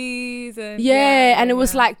melodies and Yeah, and it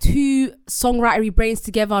was like two songwritery brains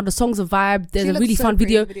together. The songs are vibe. There's She a looks really so fun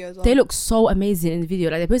pretty video. in the video as well. They look so amazing in the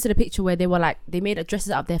video. Like they posted a picture where they were like they made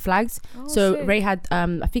dresses out of their flags. Oh, So shit. Ray had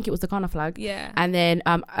I think it was the Ghana flag. Yeah. And then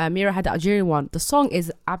Mira had the Algerian one. The song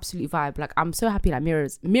is absolute vibe. Like I'm so happy that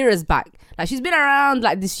Mira's back. Like she's been around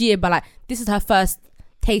like this year, but like this is her first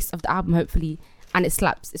taste of the album, hopefully, and it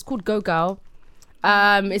slaps. It's called Go Girl.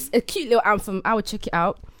 It's a cute little anthem. I would check it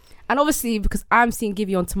out. And obviously, because I'm seeing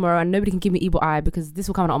Giveon tomorrow, and nobody can give me Evil Eye because this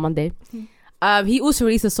will come out on Monday. He also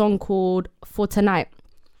released a song called For Tonight,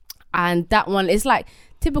 and that one is like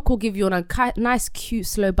typical Giveon, a nice, cute,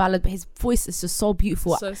 slow ballad, but his voice is just so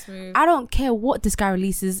beautiful. So smooth. I don't care what this guy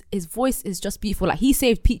releases, his voice is just beautiful. Like he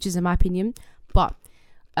saved Peaches in my opinion, but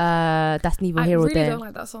that's neither I here or really there. don't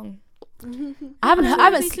like that song.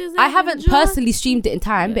 I haven't personally streamed it in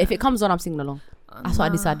time, but if Yeah. it comes on, I'm singing along. That's what I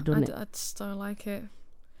decided on it. I just don't like it.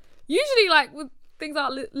 Usually, like with things that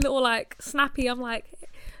are little like snappy, I'm like,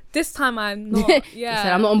 this time I'm not. He Yeah,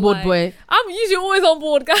 said, I'm not on board, like, boy. I'm usually always on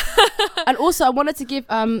board, guys. And also, I wanted to give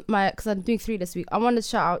because I'm doing 3 this week. I wanted to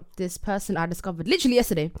shout out this person I discovered literally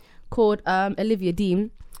yesterday called Olivia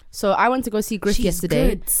Dean. So I went to go see Griff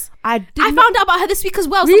yesterday. Good. I I found out about her this week as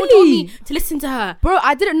well. Someone told Really? me to listen to her. Bro,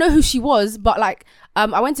 I didn't know who she was, but like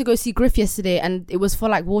I went to go see Griff yesterday, and it was for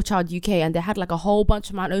like War Child UK, and they had like a whole bunch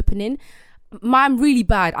of mine opening. I'm really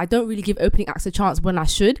bad. I don't really give opening acts a chance when I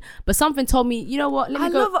should, but something told me, you know what, let me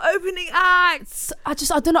go. opening acts. I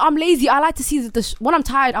don't know, I'm lazy. I like to see when I'm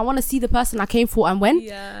tired, I want to see the person I came for and when.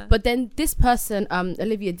 Yeah. But then this person,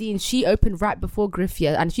 Olivia Dean, she opened right before Griff,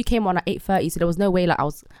 yeah, and she came on at 8:30, so there was no way like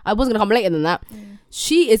I wasn't gonna come later than that.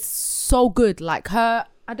 She is so good. Like her,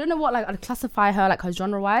 I don't know what like I'd classify her like her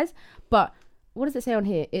genre wise, but what does it say on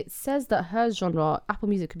here? It says that her genre, Apple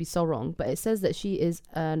Music could be so wrong, but it says that she is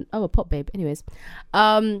a pop babe. Anyways,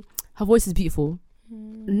 her voice is beautiful.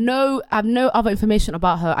 No, I have no other information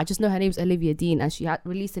about her. I just know her name's Olivia Dean, and she had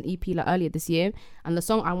released an EP like earlier this year. And the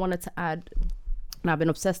song I wanted to add, and I've been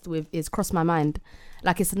obsessed with, is Cross My Mind.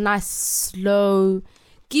 Like it's a nice, slow,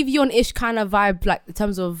 Giveon-ish kind of vibe. Like in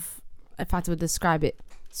terms of, if I had to describe it,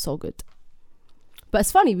 so good. But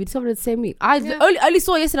it's funny, we discovered it the same week. I only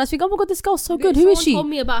saw it yesterday. I was thinking, oh my god, this girl's so good. Who is Someone she? told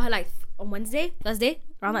me about her like on Wednesday, Thursday,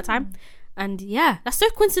 around that time. And yeah, that's so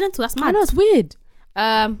coincidental. That's I mad. know, it's weird.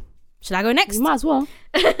 Should I go next? You might as well.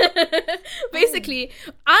 Basically,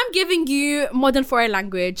 I'm giving you modern foreign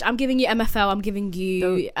language. I'm giving you MFL. I'm giving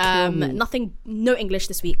you nothing, no English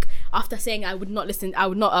this week. After saying I would not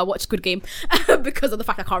watch Squid Game because of the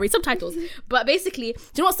fact I can't read subtitles. But basically, do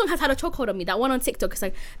you know what song has had a chokehold on me? That one on TikTok. It's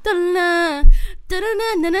like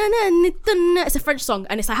it's a French song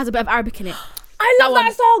and it has a bit of Arabic in it. I love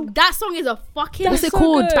that song. That song is a fucking What's it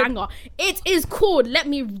called? banger. It is called. Let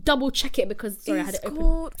me double check it because sorry, I had it open.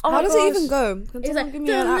 Called, oh How my does gosh. it even go? Can It's someone like, give me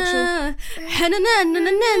an actual?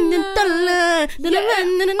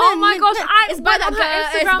 Oh my gosh, I It's by went that on her girl.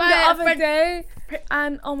 It's Instagram by the other French- day.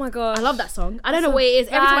 And oh my god, I love that song. I don't know what it is.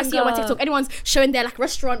 Every time I see it on my banger. TikTok, anyone's showing their like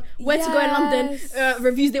restaurant, where to go in London, Yes.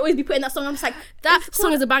 reviews, they always be putting that song. I'm just like, that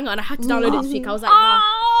song is a banger, and I had to download it this week. I was like, nah.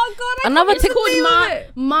 Oh god, I Another can't TikTok- believe Called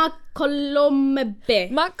it. Ma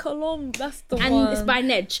Colombe. Matt Colombe, that's the And one. it's by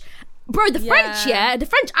Nej. Bro, the French, Yeah. the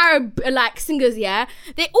French Arab like singers,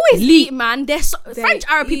 they always eat, man. They're French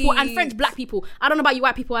Arab people and French black people. I don't know about you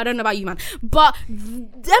white people, I don't know about you, man. But them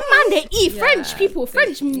man, they eat French people,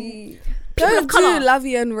 French people of Don't color. do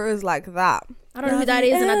Lavi and Rose like that. I don't know who that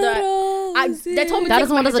is, and I don't. They told me That to take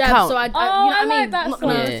doesn't my doesn't hijab, count. so I Oh, you know what I I mean. like that Not song.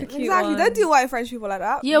 gonna- Yeah. It's a cute Exactly. one. Don't do white French people like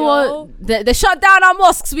that. Yeah, well, they shut down our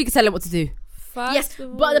mosques. We can tell them what to do. Yes,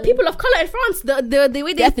 but the people of color in France, the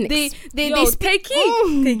way they ethnics. they speak.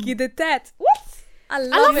 take you the tet. What? I love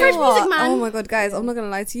love French it. music, man. Oh my god, guys, I'm not gonna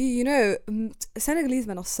lie to you. You know, Senegalese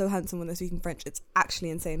men are so handsome when they're speaking French. It's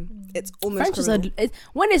actually insane. It's almost French is criminal.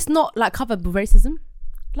 when it's not like covered with racism.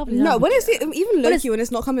 Lovely. No, when language. it's even When low-key, when it's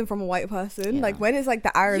not coming from a white person, Yeah. like when it's like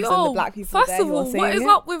the Arabs and the Yo, black people first there of who are all, saying what is it.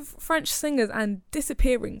 up with French singers and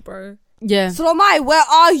disappearing, bro? Yeah. Stromae, where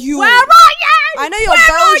are you? Where are you? I know you're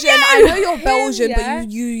Belgian. I know you're Belgian, yeah. but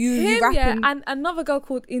you Him, rap yeah, in- and another girl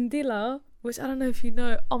called Indila, which I don't know if you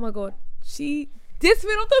know. Oh my god, she dipped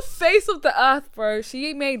me on the face of the earth, bro.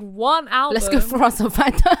 She made one album. Let's go for France and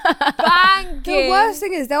find banging. The worst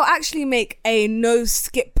thing is they'll actually make a no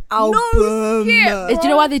skip album. skip. Do you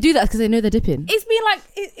know why they do that? Because they know they're dipping. It's been like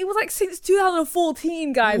it was like since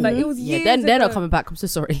 2014, guys. Like it was Yeah, years they're not ago. coming back. I'm so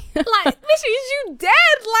sorry. Like, Misha, is you dead?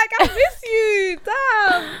 Like I miss you.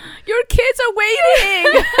 Damn. Your kids are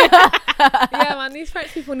waiting. Yeah, man. These French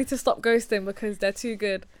people need to stop ghosting because they're too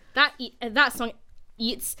good. That song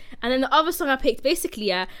eats, and then the other song I picked, basically,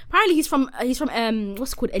 apparently he's from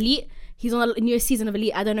what's it called, Elite. He's on the newest season of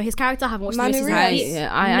Elite. I don't know his character. I haven't watched the newest season of Manu Elite. Rice. Yeah,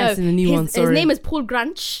 I haven't seen the new one, His sorry. name is Paul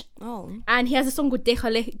Granch, Oh. and he has a song called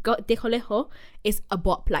Dejolejo. It's a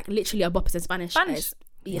bop, like literally a bop. It's in Spanish. Spanish?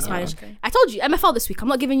 Yeah, Spanish. okay. I told you, MFL this week. I'm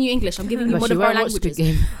not giving you English. I'm giving you But she modern won't foreign watch Squid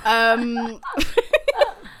languages. Game.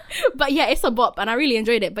 But yeah, it's a bop, and I really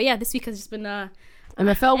enjoyed it. But yeah, this week has just been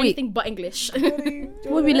MFL week. anything but English.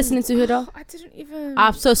 What are we listening to, Huda? I didn't even.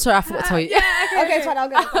 I'm so sorry. I forgot to tell you. Okay, fine. I'll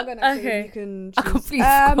go next. Okay. So you can I choose. completely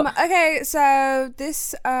forgot. Okay, so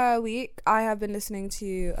this week I have been listening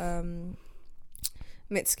to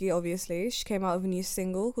Mitski. Obviously, she came out with a new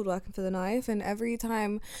single called "Working for the Knife," and every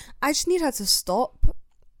time I just need her to stop.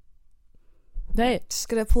 They- Just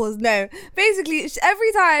gonna pause. No, basically,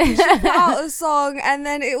 every time she put out a song, and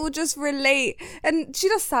then it will just relate. And she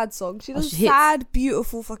does sad songs. She does she hits. sad,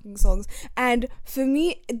 beautiful fucking songs. And for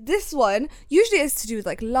me, this one usually is to do with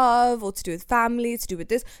like love or to do with family, to do with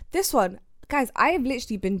this. This one, guys, I have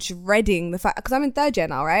literally been dreading the fact because I'm in third year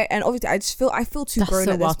now, right? And obviously, I feel too That's grown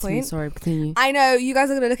so at this wild to me. point. Sorry, continue. I know you guys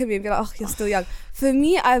are gonna look at me and be like, "Oh, you're still young." For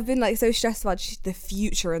me, I've been like so stressed about the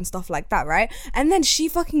future and stuff like that, right? And then she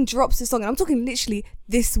fucking drops this song, and I'm talking literally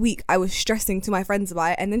this week. I was stressing to my friends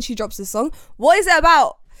about it, and then she drops this song. What is it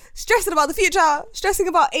about? Stressing about the future, stressing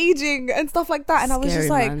about aging and stuff like that. And I was just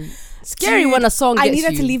like, man. Scary dude, when a song gets I need her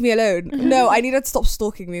you. to leave me alone. No, I need her to stop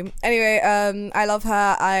stalking me. Anyway, I love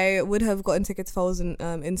her. I would have gotten tickets if I wasn't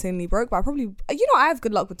insanely broke, but I probably, I have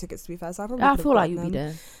good luck with tickets to be fair. So I probably. I could have feel like gotten you'll be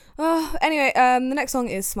them. there. Anyway, the next song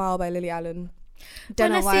is "Smile" by Lily Allen.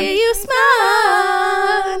 Don't When know I why. see you smile.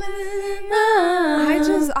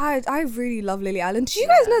 I really love Lily Allen. Do you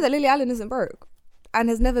guys know that Lily Allen isn't broke and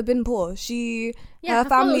has never been poor? Yeah, her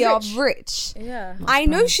family her are father's rich. Yeah. I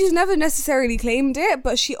know she's never necessarily claimed it,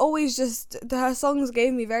 but she always her songs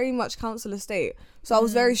gave me very much council estate. So I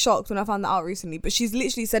was very shocked when I found that out recently. But she's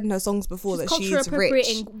literally said in her songs before that Culture she's rich.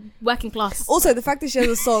 appropriating working class. Also, the fact that she has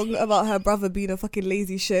a song about her brother being a fucking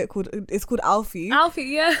lazy shit called Alfie, Alfie,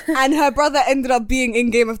 yeah. and her brother ended up being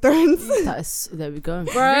in Game of Thrones. There we go.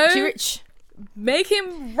 Bro, Rich.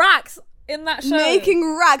 making racks in that show.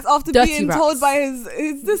 Making racks after Dirty being racks. told by his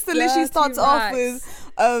sister literally Dirty starts off racks.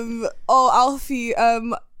 with Alfie,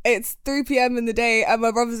 it's 3 p.m. in the day and my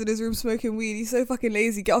brother's in his room smoking weed. He's so fucking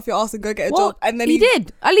lazy. Get off your ass and go get a job. And then he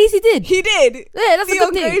did. At least he did. He did. Yeah, that's a Theon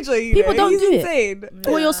good thing. Greyjoy, you People know, don't he's do it. insane. What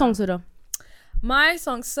are your songs, Huda? My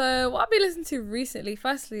song. So what I've been listening to recently,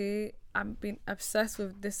 firstly, I've been obsessed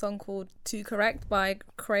with this song called "Too Correct" by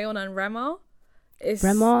Crayon and Rema. It's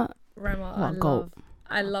Rema. Rema. Goat.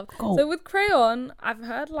 I love. Goat. So with Crayon, I've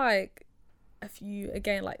heard like a few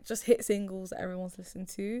again, like just hit singles that everyone's listened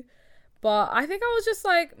to. But I think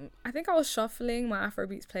I was shuffling my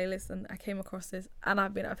Afrobeats playlist and I came across this, and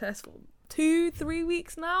I've been obsessed for 2-3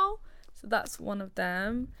 weeks now. So that's one of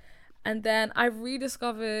them. And then I've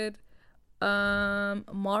rediscovered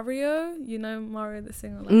Mario, you know Mario the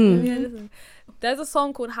singer. Like, Mm. yeah, listen. There's a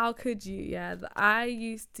song called How Could You, yeah, that I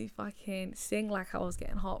used to fucking sing like I was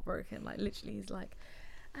getting heartbroken. Like literally, he's like,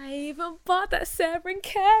 I even bought that Sarah and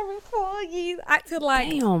Karen for you. Acted like,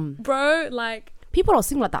 Damn. bro, like People don't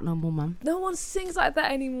sing like that no more, man. no one sings like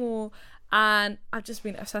that anymore. And I've just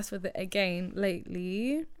been obsessed with it again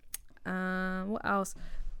lately. What else?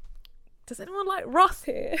 Does anyone like Ross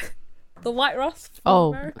here? The White Ross from Oh.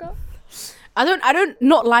 America? I don't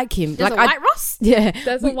not like him. There's like a white Ross. Yeah.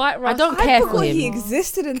 There's a White Ross. I don't I care for forgot he him.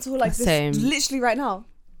 existed until like this, Same. literally right now.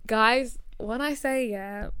 Guys, when I say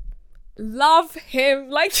yeah, love him.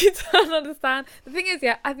 Like you don't understand. The thing is,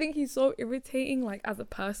 yeah, I think he's so irritating like as a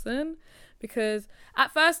person, because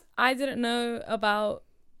at first I didn't know about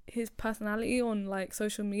his personality on like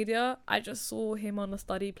social media. I just saw him on a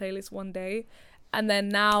study playlist one day, and then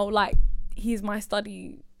now like he's my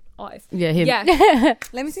study artist. Yeah, him. Yeah.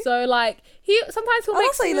 Let me see. So like sometimes he'll Oh, make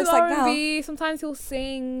that's what he smooth looks like now. R&B, sometimes he'll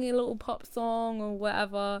sing a little pop song or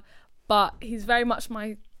whatever, but he's very much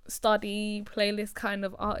my study playlist kind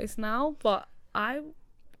of artist now. But I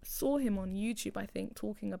saw him on YouTube, I think,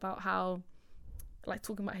 talking about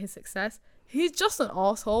his success. He's just an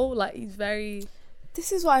asshole. Like he's very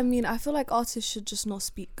This is what I mean. I feel like artists should just not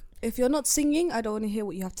speak. If you're not singing, I don't want to hear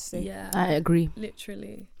what you have to say. yeah, I agree.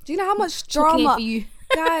 literally. Do you know how much Talking drama, for you.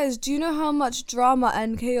 guys? Do you know how much drama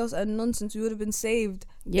and chaos and nonsense we would have been saved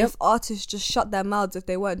Yep. if artists just shut their mouths if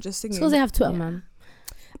they weren't just singing? It's because they have Twitter, Yeah. man.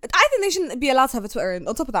 I think they shouldn't be allowed to have a Twitter. And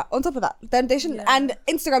on top of that, then they shouldn't. Yeah. And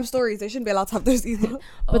Instagram stories, they shouldn't be allowed to have those either. But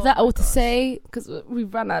Oh that my all to gosh. say, because we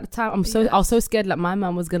ran out of time. I was Yes. so scared like my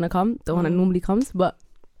man was gonna come, the one that normally comes, but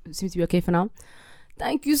it seems to be okay for now.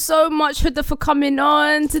 Thank you so much, Huda, for coming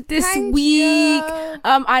on to this Thank week. you.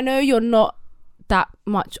 I know you're not that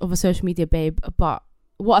much of a social media babe, but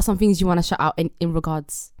what are some things you want to shout out in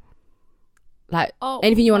regards? Like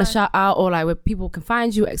anything you want to my- shout out, or like where people can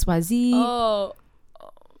find you, XYZ. Oh,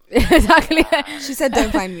 Exactly. She said,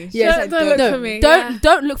 "Don't find me." She Yeah, said, don't look for me.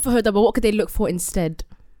 Don't look for Huda, but what could they look for instead?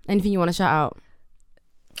 Anything you want to shout out?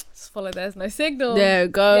 just follow. There's no signal. There you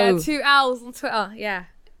go. Yeah, 2 L's on Twitter. Yeah,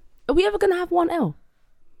 Are we ever gonna have 1L?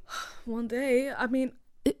 one day. I mean,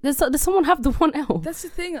 Does someone have the 1L? that's the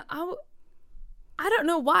thing. I don't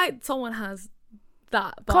know why someone has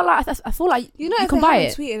that. But Can't lie, I feel like You know, you if can they buy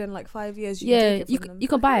haven't it. tweeted in like 5 years, you Yeah, can take you it from them. you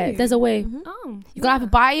can buy it. There's a way. oh, You can either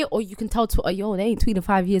buy it or you can tell Twitter, yo, they ain't tweeted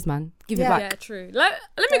 5 years, man. Give it Yeah. back. yeah, true. Let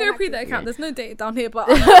me Don't go pre that activate account. it. There's no data down here, but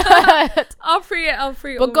I'll free it. But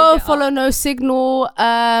when we go get follow up. No Signal.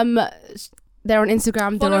 They're on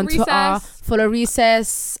Instagram. They're Follow on Twitter. Recess. Follow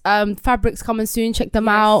Recess. Fabrics coming soon. Check them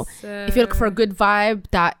out. If you're looking for a good vibe,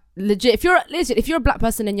 that legit. If you're a black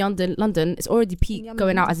person in London, it's already peak Yum,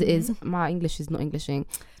 going yum, out as it is. My English is not Englishing.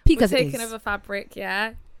 Peak we're as it taking is. over Fabric,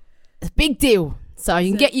 yeah. It's a big deal. So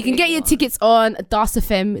you It's a can big get your one. tickets on Das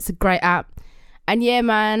FM. It's a great app. And yeah,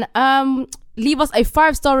 man, leave us a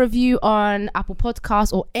 5-star review on Apple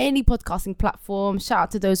Podcasts or any podcasting platform. Shout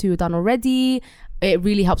out to those who have done already. It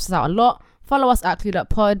really helps us out a lot. Follow us at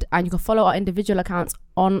ClearUpPod, and you can follow our individual accounts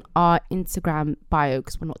on our Instagram bio,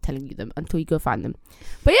 because we're not telling you them until you go find them.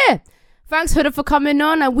 But yeah, thanks Huda for coming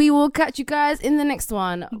on, and we will catch you guys in the next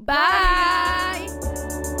one.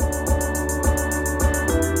 Bye.